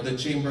 For the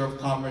Chamber of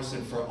Commerce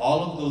and for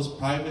all of those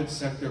private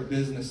sector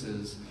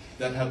businesses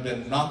that have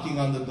been knocking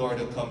on the door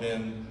to come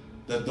in,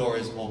 the door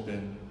is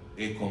open.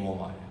 E komo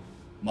mai.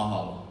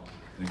 Mahalo.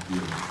 Thank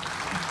you.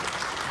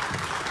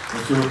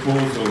 Mr.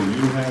 Rapozo,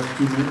 you have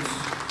 2 minutes.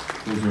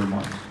 Close your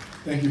remarks.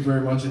 Thank you very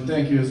much, and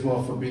thank you as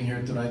well for being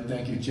here tonight.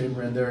 Thank you,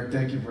 Chamber and Derek.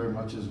 Thank you very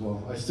much as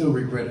well. I still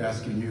regret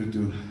asking you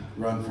to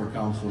run for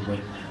council, but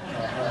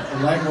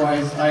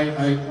likewise,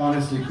 I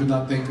honestly could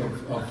not think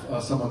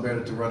of someone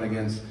better to run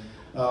against.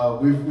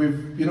 We've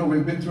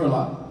been through a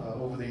lot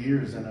over the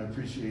years, and I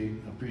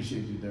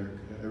appreciate you, Derek.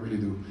 I really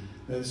do.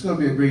 It's going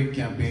to be a great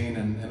campaign,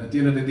 and at the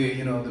end of the day,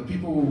 the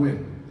people will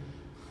win.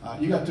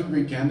 You got 2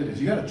 great candidates.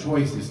 You got a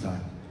choice this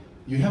time.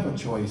 You have a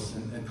choice,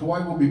 and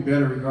Kauai will be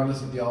better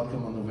regardless of the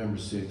outcome on November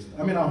 6th.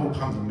 I mean, I hope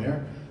I'm the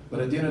mayor,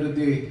 but at the end of the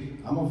day,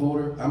 I'm a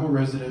voter, I'm a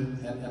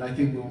resident, and I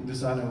think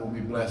this island will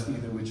be blessed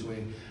either which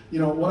way.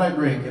 What I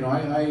bring,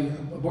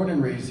 I'm born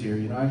and raised here.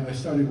 I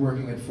started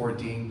working at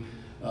 14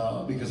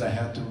 because I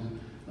had to,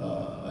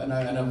 and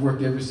I've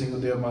worked every single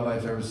day of my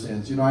life ever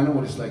since. I know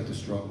what it's like to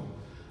struggle.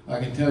 I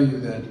can tell you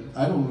that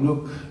I don't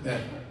look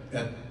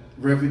at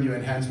revenue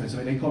enhancements. I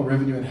mean, they call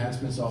revenue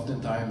enhancements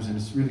oftentimes, and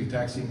it's really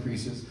tax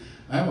increases.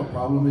 I have a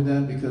problem with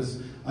that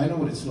because I know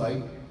what it's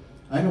like.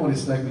 I know what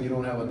it's like when you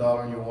don't have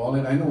 $1 in your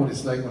wallet. I know what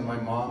it's like when my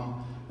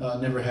mom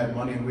never had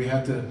money, and we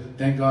had to,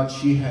 thank God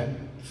she had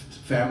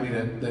family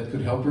that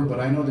could help her, but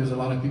I know there's a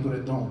lot of people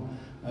that don't.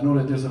 I know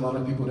that there's a lot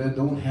of people that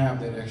don't have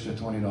that extra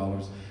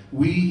 $20.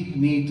 We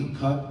need to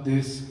cut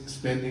this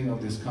spending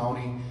of this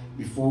county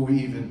before we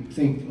even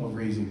think of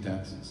raising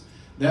taxes.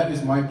 That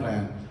is my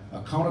plan.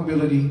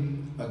 Accountability,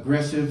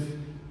 aggressive,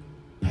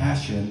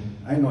 passion.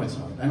 I know it's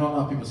hard. I know a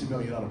lot of people say, no,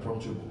 you're not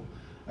approachable.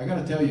 I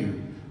gotta tell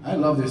you, I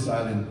love this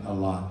island a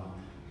lot.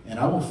 And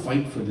I will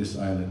fight for this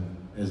island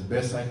as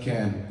best I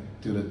can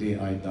till the day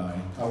I die.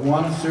 I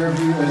want to serve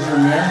you as your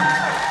mayor.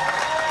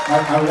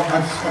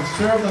 I've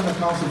served on the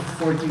council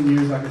for 14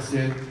 years, like I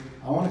said.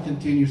 I want to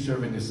continue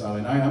serving this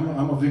island.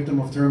 I'm a victim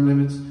of term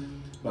limits,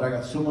 but I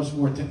got so much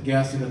more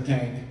gas in the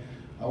tank.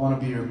 I want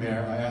to be your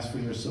mayor. I ask for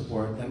your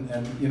support. And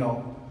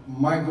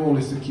my goal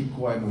is to keep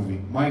Kauai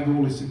moving. My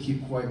goal is to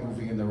keep Kauai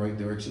moving in the right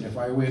direction. If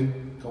I win,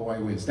 Kauai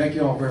wins. Thank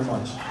you all very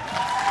much.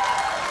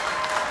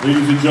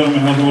 Ladies and gentlemen,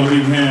 how's a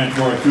big hand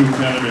for our 2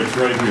 candidates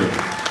right here.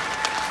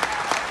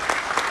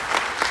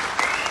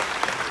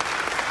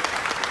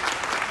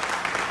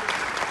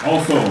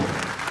 Also,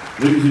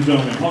 ladies and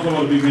gentlemen, how's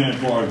a big hand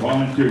for our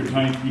volunteer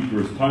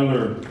timekeepers,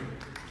 Tyler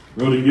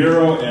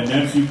Rodiguero and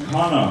Nancy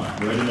Kana,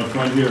 right in the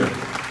front here.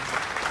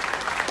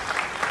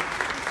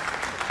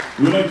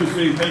 We'd like to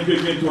say thank you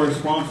again to our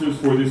sponsors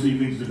for this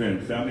evening's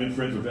event, Family and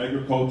Friends of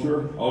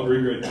Agriculture,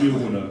 Outrigger at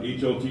Tiahuna,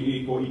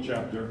 HLTA Kauai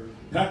Chapter,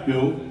 Pat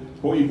Build,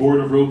 Kauai Board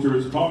of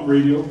Realtors, Com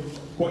Radio,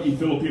 Kauai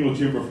Filipino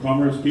Chamber of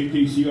Commerce,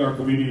 KKCR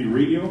Community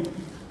Radio,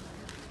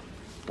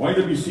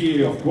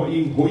 YWCA of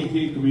Kauai,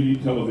 Hoike Community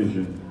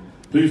Television.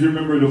 Please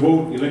remember to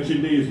vote.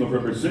 Election day is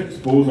November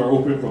 6th. Polls are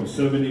open from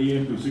 7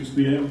 a.m. to 6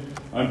 p.m.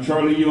 I'm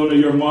Charlie Iona,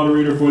 your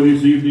moderator for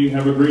this evening.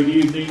 Have a great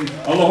evening.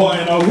 Aloha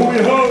and a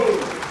hui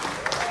ho!